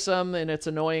destroy the Grissom and its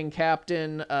annoying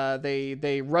captain.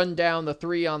 They run down the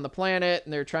three on the planet,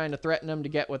 and they're trying to threaten them to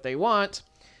get what they want.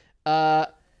 And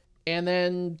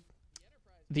then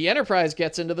the Enterprise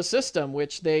gets into the system,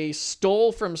 which they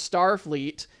stole from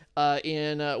Starfleet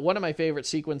in one of my favorite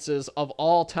sequences of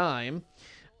all time.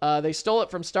 They stole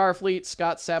it from Starfleet.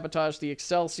 Scott sabotaged the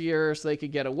Excelsior so they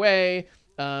could get away.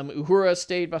 Uhura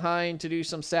stayed behind to do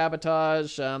some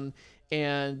sabotage.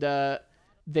 And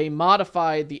they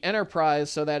modified the Enterprise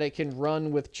so that it can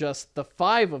run with just the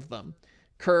five of them: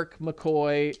 Kirk,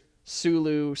 McCoy,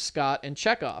 Sulu, Scott, and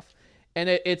Chekhov. And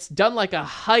it's done like a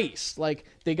heist. Like,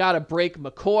 they got to break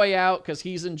McCoy out because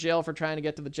he's in jail for trying to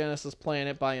get to the Genesis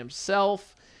planet by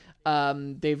himself.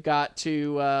 They've got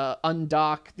to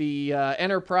undock the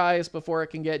Enterprise before it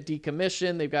can get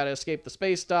decommissioned. They've got to escape the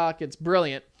space dock. It's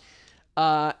brilliant.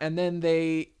 And then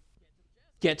they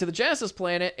get to the Genesis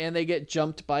planet, and they get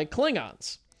jumped by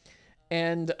Klingons.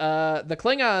 And the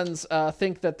Klingons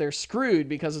think that they're screwed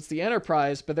because it's the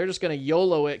Enterprise, but they're just going to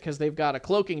YOLO it because they've got a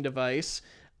cloaking device.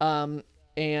 And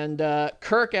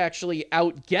Kirk actually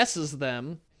outguesses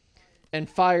them and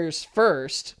fires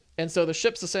first, and so the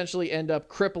ships essentially end up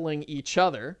crippling each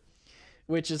other,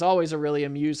 which is always a really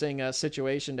amusing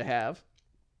situation to have.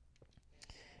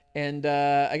 And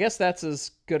I guess that's as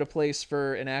good a place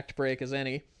for an act break as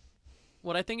any.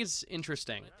 What I think is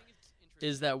interesting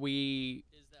is that we,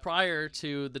 prior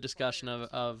to the discussion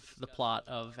of the plot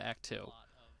of Act 2,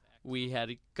 we had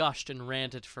gushed and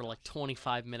ranted for like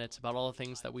 25 minutes about all the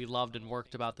things that we loved and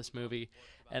worked about this movie,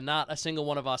 and not a single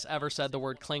one of us ever said the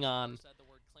word Klingon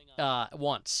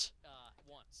once.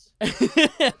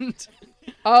 And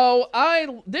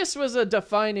this was a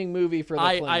defining movie for the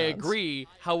Klingons. I agree.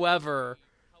 However,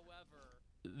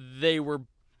 they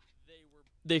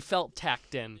felt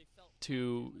tacked in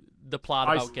to the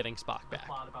plot about getting Spock back.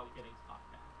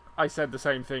 I said the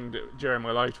same thing during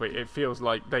my live tweet. It feels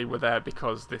like they were there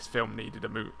because this film needed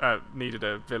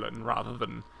a villain rather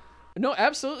than... No,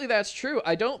 absolutely, that's true.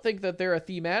 I don't think that they're a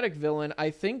thematic villain.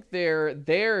 I think they're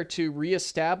there to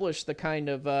reestablish the kind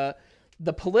of...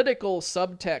 the political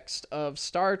subtext of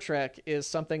Star Trek is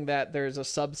something that there's a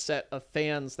subset of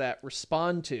fans that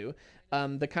respond to.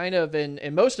 The kind of...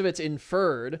 and most of it's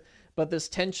inferred, but this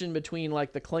tension between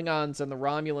like the Klingons and the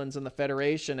Romulans and the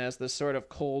Federation as this sort of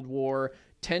Cold War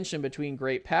tension between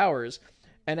great powers.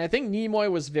 And I think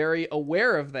Nimoy was very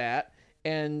aware of that,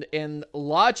 and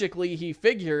logically he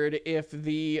figured if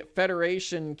the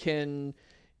Federation can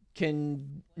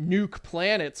nuke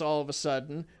planets all of a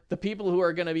sudden, the people who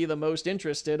are going to be the most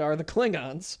interested are the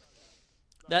Klingons.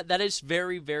 That is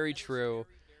very, very true.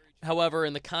 However,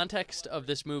 in the context of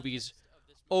this movie's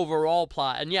overall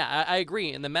plot, and yeah, I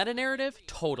agree, in the meta-narrative,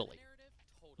 totally.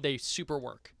 They super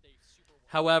work.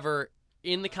 However,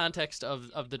 in the context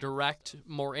of the direct,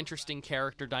 more interesting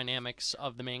character dynamics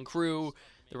of the main crew,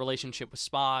 the relationship with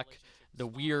Spock, the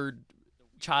weird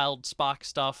child Spock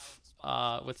stuff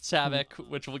with Saavik,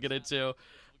 which we'll get into,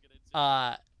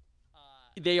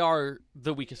 they are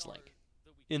the weakest link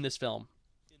in this film,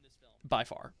 by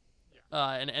far.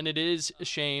 And it is a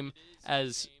shame,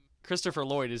 as Christopher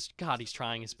Lloyd is, God, he's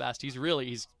trying his best. He's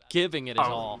giving it his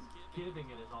all.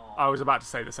 I was about to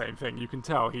say the same thing. You can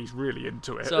tell he's really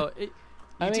into it. So,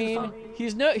 I mean,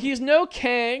 he's no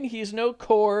Kang, he's no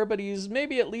Kor, but he's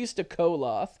maybe at least a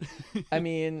Koloth. I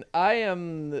mean, I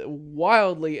am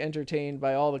wildly entertained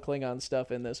by all the Klingon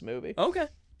stuff in this movie. Okay,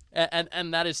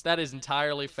 and that is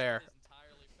entirely fair.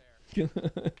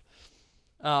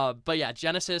 But yeah,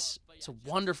 Genesis. It's a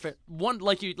wonderful one.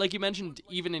 Like you mentioned,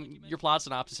 even in your plot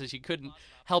synopsis, you couldn't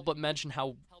help but mention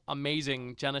how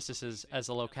amazing Genesis is as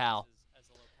a locale.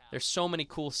 There's so many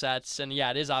cool sets, and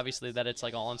yeah, it is obviously that it's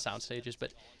like all on sound stages,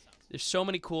 but there's so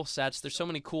many cool sets. There's so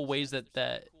many cool ways that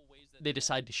they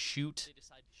decide to shoot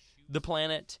the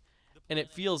planet, and it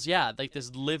feels, yeah, like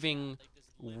this living,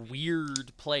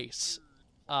 weird place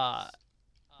that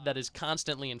is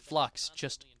constantly in flux.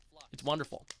 Just, it's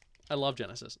wonderful. I love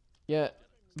Genesis. Yeah,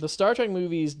 the Star Trek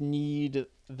movies need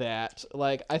that.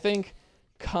 Like, I think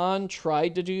Khan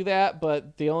tried to do that,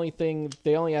 but they only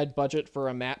had budget for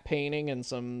a matte painting and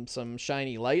some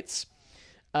shiny lights.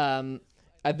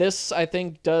 This, I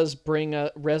think, does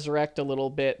resurrect a little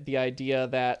bit the idea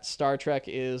that Star Trek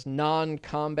is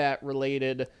non-combat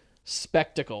related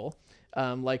spectacle,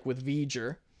 like with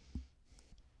V'ger.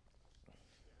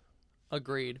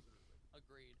 Agreed.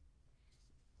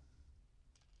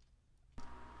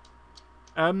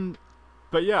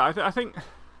 But yeah, I think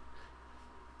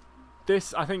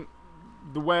this. I think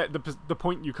the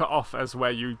point you cut off as where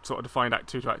you sort of defined Act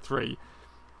 2 to Act 3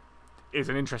 is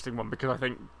an interesting one, because I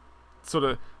think sort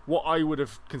of what I would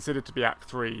have considered to be Act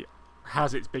 3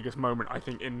 has its biggest moment, I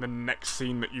think, in the next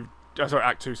scene that you.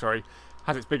 Act 2. Sorry,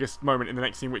 has its biggest moment in the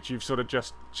next scene, which you've sort of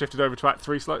just shifted over to Act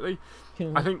 3 slightly.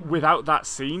 I think without that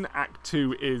scene, Act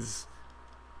 2 is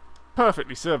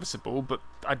perfectly serviceable, but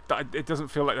it doesn't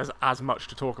feel like there's as much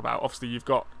to talk about. Obviously, you've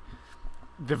got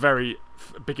the very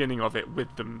beginning of it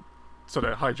with them sort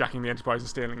of hijacking the Enterprise and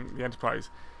stealing the Enterprise,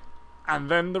 and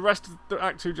then the rest of the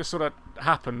Act 2 just sort of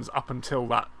happens up until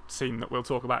that scene that we'll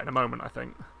talk about in a moment, I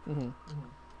think. Mm-hmm.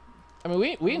 I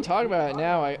mean, we can talk about it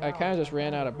now. I kind of just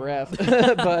ran out of breath,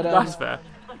 but that's fair.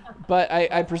 But I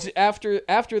after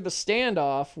the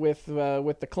standoff with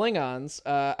the Klingons,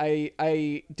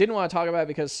 I didn't want to talk about it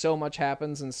because so much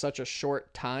happens in such a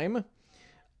short time.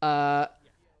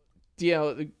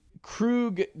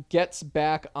 Krug gets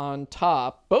back on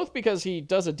top, both because he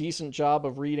does a decent job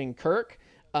of reading Kirk,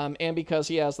 and because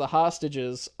he has the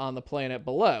hostages on the planet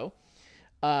below.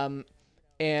 And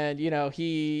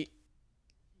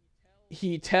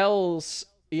he tells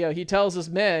his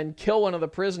men, kill one of the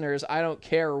prisoners, I don't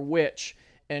care which.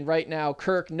 And right now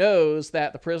Kirk knows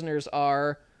that the prisoners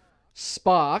are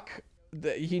Spock.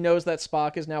 He knows that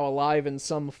Spock is now alive in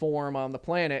some form on the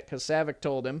planet because Saavik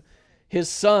told him. His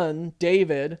son,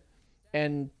 David,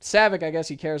 and Saavik, I guess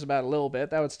he cares about a little bit.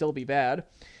 That would still be bad.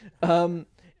 And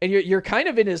you're kind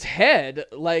of in his head.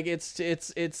 Like it's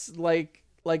like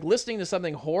listening to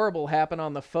something horrible happen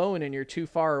on the phone and you're too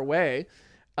far away.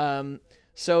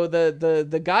 So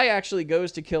the guy actually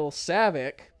goes to kill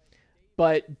Saavik,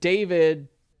 but David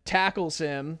tackles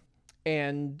him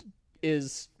and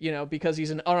is, because he's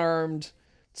an unarmed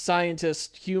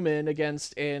scientist human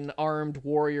against an armed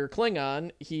warrior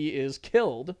Klingon, he is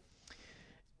killed.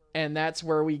 And that's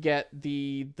where we get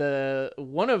the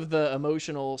one of the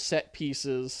emotional set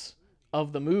pieces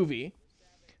of the movie,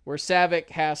 where Saavik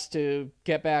has to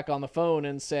get back on the phone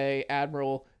and say,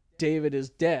 Admiral, David is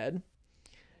dead.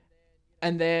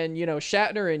 And then,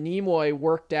 Shatner and Nimoy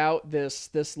worked out this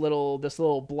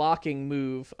little blocking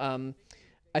move.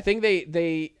 I think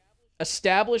they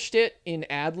established it in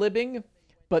ad-libbing,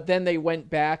 but then they went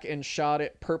back and shot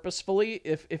it purposefully,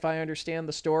 if I understand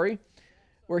the story,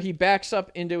 where he backs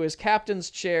up into his captain's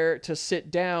chair to sit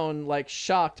down, like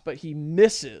shocked, but he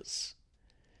misses.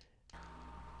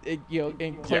 In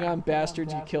Klingon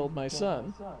bastards, you killed my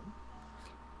son.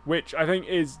 Which I think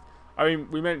is,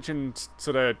 we mentioned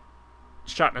sort of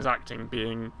Shatner's acting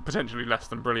being potentially less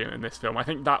than brilliant in this film. I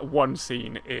think that one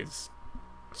scene is,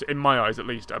 in my eyes at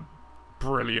least, a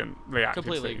brilliantly acted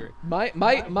Completely scene. agree.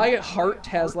 My heart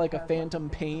has like a phantom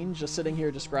pain just sitting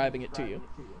here describing it to you.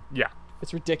 Yeah.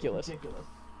 It's ridiculous.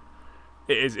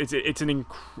 it is. It's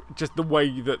just the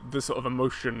way that the sort of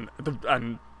emotion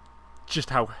and just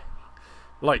how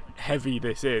like heavy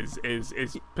this is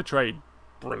portrayed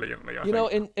brilliantly. I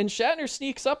think. And Shatner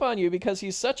sneaks up on you because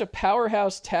he's such a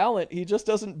powerhouse talent. He just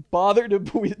doesn't bother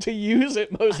to use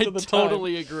it most of the time. I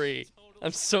totally agree.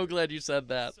 I'm so glad you said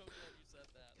that.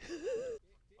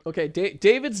 Okay,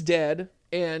 David's dead,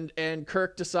 and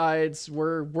Kirk decides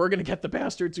we're gonna get the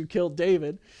bastards who killed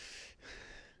David.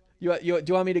 Do you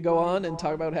want me to go on and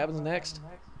talk about what happens next?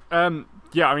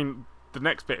 Yeah, I mean, the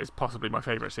next bit is possibly my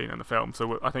favorite scene in the film,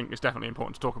 so I think it's definitely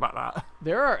important to talk about that.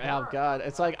 There are, oh god,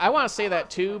 it's like I want to say that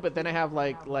too, but then I have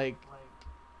like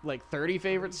 30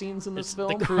 favorite scenes in this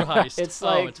film. The crew heist. It's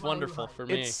like, it's wonderful for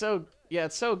me. It's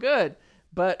so good,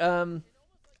 but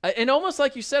and almost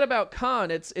like you said about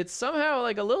Khan, it's somehow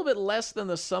like a little bit less than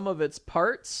the sum of its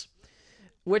parts,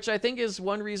 which I think is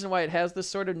one reason why it has this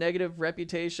sort of negative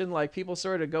reputation. Like people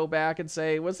sort of go back and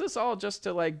say, was this all just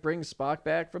to like bring Spock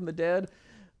back from the dead?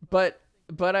 But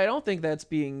I don't think that's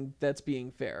being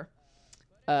fair.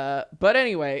 But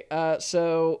anyway,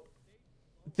 so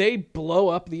they blow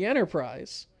up the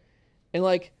Enterprise, and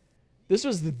like this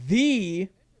was the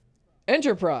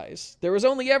Enterprise. There was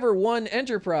only ever one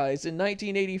Enterprise in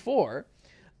 1984,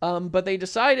 but they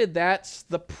decided that's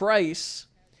the price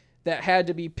that had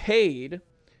to be paid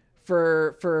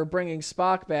for bringing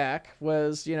Spock back.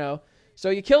 Was, so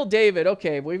you kill David,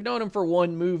 okay, we've known him for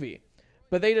one movie.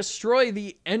 But they destroy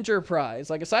the Enterprise.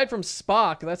 Like, aside from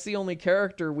Spock, that's the only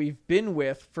character we've been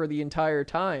with for the entire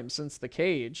time since The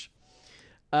Cage.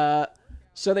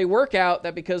 So they work out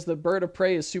that because the Bird of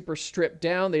Prey is super stripped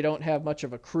down, they don't have much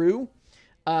of a crew.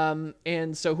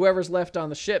 And so whoever's left on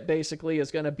the ship basically is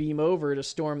going to beam over to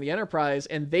storm the Enterprise,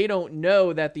 and they don't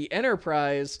know that the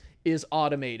Enterprise is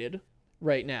automated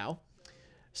right now.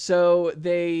 So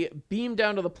they beam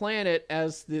down to the planet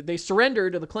as they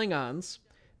surrender to the Klingons.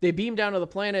 They beam down to the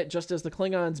planet just as the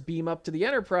Klingons beam up to the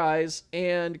Enterprise,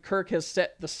 and Kirk has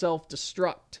set the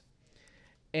self-destruct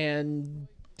and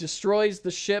destroys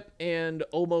the ship and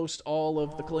almost all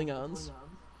of the Klingons.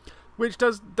 Which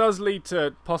does lead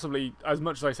to possibly, as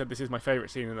much as I said this is my favourite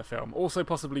scene in the film, also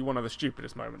possibly one of the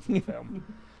stupidest moments in the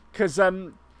film. Because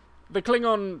the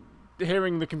Klingon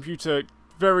hearing the computer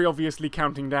very obviously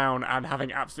counting down and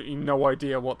having absolutely no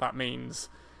idea what that means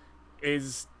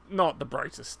is not the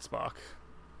brightest spark.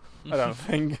 I don't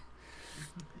think.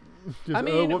 I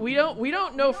mean, we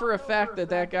don't know for a fact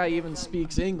that guy even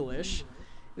speaks English.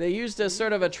 They used a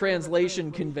sort of a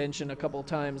translation convention a couple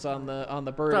times on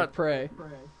the Bird of Prey.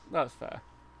 That's fair.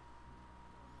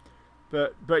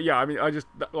 But yeah, I mean,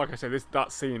 like I said,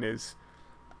 that scene is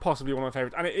possibly one of my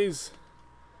favorites, and it is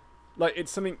like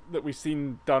it's something that we've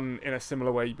seen done in a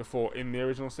similar way before in the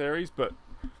original series, but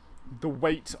the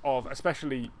weight of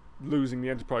especially losing the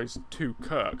Enterprise to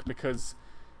Kirk, because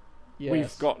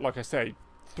we've got, like I say,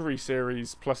 3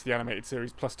 series plus the animated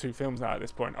series plus 2 films now at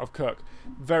this point of Kirk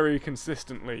very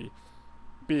consistently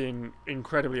being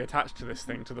incredibly attached to this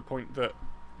thing, to the point that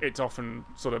it's often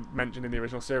sort of mentioned in the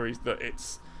original series that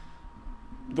it's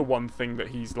the one thing that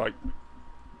he's like,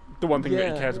 the one thing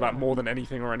that he cares about more than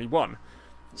anything or anyone.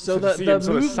 So to see him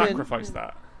sort of sacrifice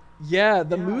that. Yeah,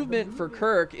 the movement for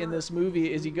Kirk in this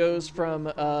movie is he goes from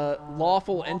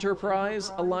lawful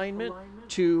Enterprise alignment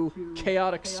to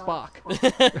chaotic Spock.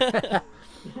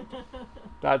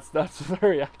 That's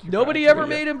very accurate. Nobody ever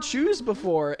made him choose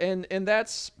before, and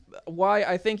that's why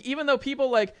I think, even though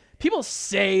people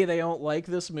say they don't like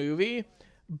this movie,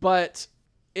 but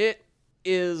it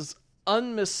is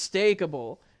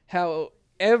unmistakable how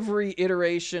every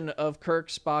iteration of Kirk,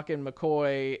 Spock, and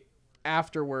McCoy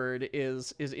afterward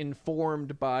is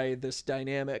informed by this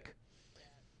dynamic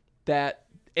that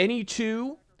any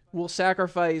two will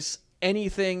sacrifice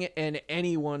anything and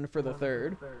anyone for the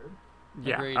third.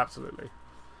 Yeah, Agreed. Absolutely.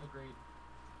 Agreed.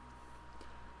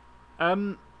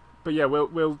 But yeah,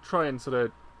 we'll try and sort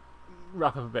of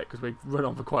wrap up a bit because we've run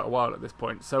on for quite a while at this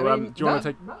point. So I mean, do you want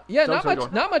to take? Yeah,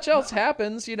 not much else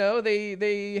happens.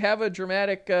 They have a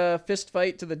dramatic fist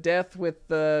fight to the death with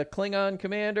the Klingon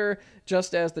commander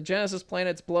just as the Genesis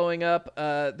planet's blowing up.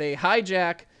 They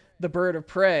hijack the Bird of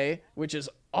Prey, which is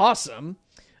awesome.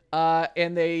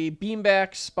 And they beam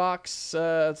back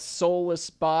Spock's soulless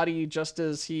body just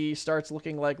as he starts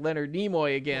looking like Leonard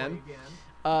Nimoy again.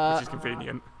 Which is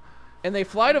convenient. And they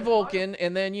fly to Vulcan,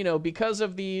 and then, because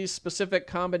of the specific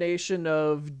combination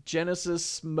of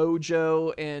Genesis,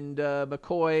 Mojo, and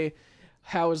McCoy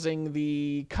housing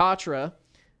the Katra,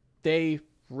 they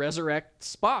resurrect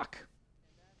Spock.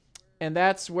 And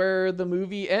that's where the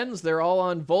movie ends. They're all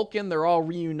on Vulcan. They're all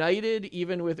reunited,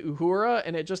 even with Uhura,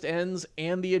 and it just ends,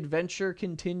 and the adventure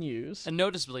continues. And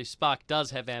noticeably, Spock does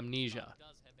have amnesia,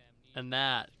 and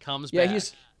that comes Yeah, back.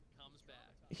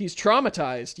 he's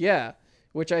traumatized. Yeah,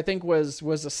 which I think was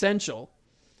essential.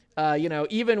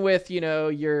 Even with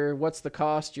your what's the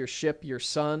cost, your ship, your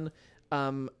son.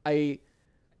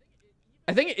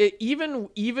 I think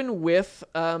even with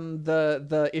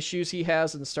the issues he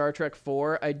has in Star Trek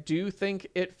 4, I do think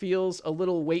it feels a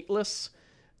little weightless,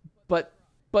 but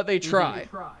they try.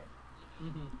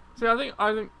 See, I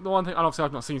think the one thing, and obviously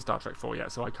I've not seen Star Trek 4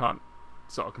 yet, so I can't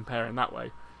sort of compare in that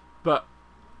way. But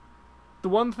the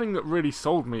one thing that really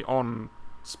sold me on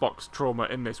Spock's trauma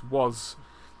in this was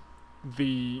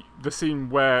the scene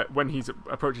when he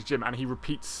approaches Jim and he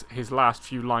repeats his last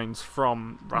few lines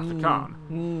from Wrath of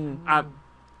Khan. And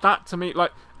that to me,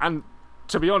 and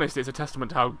to be honest, it's a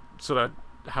testament to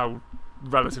how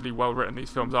relatively well written these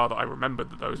films are that I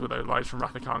remembered that those were those lines from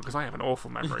Wrath of Khan, because I have an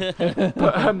awful memory.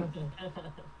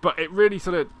 But it really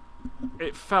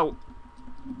it felt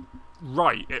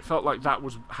right. It felt like that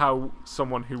was how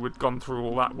someone who had gone through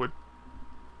all that would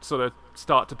sort of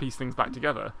start to piece things back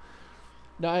together.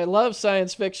 No, I love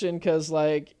science fiction because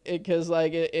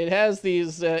it has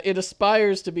these it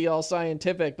aspires to be all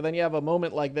scientific, but then you have a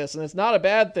moment like this, and it's not a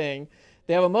bad thing.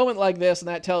 They have a moment like this, and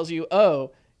that tells you,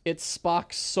 oh, it's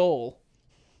Spock's soul.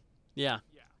 Yeah.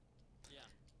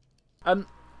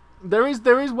 There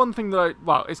is one thing that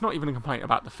it's not even a complaint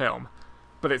about the film,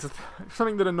 but it's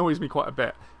something that annoys me quite a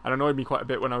bit, and annoyed me quite a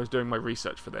bit when I was doing my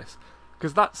research for this,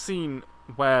 because that scene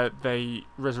where they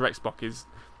resurrect Spock is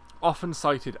often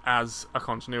cited as a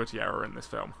continuity error in this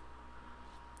film.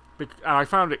 And I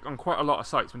found it on quite a lot of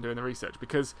sites when doing the research,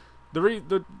 because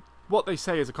what they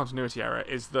say is a continuity error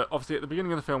is that obviously at the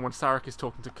beginning of the film when Sarek is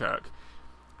talking to Kirk,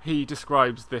 he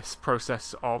describes this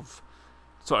process of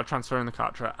sort of transferring the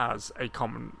Katra as a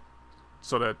common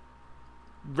sort of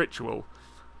ritual.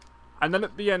 And then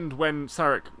at the end when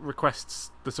Sarek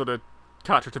requests the sort of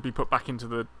Katra to be put back into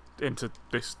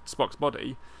this Spock's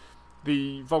body,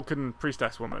 the Vulcan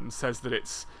priestess woman says that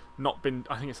it's not been,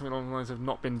 I think it's something along the lines of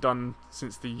not been done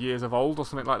since the years of old or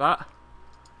something like that.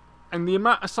 And the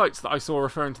amount of sites that I saw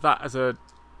referring to that as a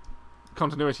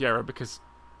continuity error because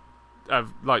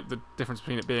of the difference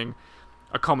between it being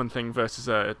a common thing versus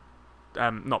a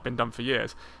not been done for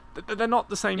years, they're not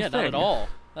the same thing. Yeah, not at all.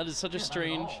 That is such a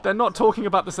strange... They're not talking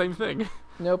about the same thing.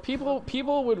 No,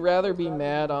 people would rather be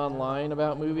mad online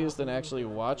about movies than actually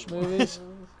watch movies.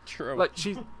 True.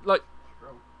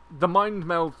 The mind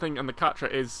meld thing and the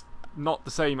Katra is not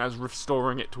the same as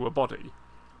restoring it to a body.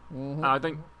 Mm-hmm.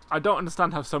 And I don't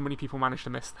understand how so many people manage to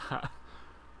miss that.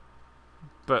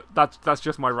 But that's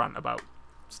just my rant about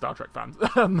Star Trek fans.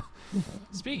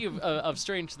 Speaking of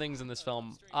strange things in this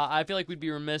film, I feel like we'd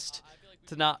be remiss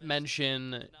to not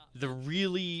mention the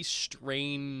really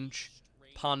strange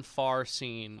Ponfar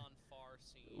scene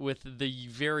with the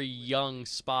very young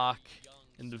Spock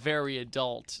and the very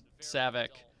adult Saavik.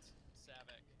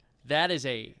 That is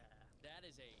a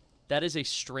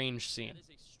strange scene.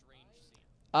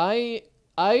 I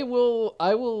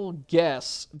will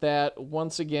guess that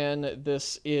once again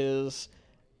this is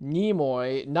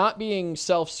Nimoy not being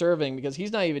self-serving because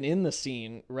he's not even in the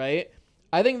scene, right?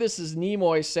 I think this is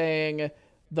Nimoy saying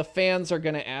the fans are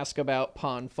going to ask about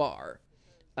Ponfar,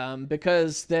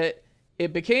 because that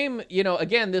it became,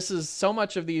 again, this is so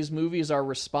much of these movies are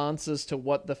responses to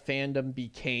what the fandom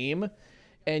became.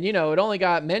 And, it only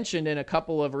got mentioned in a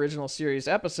couple of original series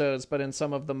episodes, but in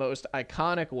some of the most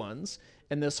iconic ones.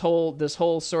 And this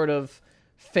whole sort of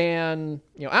fan,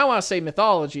 I don't want to say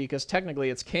mythology because technically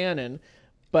it's canon,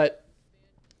 but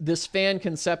this fan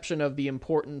conception of the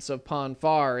importance of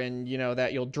Ponfar and,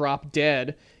 that you'll drop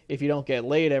dead if you don't get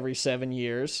laid every 7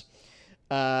 years.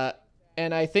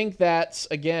 And I think that's,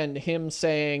 again, him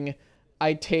saying,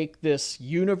 I take this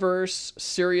universe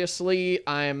seriously.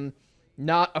 I'm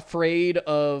not afraid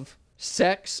of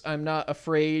sex. I'm not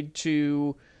afraid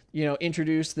to,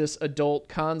 introduce this adult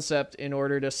concept in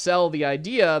order to sell the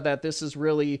idea that this is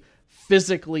really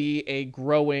physically a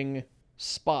growing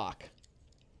Spock.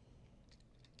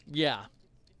 Yeah.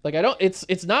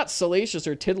 It's not salacious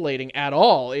or titillating at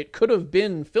all. It could have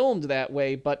been filmed that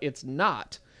way, but it's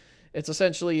not. It's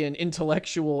essentially an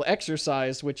intellectual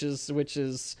exercise, which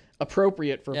is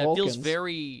appropriate for Vulcans. It feels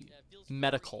very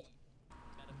medical,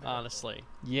 honestly.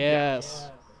 Yes.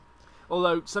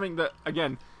 Although something that,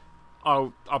 again,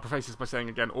 I'll preface this by saying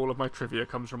again, all of my trivia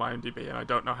comes from IMDb, and I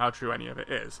don't know how true any of it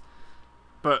is.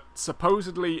 But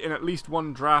supposedly, in at least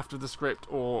one draft of the script,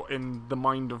 or in the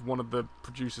mind of one of the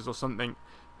producers or something,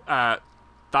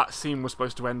 that scene was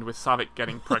supposed to end with Saavik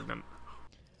getting pregnant.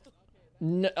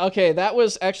 Okay, that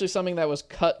was actually something that was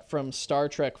cut from Star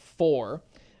Trek 4,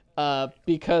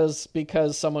 because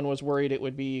someone was worried it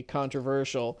would be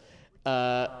controversial.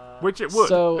 Which it would.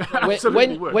 So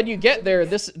Absolutely would. when you get there,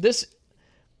 this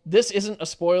isn't a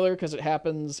spoiler because it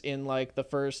happens in like the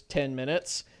first 10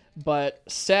 minutes. But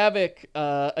Saavik,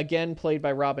 again played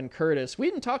by Robin Curtis. We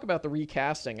didn't talk about the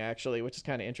recasting actually, which is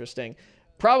kind of interesting.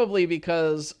 Probably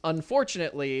because,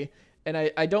 unfortunately, and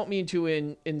I don't mean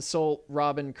to insult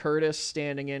Robin Curtis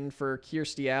standing in for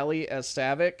Kirstie Alley as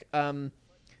Saavik,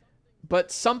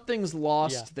 but something's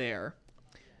lost there.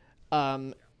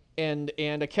 And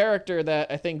a character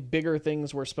that I think bigger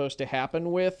things were supposed to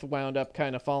happen with wound up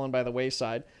kind of falling by the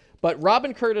wayside. But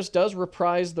Robin Curtis does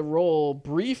reprise the role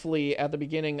briefly at the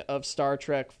beginning of Star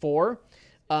Trek 4,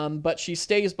 but she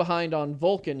stays behind on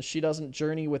Vulcan. She doesn't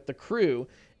journey with the crew.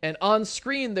 And on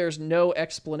screen, there's no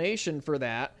explanation for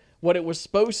that. What it was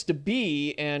supposed to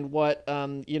be and what,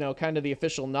 kind of the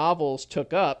official novels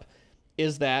took up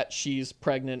is that she's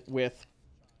pregnant with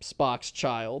Spock's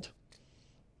child.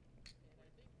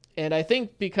 And I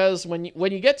think because when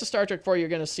you get to Star Trek 4, you're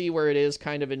going to see where it is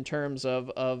kind of in terms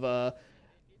of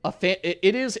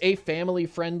it is a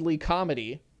family-friendly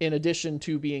comedy in addition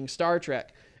to being Star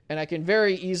Trek. And I can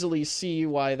very easily see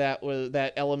why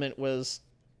that element was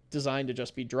designed to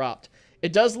just be dropped.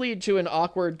 It does lead to an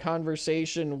awkward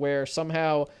conversation where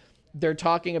somehow they're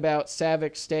talking about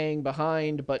Saavik staying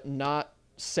behind but not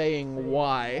saying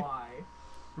why.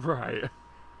 Right.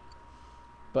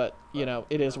 But,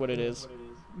 it is what it is.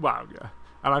 Wow, yeah.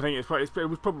 And I think it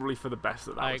was probably for the best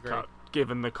that I was agree. cut,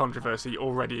 given the controversy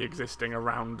already existing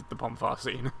around the Pomfar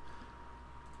scene.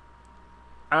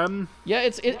 Yeah,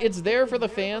 it's there for the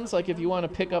fans. Like, if you want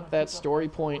to pick up that story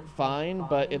point, fine.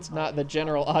 But it's not, the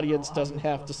general audience doesn't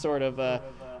have to sort of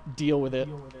deal with it.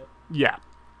 Yeah.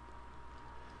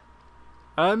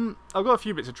 I've got a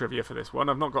few bits of trivia for this one.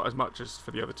 I've not got as much as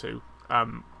for the other two,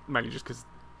 mainly just because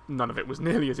none of it was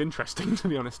nearly as interesting, to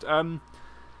be honest.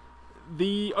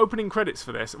 The opening credits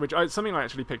for this, something I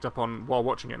actually picked up on while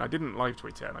watching it, and I didn't live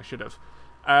tweet it, and I should have.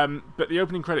 But the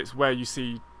opening credits, where you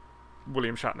see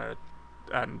William Shatner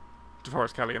and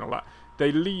DeForest Kelley and all that,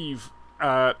 they leave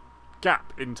a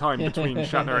gap in time between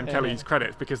Shatner and Kelly's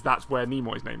credits because that's where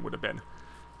Nimoy's name would have been,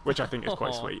 which I think is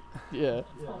quite sweet. Yeah.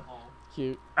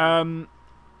 Cute.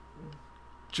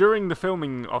 During the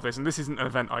filming of this, and this isn't an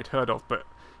event I'd heard of, but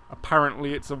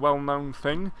apparently it's a well-known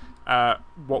thing,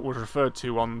 what was referred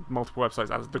to on multiple websites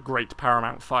as the Great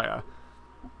Paramount Fire,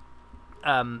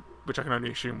 which I can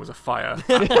only assume was a fire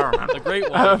at Paramount. A great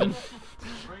one.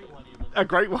 A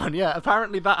great one, yeah.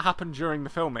 Apparently that happened during the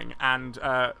filming, and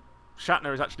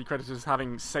Shatner is actually credited as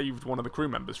having saved one of the crew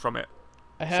members from it.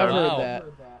 I have So- heard Wow. that.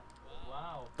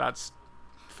 That's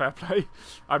fair play.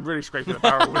 I'm really scraping the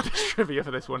barrel with this trivia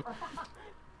for this one.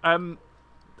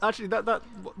 Actually, that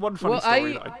one funny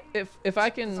story. If I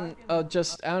can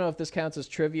just, I don't know if this counts as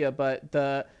trivia, but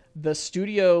the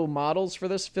studio models for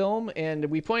this film, and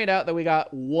we pointed out that we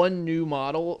got one new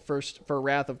model for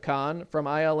Wrath of Khan from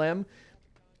ILM.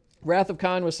 Wrath of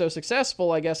Khan was so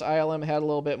successful, I guess ILM had a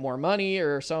little bit more money,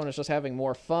 or someone was just having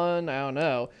more fun, I don't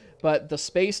know. But the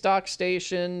space dock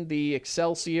station, the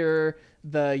Excelsior,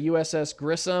 the USS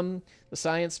Grissom, the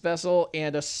science vessel,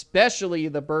 and especially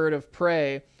the Bird of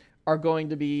Prey are going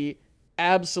to be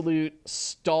absolute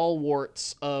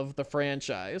stalwarts of the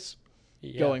franchise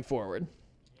going forward.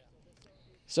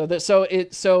 So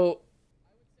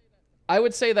I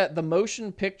would say that the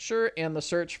motion picture and the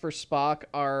search for Spock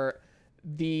are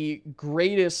the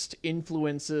greatest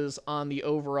influences on the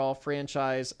overall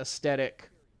franchise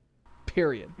aesthetic,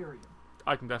 period.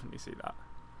 I can definitely see that.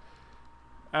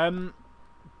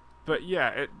 But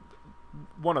yeah,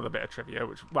 one other bit of trivia,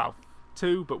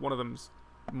 two, but one of them's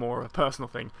more a personal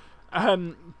thing.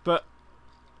 But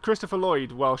Christopher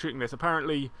Lloyd, while shooting this,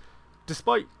 apparently,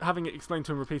 despite having it explained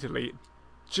to him repeatedly,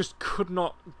 just could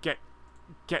not get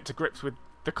to grips with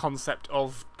the concept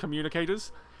of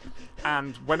communicators.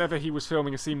 And whenever he was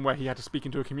filming a scene where he had to speak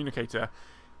into a communicator,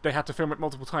 they had to film it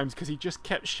multiple times because he just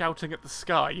kept shouting at the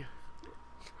sky.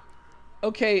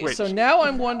 Okay, so now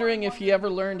I'm wondering if he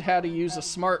ever learned how to use a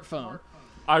smartphone.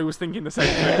 I was thinking the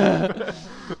same thing.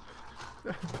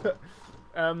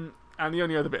 And the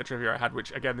only other bit of trivia I had,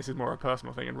 which again, this is more a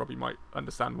personal thing, and Robbie might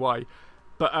understand why.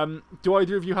 But do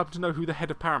either of you happen to know who the head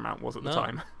of Paramount was at the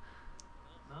time?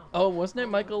 Oh, wasn't it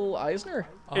Michael Eisner?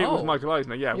 It was Oh. Michael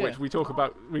Eisner, yeah. Yeah. Which we talk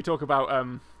about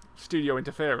studio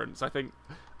interference. I think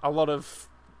a lot of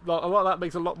that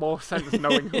makes a lot more sense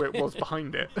knowing who it was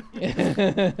behind it.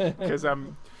 Because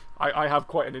I have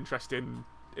quite an interest in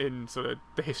in sort of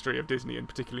the history of Disney, and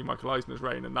particularly Michael Eisner's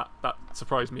reign, and that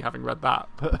surprised me having read that.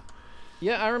 But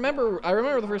Yeah, I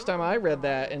remember the first time I read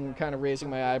that and kind of raising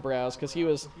my eyebrows, because he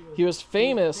was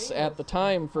famous at the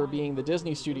time for being the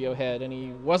Disney studio head, and he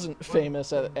wasn't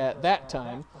famous at that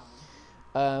time.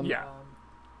 yeah.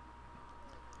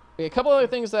 A couple other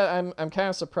things that I'm kind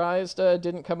of surprised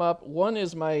didn't come up. One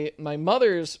is my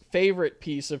mother's favorite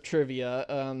piece of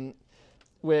trivia,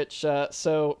 which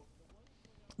so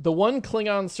the one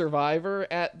Klingon survivor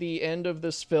at the end of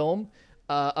this film,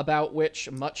 about which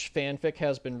much fanfic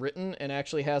has been written and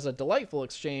actually has a delightful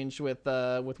exchange with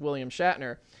William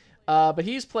Shatner, but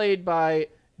he's played by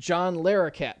John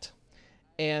Larroquette,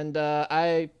 and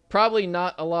I probably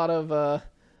not a lot of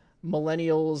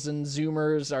millennials and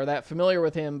zoomers are that familiar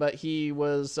with him, but he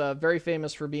was very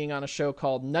famous for being on a show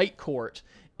called Night Court.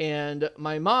 And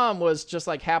my mom was just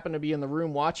like happened to be in the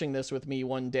room watching this with me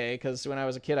one day, because when I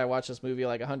was a kid I watched this movie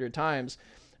like 100 times.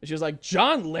 And she was like,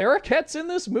 John Larroquette's in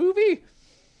this movie?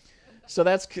 So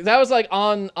that was like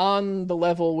on the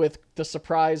level with the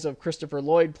surprise of Christopher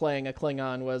Lloyd playing a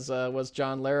Klingon was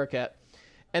John Larroquette.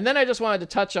 And then I just wanted to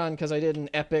touch on, because I did an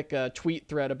epic tweet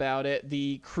thread about it,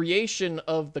 the creation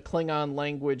of the Klingon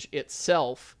language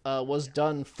itself was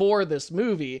done for this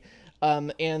movie.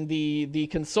 And the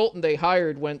consultant they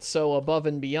hired went so above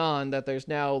and beyond that there's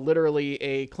now literally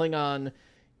a Klingon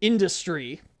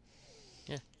industry.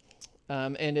 Yeah.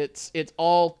 And it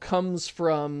all comes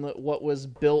from what was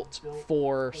built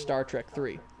for Star Trek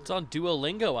 3. It's on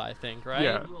Duolingo, I think, right?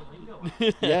 Yeah.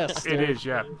 Yes. It is,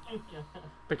 yeah.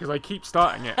 Because I keep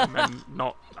starting it and then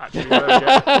not actually learning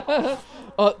it.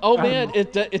 Oh man,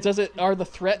 it does it. Are the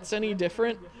threats any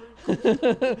different?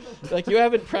 Like, you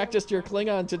haven't practiced your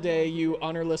Klingon today, you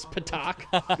honorless Patak.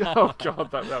 Oh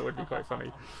god, that would be quite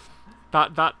funny.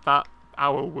 That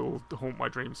hour will haunt my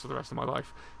dreams for the rest of my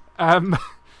life.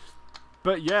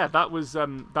 But yeah, that was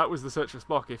the Search for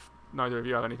Spock. If neither of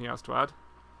you have anything else to add.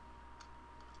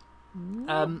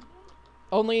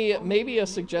 Only maybe a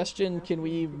suggestion, can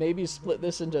we maybe split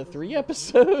this into 3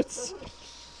 episodes?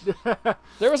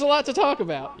 There was a lot to talk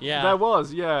about. Yeah. There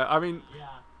was, yeah. I mean,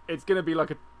 it's going to be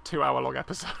like a 2-hour-long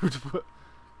episode, but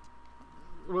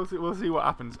we'll see what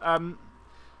happens.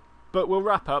 But we'll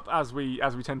wrap up as we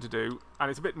tend to do, and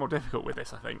it's a bit more difficult with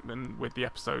this, I think, than with the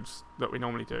episodes that we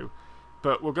normally do.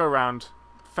 But we'll go around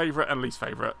favourite and least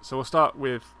favourite. So we'll start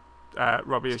with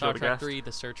Robbie as you're the Star Trek guest. 3,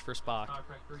 The Search for Spock.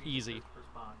 Easy.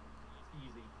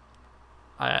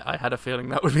 I had a feeling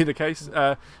that would be the case.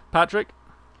 Patrick?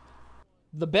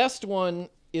 The best one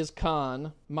is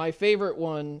Khan. My favorite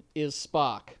one is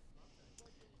Spock.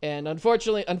 And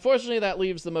unfortunately, that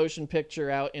leaves the motion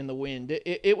picture out in the wind.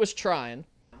 It was trying.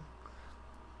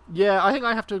 Yeah, I think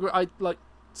I have to agree.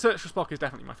 Search for Spock is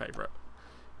definitely my favourite.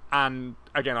 And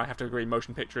again, I have to agree,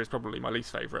 motion picture is probably my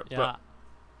least favourite. Yeah. But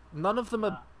none of them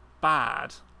are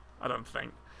bad, I don't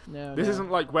think. No, This no. isn't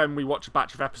like when we watch a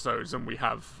batch of episodes and we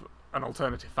have an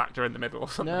alternative factor in the middle or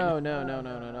something.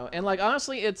 No. And like,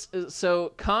 honestly, it's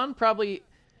so Khan probably.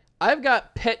 I've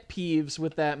got pet peeves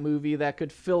with that movie that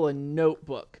could fill a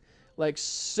notebook. Like,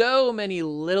 so many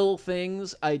little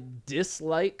things I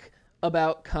dislike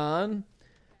about Khan,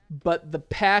 but the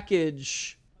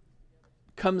package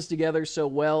comes together so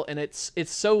well, and it's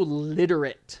so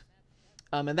literate.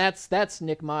 And that's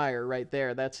Nick Meyer right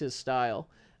there. That's his style.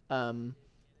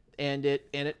 And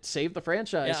it saved the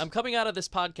franchise. Yeah, I'm coming out of this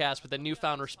podcast with a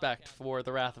newfound respect for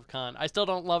The Wrath of Khan. I still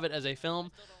don't love it as a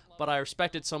film, but I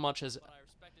respect it so much as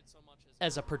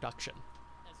a production.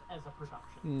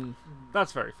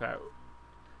 That's very fair.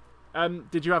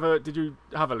 Did you have a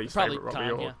least Probably favourite, Khan,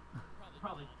 Robbie? yeah.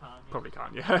 Probably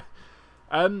can't, yeah.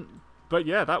 But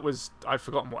yeah, that was... I've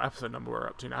forgotten what episode number we're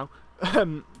up to now.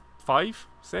 5?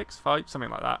 6? 5?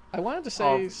 Something like that. I wanted to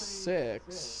say 6.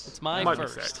 It's my Might be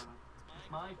first. 6.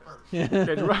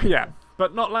 Yeah,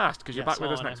 but not last, because you're Yes, back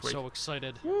with us and next I'm week. so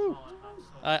excited.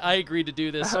 I agreed to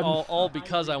do this all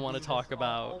because I want to talk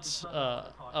about Star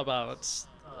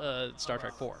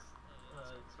Trek 4.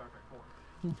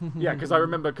 Yeah, because I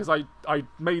remember, I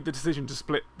made the decision to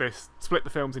split the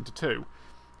films into 2,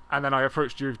 and then I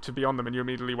approached you to be on them, and you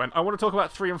immediately went, I want to talk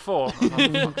about 3 and 4. I was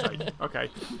like, for fuck's sake. Okay,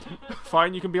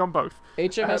 fine, you can be on both.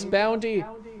 HMS Bounty.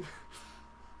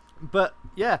 But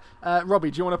yeah,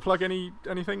 Robbie, do you want to plug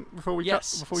anything before we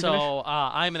Yes. before we So finish?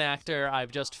 I'm an actor.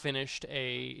 I've just finished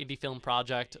a indie film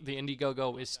project. The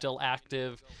Indiegogo is still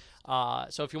active.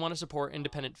 So if you want to support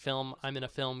independent film, I'm in a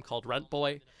film called Rent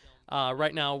Boy.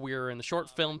 Right now we're in the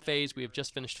short film phase. We have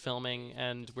just finished filming,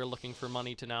 and we're looking for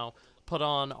money to now put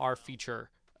on our feature.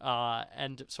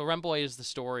 And so Rent Boy is the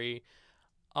story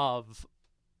of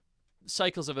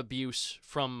cycles of abuse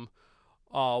from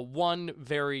one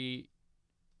very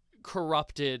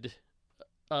corrupted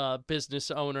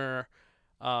business owner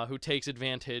who takes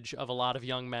advantage of a lot of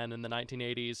young men in the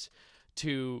 1980s,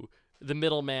 to the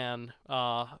middleman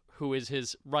who is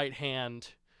his right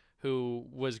hand, who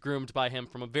was groomed by him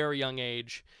from a very young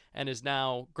age and is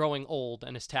now growing old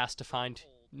and is tasked to find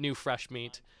new fresh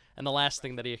meat. And the last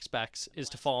thing that he expects is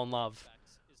to fall in love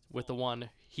with the one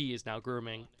he is now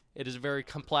grooming. It is a very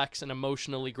complex and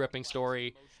emotionally gripping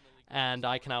story, and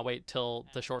I cannot wait till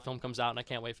the short film comes out, and I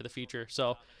can't wait for the feature.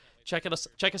 So check us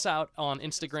out on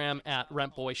Instagram at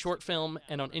RentBoyShortFilm,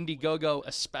 and on Indiegogo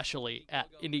especially at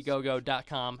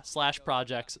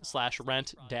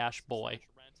indiegogo.com/projects/rent-boy.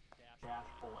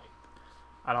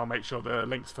 And I'll make sure the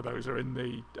links for those are in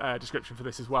the description for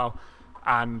this as well.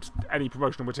 And any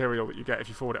promotional material that you get, if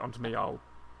you forward it on to me, I'll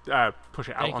push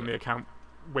it out on the account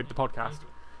with the podcast.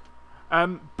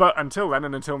 But until then,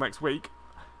 and until next week,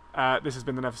 this has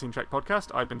been the Never Seen Trek podcast.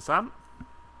 I've been Sam.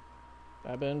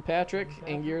 I've been Patrick,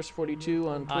 Angears42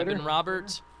 on Twitter. I've been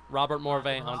Robert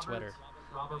Morvay on Twitter.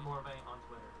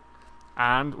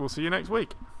 And we'll see you next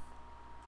week.